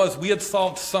what it was. We had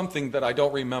solved something that I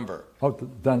don't remember. Oh,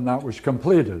 then that was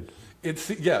completed.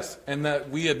 Yes, and that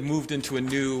we had moved into a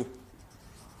new.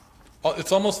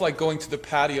 It's almost like going to the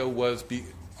patio was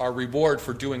our reward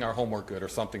for doing our homework good, or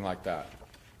something like that.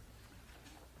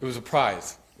 It was a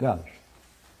prize. Yes.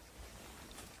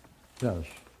 Yes.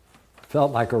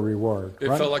 Felt like a reward. It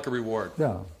right? felt like a reward.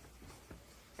 Yeah.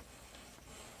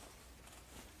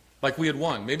 Like we had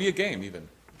won, maybe a game even,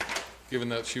 given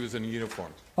that she was in a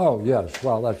uniform. Oh, yes.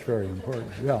 Well, that's very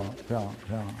important. Yeah.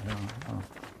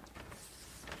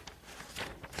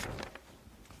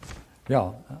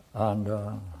 Yeah, and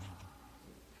a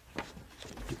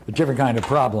different kind of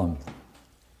problem,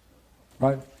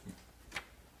 right?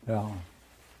 Yeah.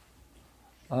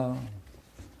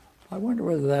 I wonder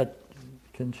whether that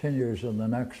continues in the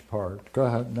next part. Go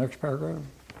ahead, next paragraph.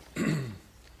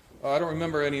 I don't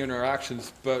remember any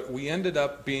interactions, but we ended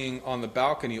up being on the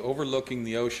balcony overlooking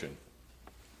the ocean.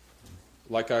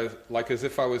 Like as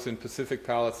if I was in Pacific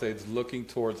Palisades looking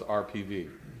towards RPV.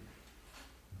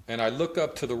 And I look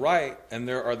up to the right, and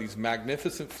there are these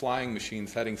magnificent flying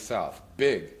machines heading south.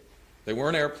 Big. They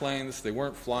weren't airplanes, they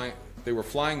weren't flying, they were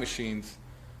flying machines.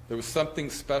 There was something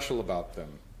special about them.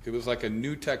 It was like a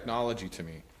new technology to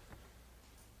me.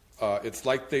 It's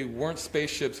like they weren't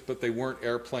spaceships, but they weren't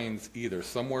airplanes either.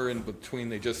 Somewhere in between,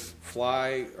 they just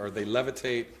fly or they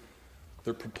levitate.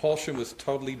 Their propulsion was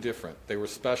totally different. They were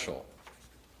special.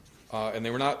 And they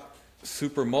were not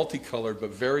super multicolored, but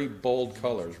very bold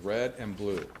colors, red and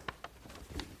blue.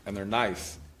 And they're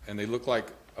nice. And they look like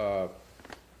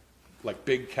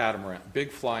big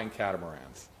flying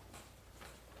catamarans.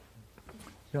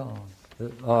 Yeah.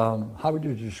 How would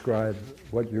you describe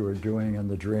what you were doing in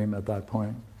the dream at that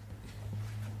point?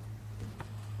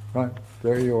 Right,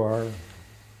 there you are.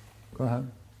 Go ahead.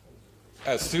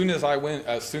 As soon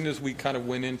as we kind of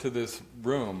went into this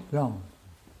room, Yeah.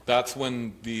 that's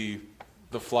when the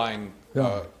flying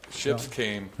ships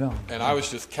came, and I was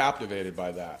just captivated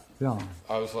by that. Yeah.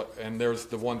 I was like, and there's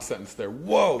the one sentence there.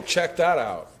 Whoa, check that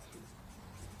out.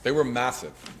 They were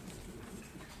massive.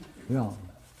 Yeah.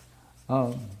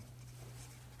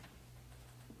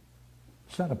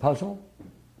 Is that a puzzle?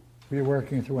 Were you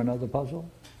working through another puzzle?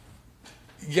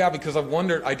 Yeah, because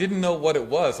I didn't know what it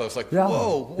was. I was like, Yeah.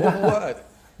 whoa, what?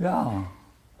 Yeah.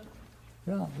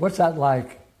 Yeah. What's that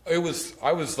like?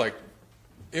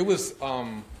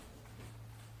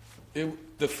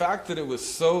 The fact that it was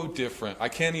so different, I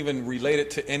can't even relate it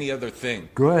to any other thing.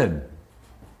 Good.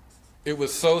 It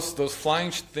was those flying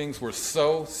things were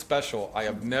so special. I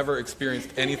have never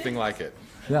experienced anything like it.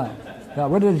 Yeah. Yeah.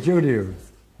 What did it do to you?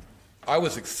 I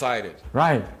was excited.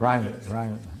 Right.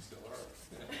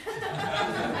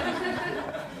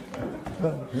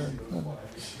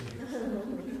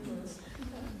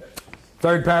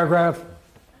 Third paragraph.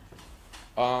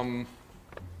 And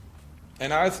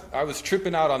I was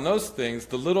tripping out on those things.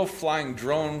 The little flying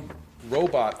drone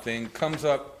robot thing comes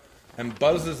up and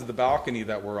buzzes the balcony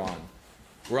that we're on.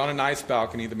 We're on a nice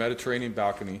balcony, the Mediterranean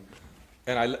balcony,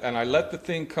 and I let the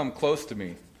thing come close to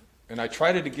me, and I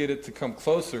tried to get it to come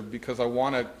closer because I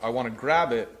want to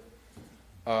grab it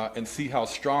and see how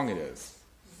strong it is.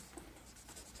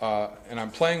 And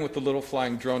I'm playing with the little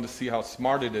flying drone to see how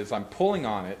smart it is. I'm pulling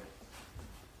on it,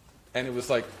 and it was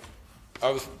like,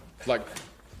 I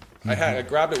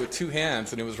grabbed it with 2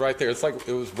 hands, and it was right there. It's like,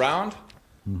 it was round.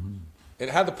 It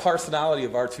had the personality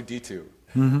of R2-D2.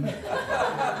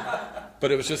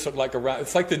 But it was just like a round,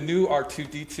 it's like the new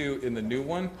R2-D2 in the new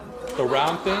one, the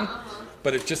round thing,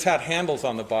 but it just had handles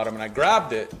on the bottom, and I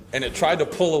grabbed it, and it tried to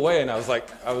pull away, and I was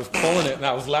pulling it, and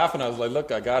I was laughing. I was like,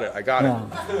 look, I got it.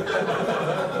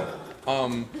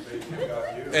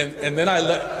 And then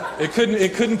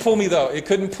it couldn't pull me though. It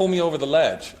couldn't pull me over the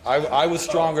ledge. I was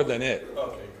stronger than it,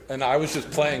 and I was just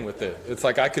playing with it. It's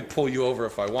like I could pull you over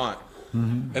if I want.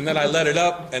 And then I let it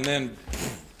up, and then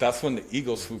that's when the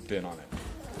eagle swooped in on it.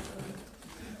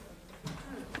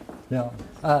 Yeah.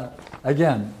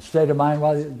 Again, state of mind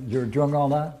while you're doing all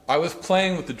that? I was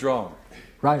playing with the drone.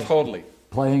 Right. Totally.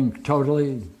 Playing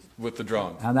totally? With the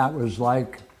drone. And that was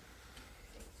like?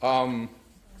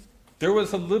 There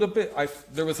was a little bit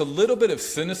of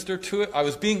sinister to it. I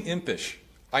was being impish.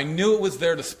 I knew it was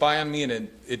there to spy on me, and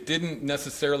it didn't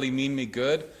necessarily mean me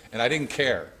good, and I didn't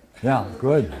care. Yeah,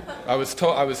 good. I was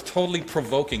totally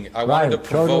provoking it. I wanted to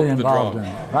provoke totally the drone. In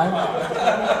it, right?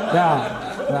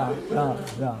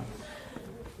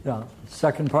 Yeah.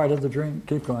 Second part of the dream,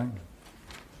 keep going.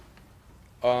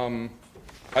 I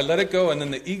let it go, and then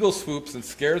the eagle swoops and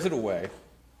scares it away.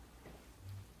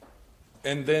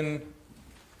 And then,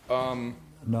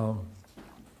 no.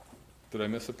 Did I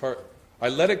miss a part? I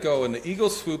let it go, and the eagle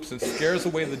swoops and scares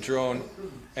away the drone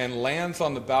and lands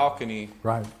on the balcony.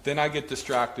 Right. Then I get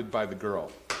distracted by the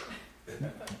girl.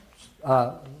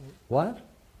 What?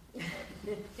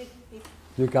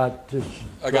 You got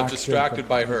distracted. I got distracted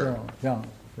by her. Yeah.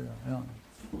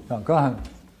 Go ahead.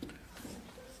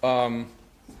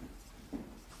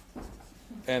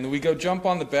 And we go jump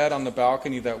on the bed on the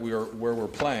balcony where we're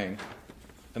playing,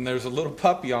 and there's a little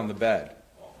puppy on the bed.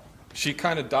 She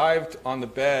kind of dived on the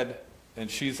bed,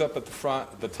 and she's up at the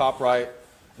front, the top right,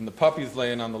 and the puppy's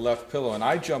laying on the left pillow, and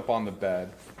I jump on the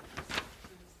bed,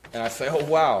 and I say, oh,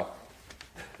 wow.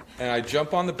 And I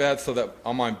jump on the bed so that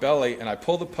on my belly, and I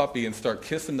pull the puppy and start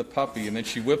kissing the puppy, and then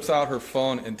she whips out her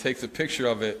phone and takes a picture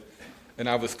of it, and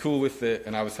I was cool with it,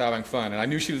 and I was having fun. And I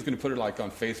knew she was going to put it like on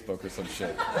Facebook or some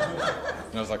shit.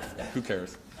 And I was like, who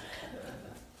cares?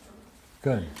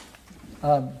 Good.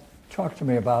 Talk to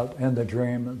me about, in the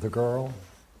dream, the girl.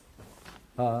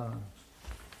 But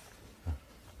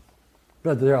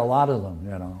there are a lot of them,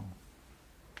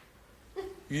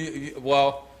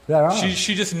 Well, there are.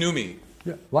 She just knew me.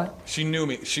 Yeah, what? She knew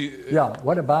me. Yeah,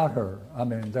 what about her? I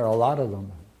mean, there are a lot of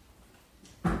them.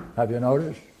 Have you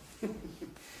noticed?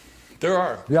 There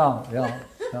are. Yeah.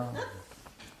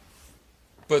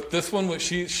 But this one was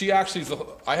she actually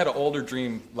I had an older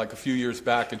dream like a few years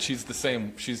back, and she's the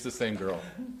same girl.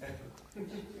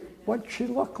 What'd she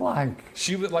look like?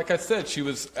 She was, like I said, she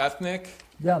was ethnic.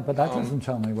 Yeah, but that doesn't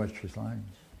tell me what she's like.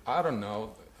 I don't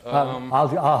know.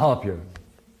 I'll help you.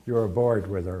 You were bored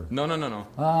with her. No.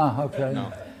 Ah, okay.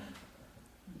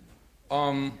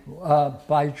 No.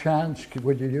 By chance,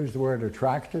 would you use the word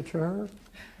attracted to her?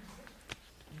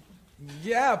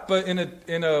 Yeah, but in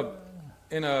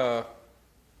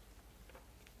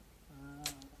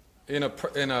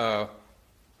a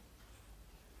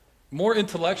more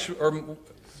intellectual or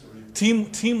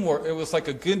teamwork. It was like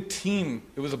a good team.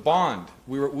 It was a bond.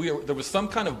 There was some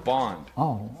kind of bond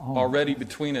already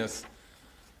between us,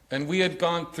 and we had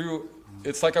gone through.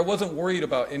 It's like I wasn't worried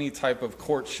about any type of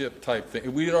courtship type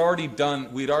thing. We'd already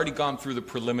gone through the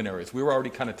preliminaries. We were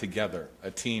already kind of together, a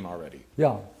team already.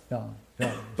 Yeah.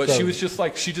 But so, she was just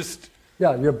like, she just...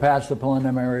 Yeah, you passed the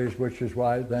preliminaries, which is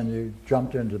why then you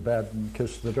jumped into bed and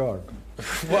kissed the dog.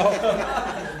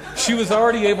 Well, she was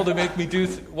already able to make me do...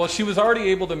 she was already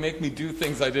able to make me do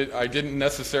things I didn't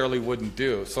necessarily wouldn't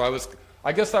do. So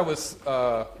I guess I was,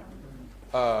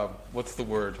 what's the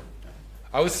word?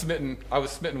 I was smitten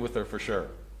with her for sure.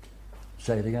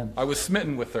 Say it again. I was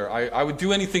smitten with her. I would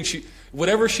do anything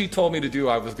whatever she told me to do,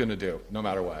 I was going to do, no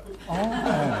matter what.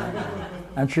 Oh.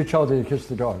 And she told you to kiss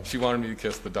the dog? She wanted me to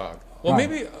kiss the dog. Well, right.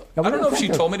 maybe, I don't know if she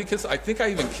told me to kiss. I think I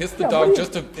even kissed the dog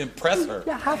just to impress her.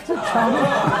 You have to tell me.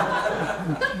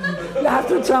 You have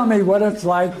to tell me what it's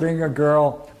like being a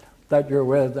girl that you're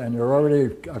with and you're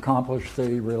already accomplished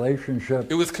the relationship.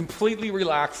 It was completely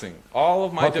relaxing. All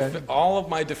of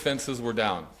my defenses were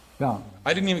down. Yeah.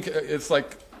 I didn't even, it's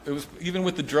like, it was, even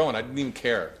with the drone, I didn't even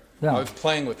care. Yeah. I was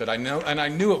playing with it. I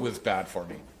knew it was bad for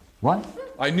me. What?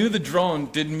 I knew the drone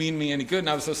didn't mean me any good, and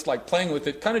I was just like playing with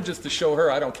it, kind of just to show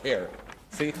her I don't care.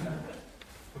 See?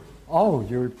 Oh,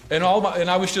 you're... And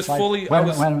I was just like, fully...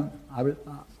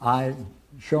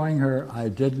 showing her I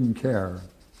didn't care.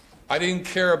 I didn't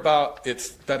care about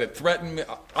that it threatened me.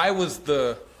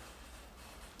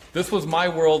 This was my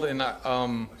world, and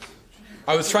I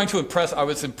was trying to impress. I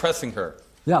was impressing her.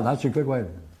 Yeah, that's a good way.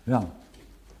 Yeah.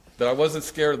 That I wasn't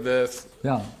scared of this.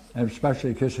 Yeah, and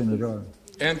especially kissing the dog.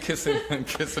 And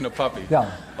kissing a puppy.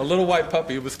 Yeah. A little white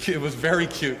puppy. It was cute. It was very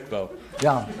cute, though.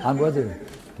 Yeah, I'm with you.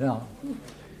 Yeah.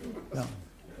 Yeah.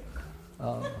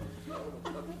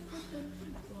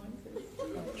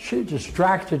 She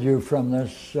distracted you from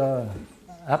this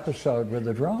episode with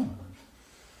the drone.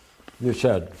 You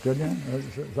said, didn't you?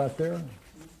 Is that there?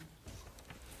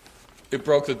 It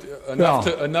broke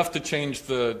enough to change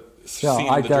the scene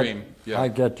of the dream. Yeah. I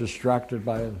get distracted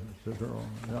by the girl.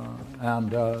 Yeah.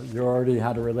 And you already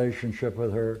had a relationship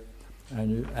with her,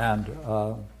 and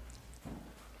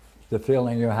the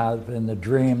feeling you have in the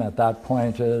dream at that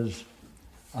point is,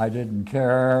 I didn't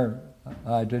care.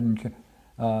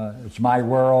 It's my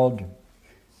world,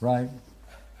 right?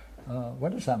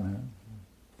 What does that mean?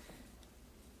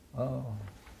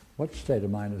 What state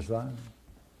of mind is that?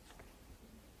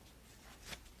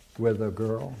 With a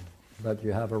girl that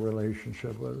you have a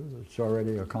relationship with, it's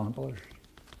already accomplished?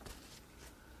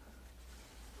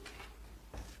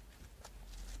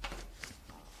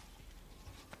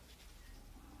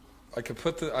 I could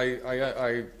put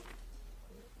I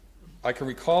can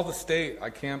recall the state. I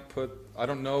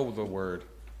don't know the word.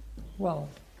 Well,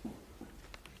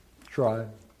 try.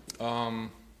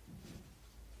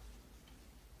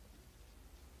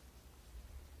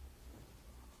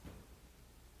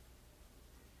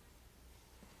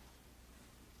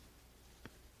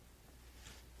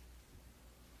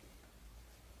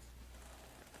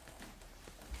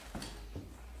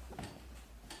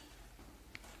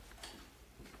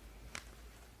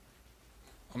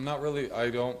 I'm not really, I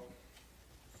don't.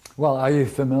 Well, are you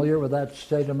familiar with that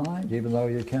state of mind, even though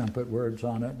you can't put words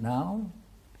on it now?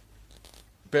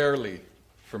 Barely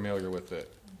familiar with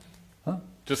it. Huh?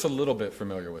 Just a little bit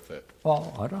familiar with it.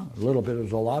 Well, I don't know. A little bit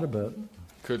is a lot of bit.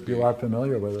 Could be. You are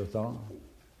familiar with it, though.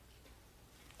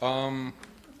 I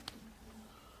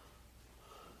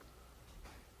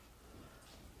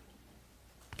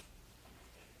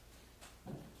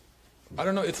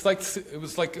don't know. It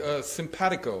was like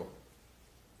simpatico.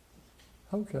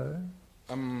 Okay.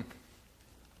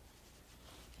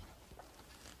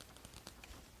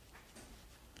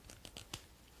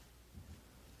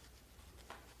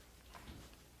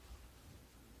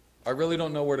 I really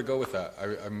don't know where to go with that.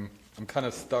 I'm kind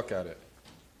of stuck at it.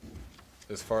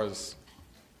 As far as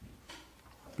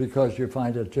because you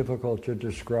find it difficult to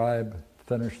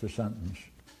finish the sentence.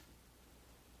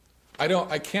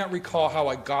 I can't recall how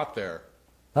I got there.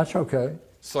 That's okay.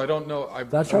 So I don't know.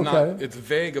 That's okay. It's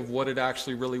vague of what it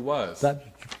actually really was.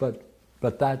 But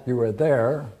that you were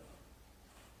there,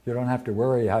 you don't have to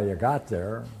worry how you got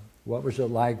there. What was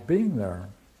it like being there?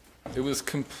 It was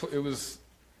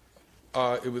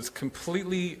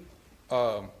completely.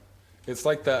 It's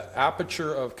like the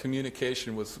aperture of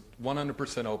communication was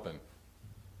 100% open.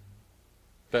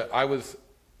 That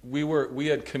we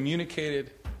had communicated.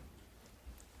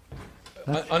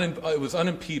 It was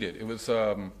unimpeded. It was.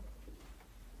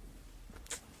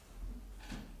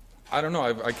 I don't know.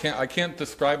 I can't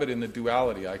describe it in the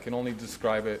duality. I can only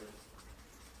describe it.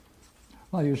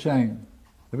 Well, you're saying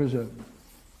there's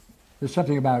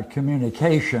something about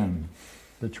communication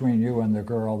between you and the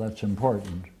girl that's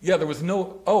important. Yeah, there was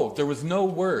no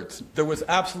words. There was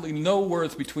absolutely no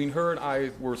words between her and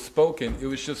I were spoken. It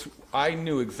was just, I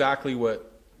knew exactly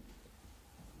what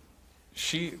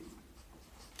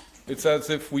it's as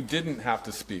if we didn't have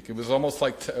to speak. It was almost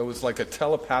like, it was like a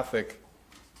telepathic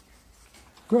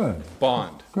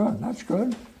bond. Good, that's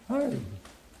good. Hey.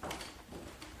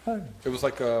 It was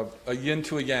like a yin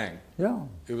to a yang. Yeah.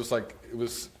 It was like,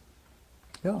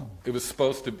 yeah. It was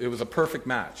it was a perfect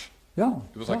match. Yeah.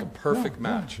 It was like a perfect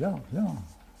match. Yeah.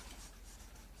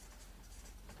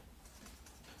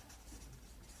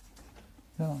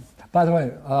 By the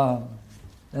way,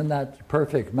 in that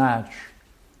perfect match,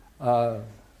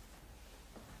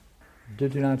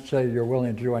 did you not say you're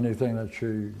willing to do anything that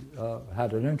she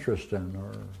had an interest in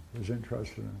or was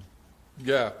interested in?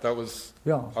 Yeah, that was.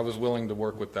 Yeah. I was willing to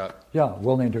work with that. Yeah,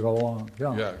 willing to go along.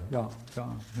 Yeah. Yeah.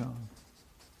 Yeah.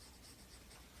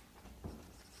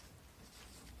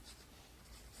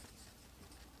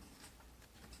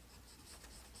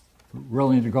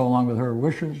 Willing to go along with her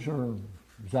wishes, or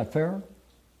is that fair?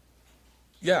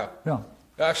 Yeah. Yeah.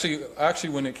 Actually,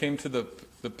 when it came to the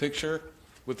picture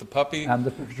with the puppy, and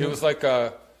the picture? It was like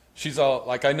she's all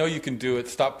like, "I know you can do it.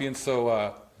 Stop being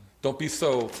so. Don't be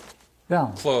so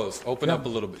closed. Open up a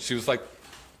little bit." She was like,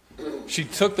 She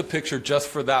took the picture just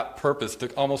for that purpose,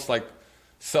 to almost like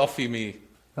selfie me,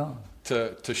 Yeah.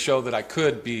 to show that I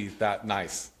could be that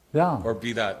nice. Yeah. Or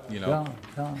be that, Yeah.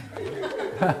 Yeah.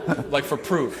 like for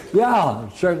proof. Yeah,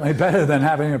 certainly better than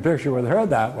having a picture with her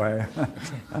that way.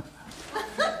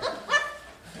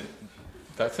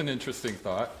 That's an interesting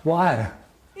thought. Why?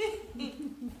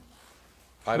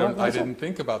 I didn't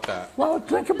think about that. Well,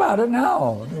 think about it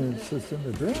now. I mean, it's just in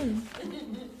the dream.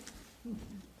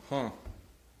 Huh.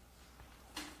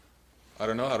 I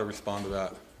don't know how to respond to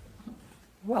that.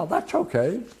 Well, that's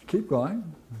okay. Keep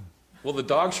going. Well, the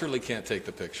dog surely can't take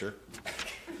the picture.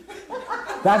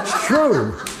 That's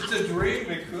true. It's a dream,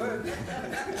 it could.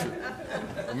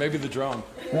 Or maybe the drone.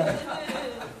 Yeah.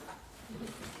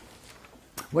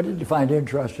 What did you find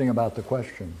interesting about the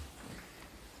question?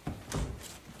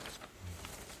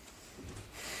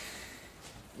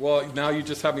 Well, now you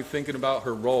just have me thinking about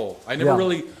her role. I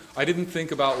didn't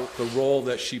think about the role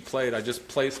that she played. I just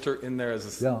placed her in there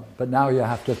as a... Yeah, but now you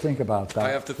have to think about that.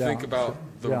 I have to think about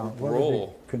the What did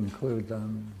role. you conclude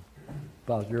then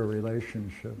about your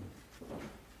relationship,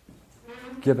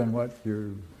 given what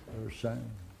you were saying?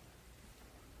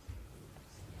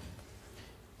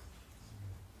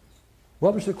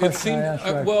 What was the question I asked?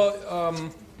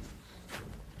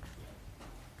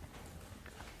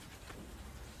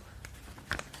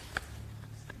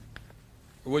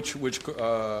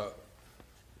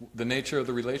 The nature of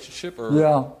the relationship,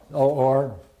 or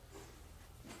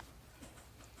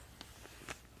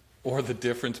or the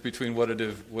difference between what it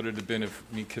had been if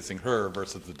me kissing her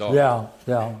versus the dog. Yeah,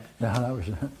 that was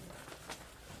it.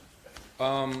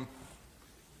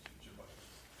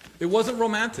 It wasn't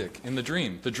romantic in the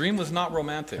dream. The dream was not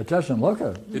romantic. It doesn't look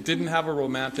it. It didn't have a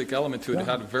romantic element to it.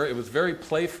 Yeah. It was very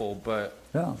playful, but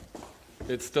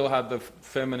it still had the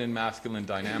feminine masculine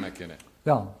dynamic in it.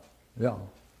 Yeah.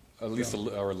 At least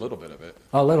or a little bit of it.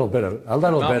 A little bit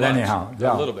anyhow.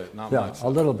 Yeah. A little bit, not much. A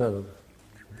little bit of,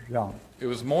 It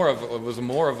was more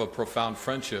of a profound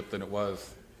friendship than it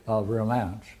was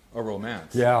romance. A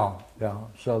romance. Yeah.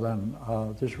 So then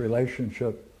this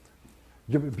relationship,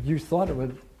 you thought of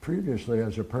it previously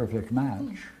as a perfect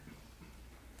match,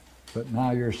 but now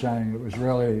you're saying it was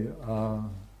really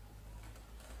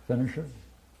finish it?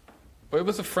 Well, it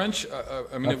was a friendship.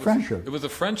 Friendship. It was a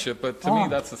friendship, but to me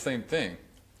that's the same thing.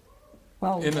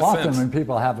 Well, in a often sense. when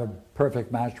people have a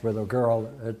perfect match with a girl,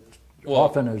 it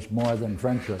often is more than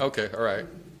friendship. Okay, all right.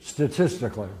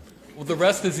 Statistically. Well, the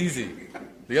rest is easy.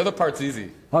 The other part's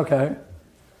easy. Okay.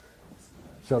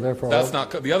 So therefore...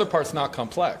 The other part's not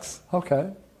complex.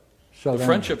 Okay. So the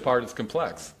friendship part is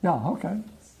complex. Yeah, okay.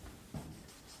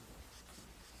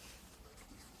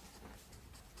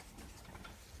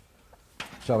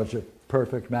 So it's a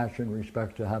perfect match in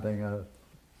respect to having a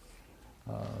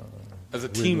as a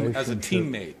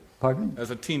teammate. Pardon? As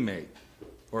a teammate,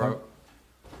 or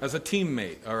as a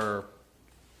teammate, or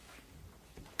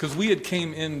because we had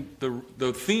came in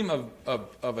the theme of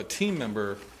a team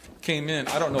member came in.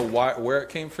 I don't know where it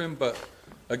came from, but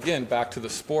again, back to the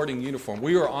sporting uniform.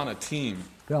 We were on a team.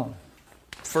 Yeah.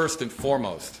 First and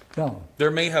foremost. Yeah. There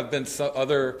may have been some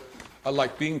other,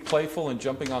 like being playful and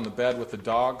jumping on the bed with the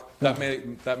dog. That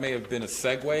may have been a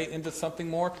segue into something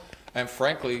more. And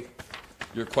frankly,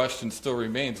 your question still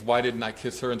remains: why didn't I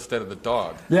kiss her instead of the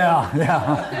dog? Yeah,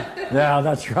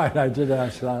 that's right. I did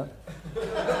ask that.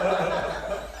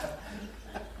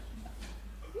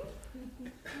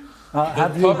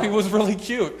 The puppy was really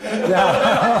cute.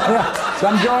 Yeah.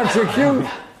 Some dogs are cute.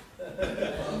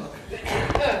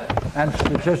 And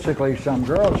statistically, some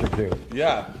girls are cute.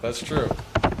 Yeah, that's true.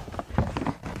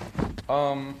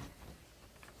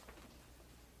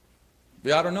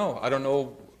 Yeah, I don't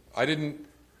know. I didn't.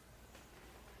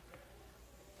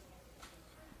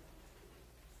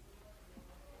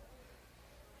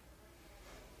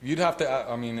 You'd have to.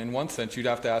 I mean, in one sense, you'd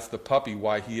have to ask the puppy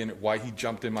why he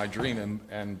jumped in my dream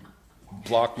and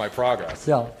blocked my progress.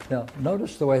 Yeah.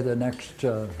 Notice the way the next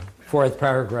fourth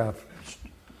paragraph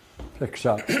picks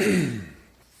up.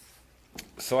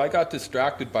 So I got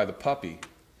distracted by the puppy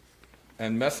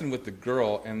and messing with the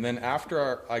girl, and then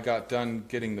after I got done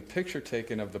getting the picture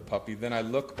taken of the puppy, then I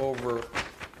look over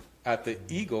at the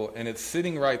eagle, and it's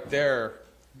sitting right there,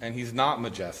 and he's not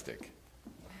majestic.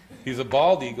 He's a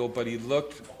bald eagle, but he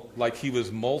looked like he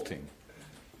was molting.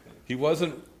 He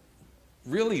wasn't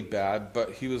really bad,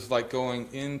 but he was like going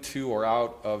into or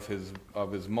out of his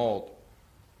molt.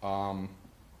 And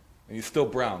he's still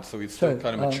brown, so he's still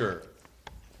kind of mature.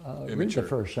 Read the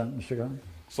first sentence again.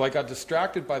 So I got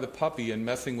distracted by the puppy and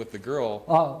messing with the girl.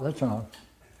 Oh, that's enough.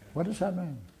 What does that mean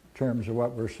in terms of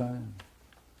what we're saying?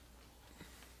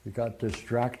 You got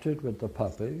distracted with the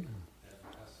puppy.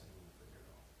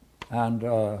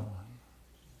 and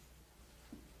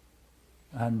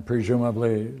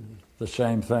presumably the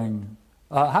same thing.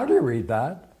 How do you read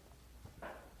that?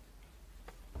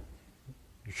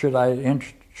 Should I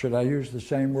use the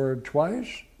same word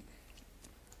twice?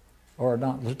 Or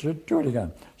not? Let's do it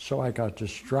again. So I got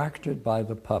distracted by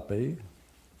the puppy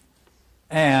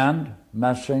and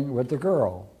messing with the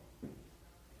girl.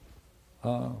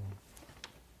 What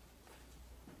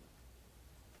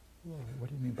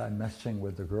do you mean by messing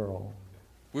with the girl?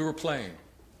 We were playing.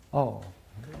 Oh.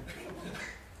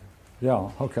 Yeah,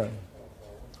 okay.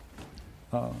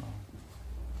 Are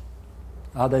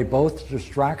they both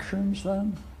distractions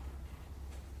then?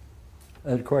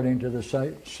 According to the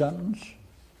sentence?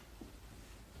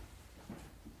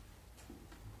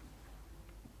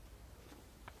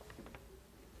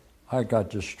 I got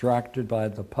distracted by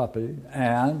the puppy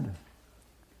and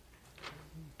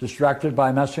distracted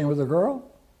by messing with the girl?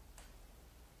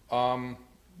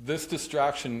 This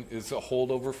distraction is a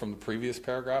holdover from the previous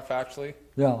paragraph, actually.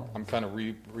 Yeah. I'm kind of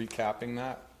recapping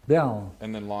that. Yeah.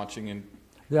 And then launching in.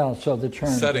 Yeah, so the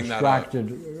term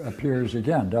distracted appears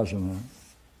again, doesn't it?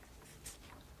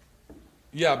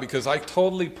 Yeah, because I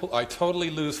totally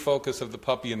lose focus of the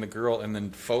puppy and the girl and then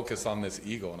focus on this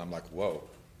eagle, and I'm like, whoa.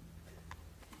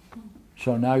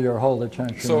 So now your whole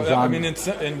attention is on... I mean,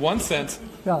 in one sense,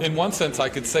 I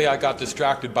could say I got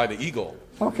distracted by the eagle.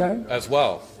 Okay. As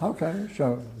well. Okay,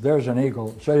 so there's an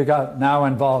eagle. So you got now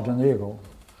involved in the eagle.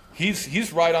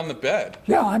 He's right on the bed.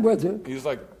 Yeah, I'm with you. He's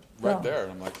like right there,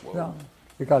 and I'm like, whoa. Yeah,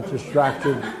 you got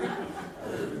distracted.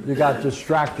 You got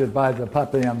distracted by the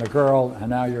puppy and the girl, and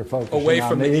now you're focusing away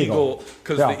from on the eagle,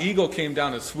 because yeah. the eagle came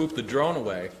down and swooped the drone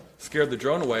away, scared the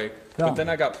drone away. Yeah. But then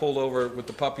I got pulled over with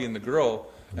the puppy and the girl,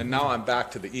 and now I'm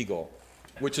back to the eagle,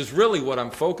 which is really what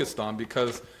I'm focused on,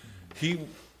 because he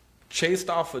chased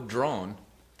off a drone.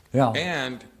 Yeah.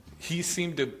 And he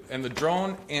seemed to, and the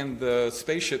drone and the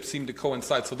spaceship seemed to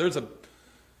coincide. So there's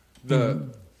the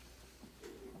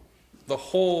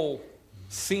whole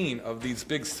scene of these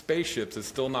big spaceships is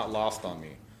still not lost on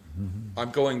me. Mm-hmm.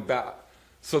 I'm going back.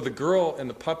 So the girl and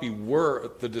the puppy were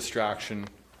the distraction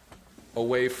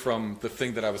away from the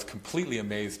thing that I was completely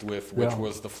amazed with, which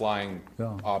was the flying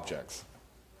objects.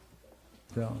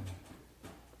 Yeah.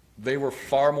 They were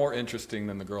far more interesting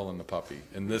than the girl and the puppy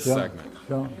in this segment.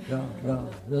 Yeah.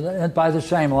 And by the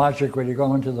same logic, would you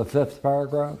go into the 5th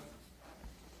paragraph?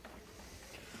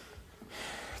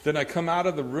 Then I come out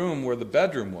of the room where the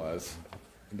bedroom was,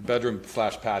 the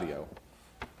bedroom/patio,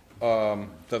 the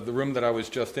room that I was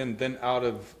just in, then out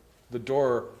of the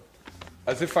door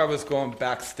as if I was going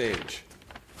backstage.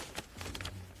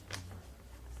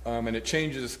 And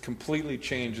it completely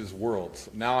changes worlds.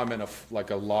 Now I'm in a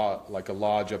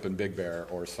lodge up in Big Bear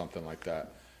or something like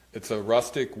that. It's a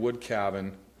rustic wood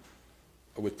cabin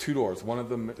with 2 doors. One of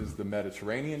them is the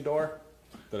Mediterranean door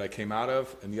that I came out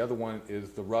of, and the other one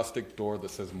is the rustic door that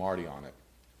says Marty on it.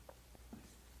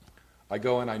 I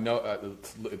go in, I know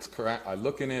I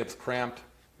look in it, it's cramped.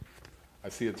 I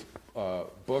see its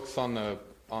books on the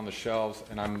shelves,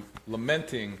 and I'm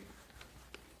lamenting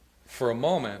for a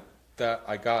moment that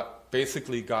I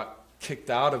basically got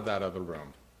kicked out of that other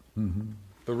room. Mm-hmm.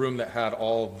 The room that had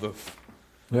all of the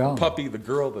puppy, the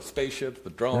girl, the spaceship,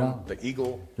 the drone, the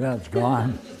eagle. Yeah, it's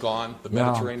gone. Gone. The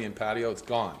Mediterranean patio, it's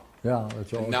gone. Yeah,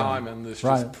 it's all and now I'm in this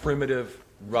just primitive,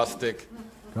 rustic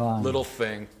little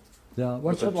thing. Yeah,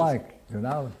 what's it like, you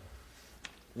know?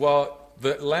 Well,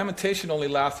 the lamentation only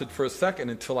lasted for a second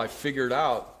until I figured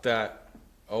out that,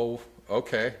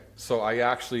 okay, so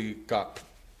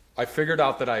I figured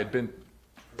out that I had been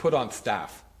put on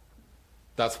staff.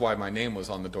 That's why my name was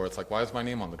on the door. It's like, why is my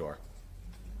name on the door?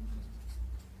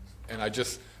 And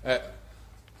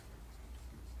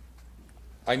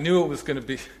I knew it was going to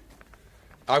be,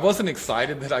 I wasn't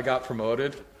excited that I got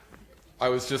promoted. I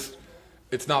was just,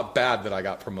 it's not bad that I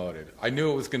got promoted. I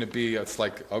knew it was going to be, it's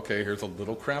like, okay, here's a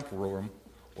little cramped room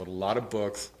with a lot of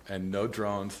books and no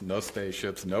drones, no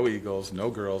spaceships, no eagles, no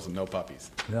girls, and no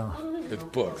puppies. Yeah. It's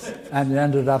books. And you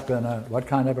ended up in what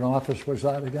kind of an office was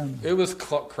that again? It was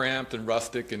cramped and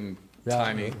rustic and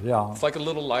tiny. Yeah. It's like a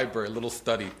little library, a little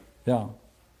study. Yeah.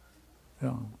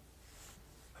 Yeah.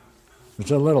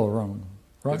 It's a little room,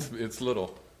 right? It's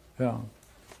little. Yeah.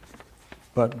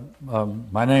 But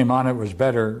my name on it was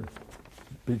better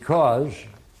because...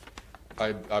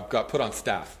 I got put on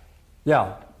staff.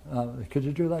 Yeah. Could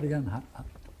you do that again?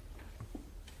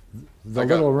 The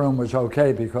little room was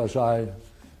okay because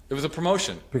It was a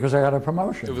promotion. Because I got a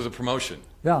promotion. It was a promotion.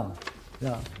 Yeah.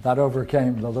 That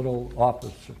overcame the little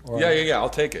office. Yeah. I'll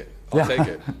take it. I'll take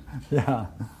it. Yeah.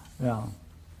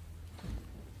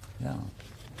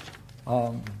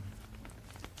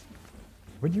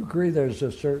 Would you agree there's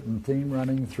a certain theme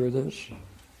running through this?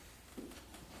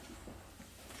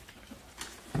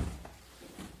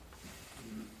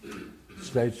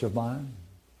 States of mind?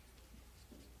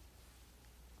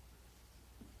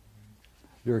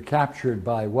 You're captured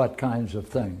by what kinds of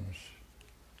things?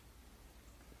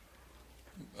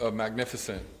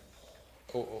 Magnificent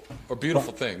or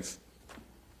beautiful things.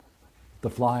 The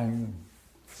flying,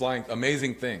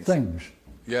 amazing things. Things.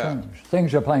 Yeah.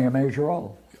 Things are playing a major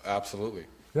role. Absolutely.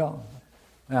 Yeah.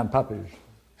 And puppies.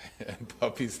 And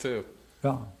puppies too.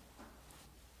 Yeah.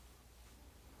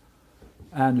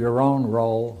 And your own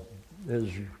role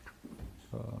is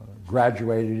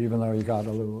graduated, even though you got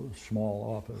a little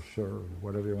small office or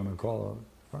whatever you want to call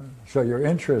it. Right? So your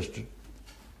interest,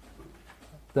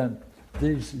 then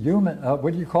these human,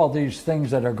 what do you call these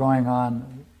things that are going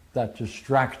on that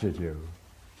distracted you?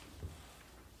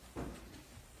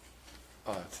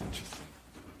 Oh, that's interesting.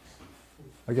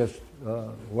 I guess,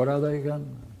 what are they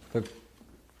again? The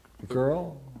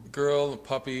girl? Girl, the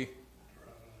puppy.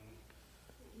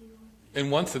 In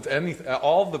one sense,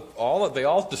 they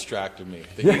all distracted me.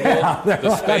 The eagle,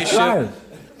 the spaceship, right.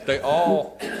 they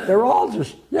all. They're all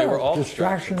just, they were all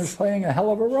distraction is playing a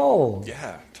hell of a role.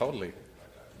 Yeah, totally.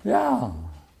 Yeah.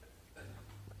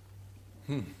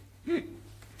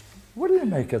 What do you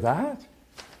make of that?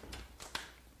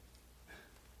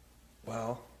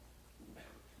 Well,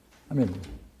 I mean,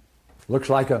 looks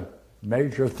like a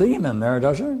major theme in there,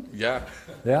 doesn't it? Yeah.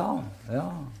 Yeah,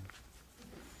 yeah.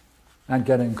 And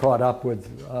getting caught up with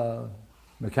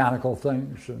mechanical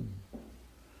things and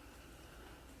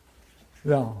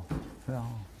yeah.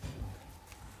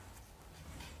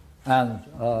 And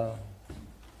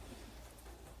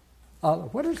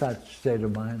what is that state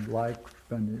of mind like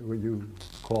when you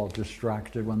call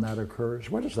distracted when that occurs?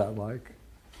 What is that like?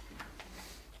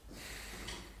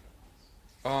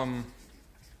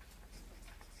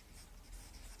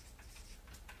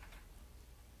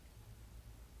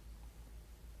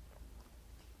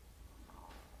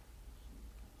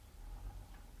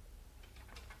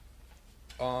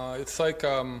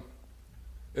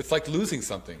 It's like losing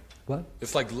something. What?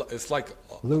 It's like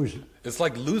losing. It's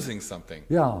like losing something.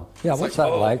 Yeah. What's like, that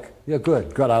like? Yeah,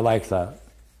 good. I like that.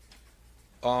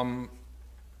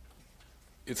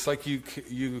 It's like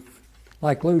you.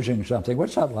 Like losing something.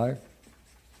 What's that like?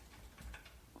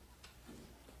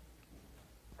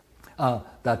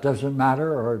 That doesn't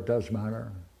matter, or it does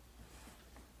matter.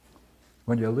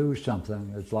 When you lose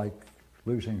something, it's like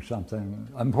losing something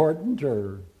important,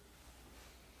 or.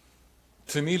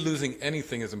 To me, losing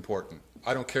anything is important.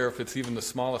 I don't care if it's even the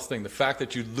smallest thing. The fact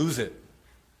that you lose it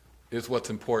is what's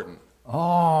important.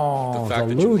 Oh, the fact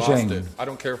that losing. You lost it. I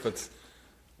don't care if it's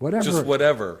whatever. Just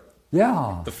whatever.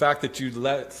 Yeah. The fact that you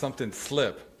let something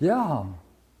slip. Yeah.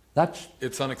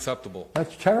 It's unacceptable.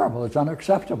 That's terrible. It's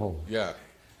unacceptable. Yeah.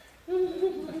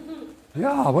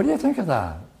 Yeah. What do you think of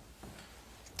that?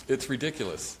 It's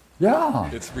ridiculous. Yeah.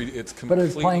 It's completely. But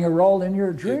it's playing a role in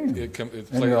your dream. It's in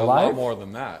playing your a life? lot more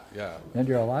than that. Yeah. In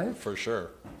your life? For sure.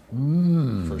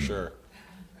 For sure.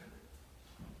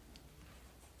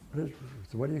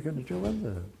 What are you going to do with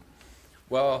it?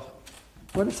 Well.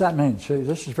 What does that mean? See,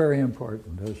 this is very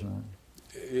important, isn't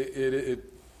it?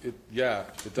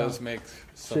 It does make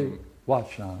some. See,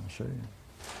 watch now.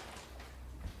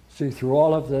 See, through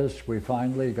all of this, we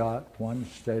finally got one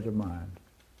state of mind.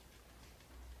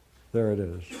 There it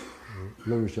is,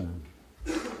 losing.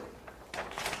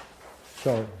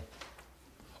 So.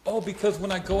 Oh, because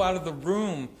when I go out of the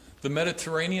room, the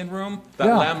Mediterranean room,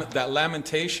 that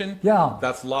lamentation. Yeah.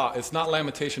 That's loss. It's not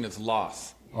lamentation. It's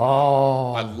loss.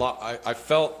 Oh. I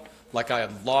felt like I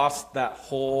had lost that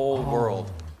whole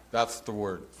world. That's the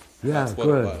word. Yeah. That's what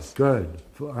it was. Good.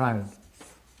 Right.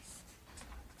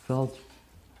 Felt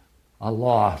a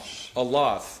loss. A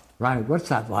loss. Right. What's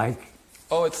that like?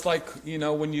 Oh, it's like,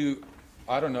 when you,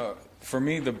 I don't know, for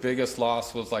me the biggest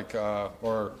loss was like,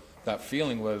 or that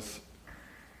feeling was,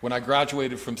 when I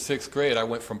graduated from 6th grade, I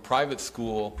went from private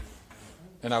school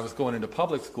and I was going into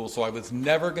public school, so I was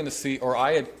never going to see, or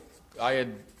I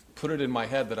had put it in my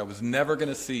head that I was never going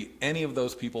to see any of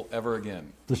those people ever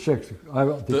again. The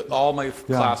 6th. All my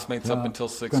classmates up until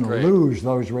 6th grade. Going to lose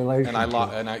those relationships.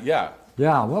 Yeah.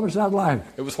 Yeah, what was that like?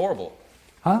 It was horrible.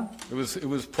 Huh? It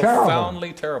was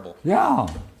profoundly terrible. Yeah.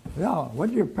 What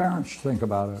did your parents think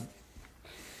about it?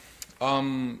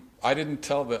 I didn't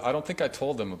tell them. I don't think I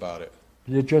told them about it.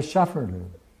 You just suffered it.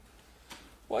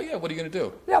 Well, yeah. What are you going to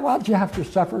do? Yeah. Well, did you have to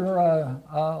suffer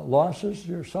losses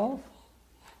yourself?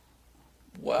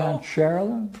 Well, can't share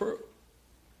them.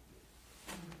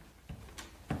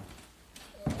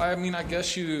 I mean, I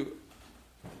guess you.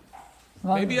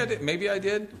 Maybe I did. Maybe I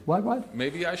did. What?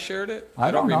 Maybe I shared it.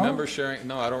 I don't know. remember sharing.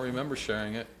 No, I don't remember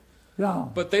sharing it. Yeah.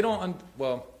 But they don't.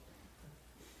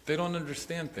 They don't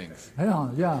understand things. Yeah.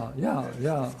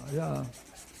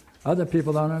 Other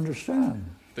people don't understand.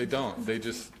 They don't. They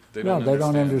just. They don't. They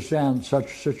don't understand. understand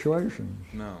such situations.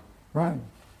 No. Right.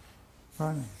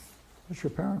 It's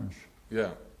your parents. Yeah.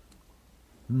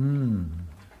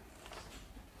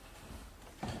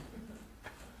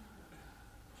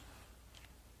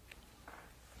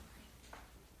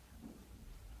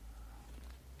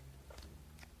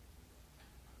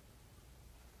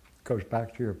 Goes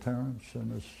back to your parents in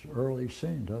this early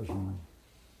scene, doesn't it?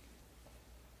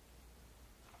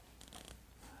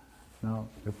 Now,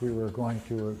 if we were going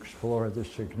to explore the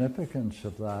significance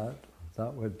of that,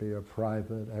 that would be a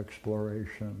private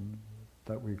exploration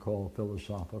that we call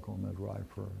philosophical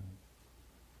midwifery.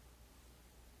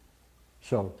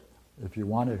 So, if you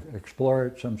want to explore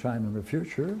it sometime in the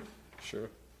future, sure,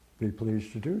 be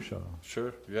pleased to do so.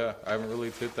 Sure, yeah. I haven't really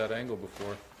hit that angle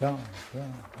before. Yeah.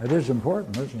 It is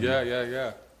important, isn't it?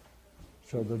 Yeah.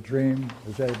 So the dream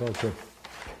is able to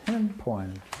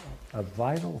pinpoint a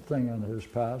vital thing in his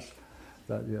past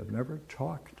that you have never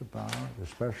talked about,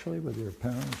 especially with your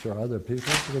parents or other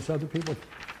people, because other people,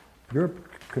 your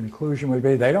conclusion would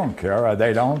be they don't care, or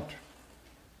they don't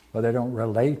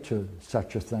relate to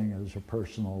such a thing as a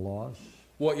personal loss.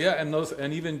 Well, yeah,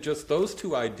 and even just those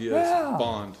two ideas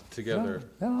bond together.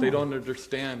 Yeah. They don't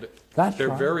understand. That's they're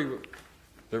right.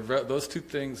 Those two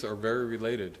things are very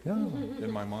related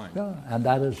in my mind. Yeah, and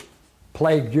that has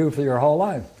plagued you for your whole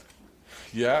life.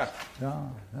 Yeah.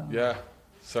 Yeah.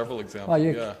 Several examples. Well,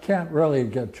 you can't really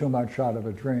get too much out of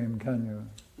a dream, can you?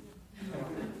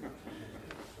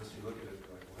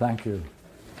 Thank you.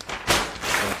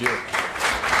 Thank you.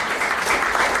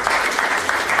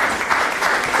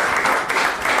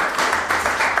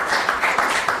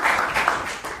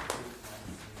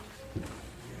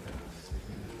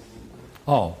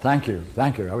 Oh, thank you.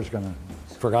 I was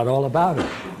forgot all about it.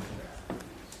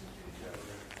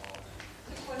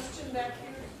 Question back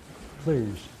here.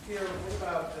 Please. Pierre, what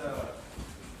about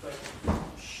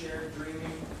shared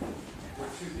dreaming, where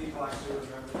two people actually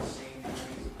remember the same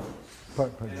dream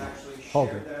and actually share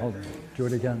that dream? Do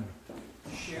it again.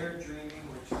 Shared dreaming,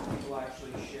 where two people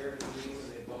actually share a dream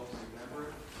and they both remember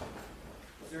it.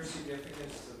 Is there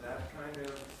significance to that kind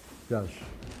of? Yes.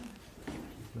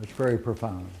 It's very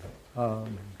profound.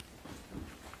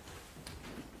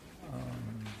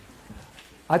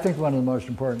 I think one of the most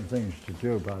important things to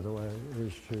do, by the way,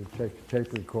 is to take a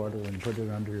tape recorder and put it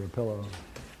under your pillow.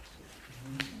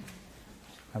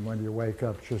 And when you wake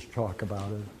up, just talk about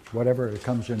it. Whatever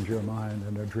comes into your mind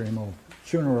in a dream,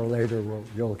 sooner or later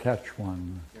you'll catch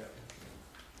one. Yeah.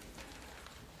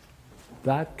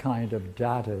 That kind of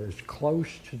data is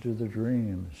close to the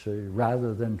dream, see,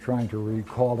 rather than trying to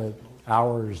recall it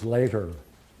hours later.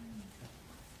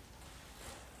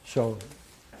 So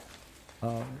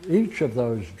each of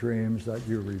those dreams that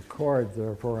you record,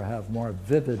 therefore, have more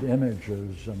vivid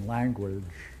images and language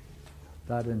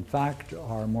that, in fact,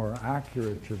 are more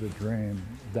accurate to the dream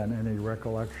than any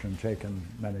recollection taken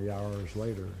many hours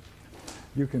later.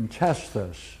 You can test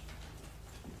this.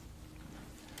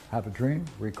 Have a dream,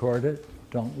 record it,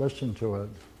 don't listen to it,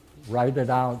 write it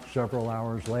out several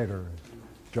hours later.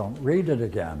 Don't read it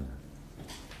again.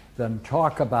 Then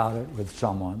talk about it with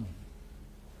someone.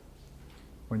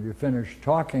 When you finish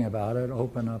talking about it,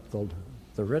 open up the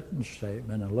written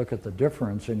statement and look at the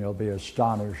difference, and you'll be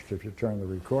astonished if you turn the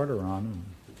recorder on, and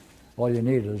all you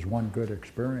need is one good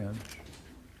experience.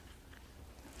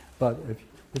 But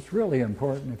it's really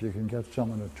important if you can get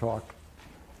someone to talk.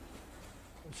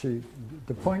 See,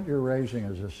 the point you're raising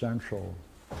is essential.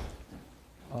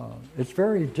 It's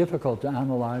very difficult to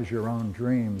analyze your own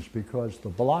dreams because the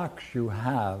blocks you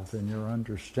have in your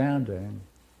understanding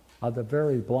are the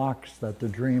very blocks that the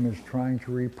dream is trying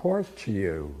to report to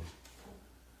you.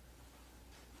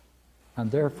 And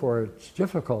therefore it's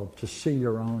difficult to see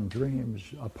your own dreams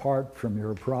apart from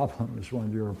your problems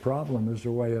when your problem is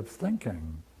a way of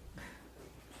thinking.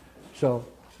 So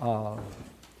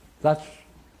that's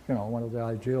one of the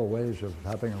ideal ways of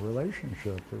having a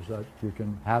relationship is that you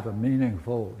can have a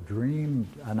meaningful dream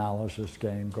analysis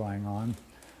game going on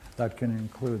that can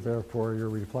include, therefore, your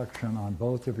reflection on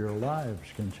both of your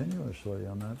lives continuously,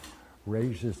 and that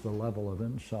raises the level of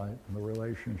insight in the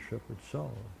relationship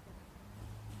itself.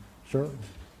 Sir?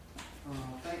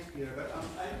 Thanks, Pierre. But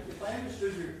if I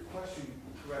understood your question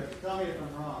correctly, tell me if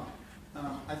I'm wrong.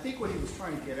 I think what he was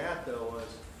trying to get at, though,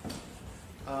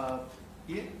 was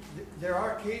there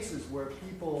are cases where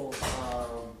people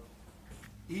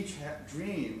each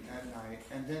dream at night,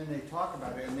 and then they talk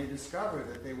about it, and they discover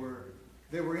that they were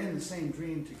they were in the same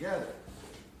dream together.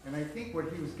 And I think what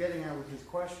he was getting at with his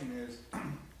question is,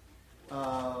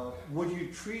 would you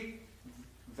treat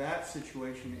that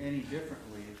situation any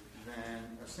differently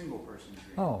than a single person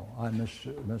dream? Oh, I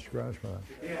misgrasped that.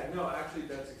 Yeah, no, actually,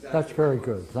 that's exactly. That's very what it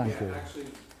good, was. thank Yeah, you. actually,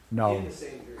 No. in the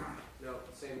same dream. No,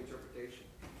 same interpretation.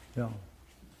 Yeah.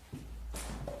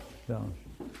 Yeah.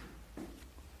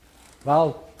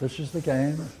 Well, this is the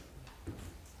game.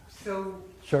 So,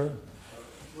 Sir?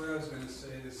 what I was going to say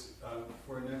is,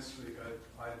 for next week,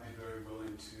 I'd be very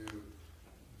willing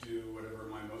to do whatever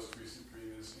my most recent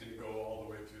dream is and go all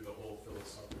the way through the whole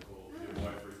philosophical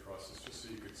midwifery process, just so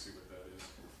you could see what that is.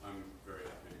 I'm very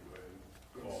happy to go ahead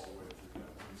and go all the way through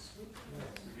that piece.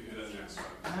 We can do that next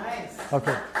time. Nice.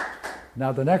 Okay.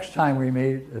 Now, the next time we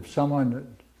meet, if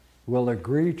someone will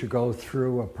agree to go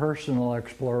through a personal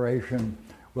exploration,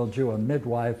 we'll do a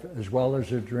midwife as well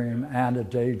as a dream and a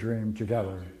daydream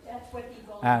together. That's what he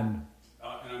goes. And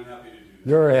I'm happy to do that.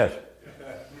 you're it.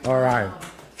 All right.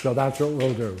 So that's what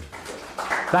we'll do.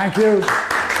 Thank you.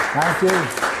 Thank you.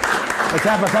 Let's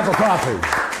have a cup of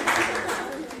coffee.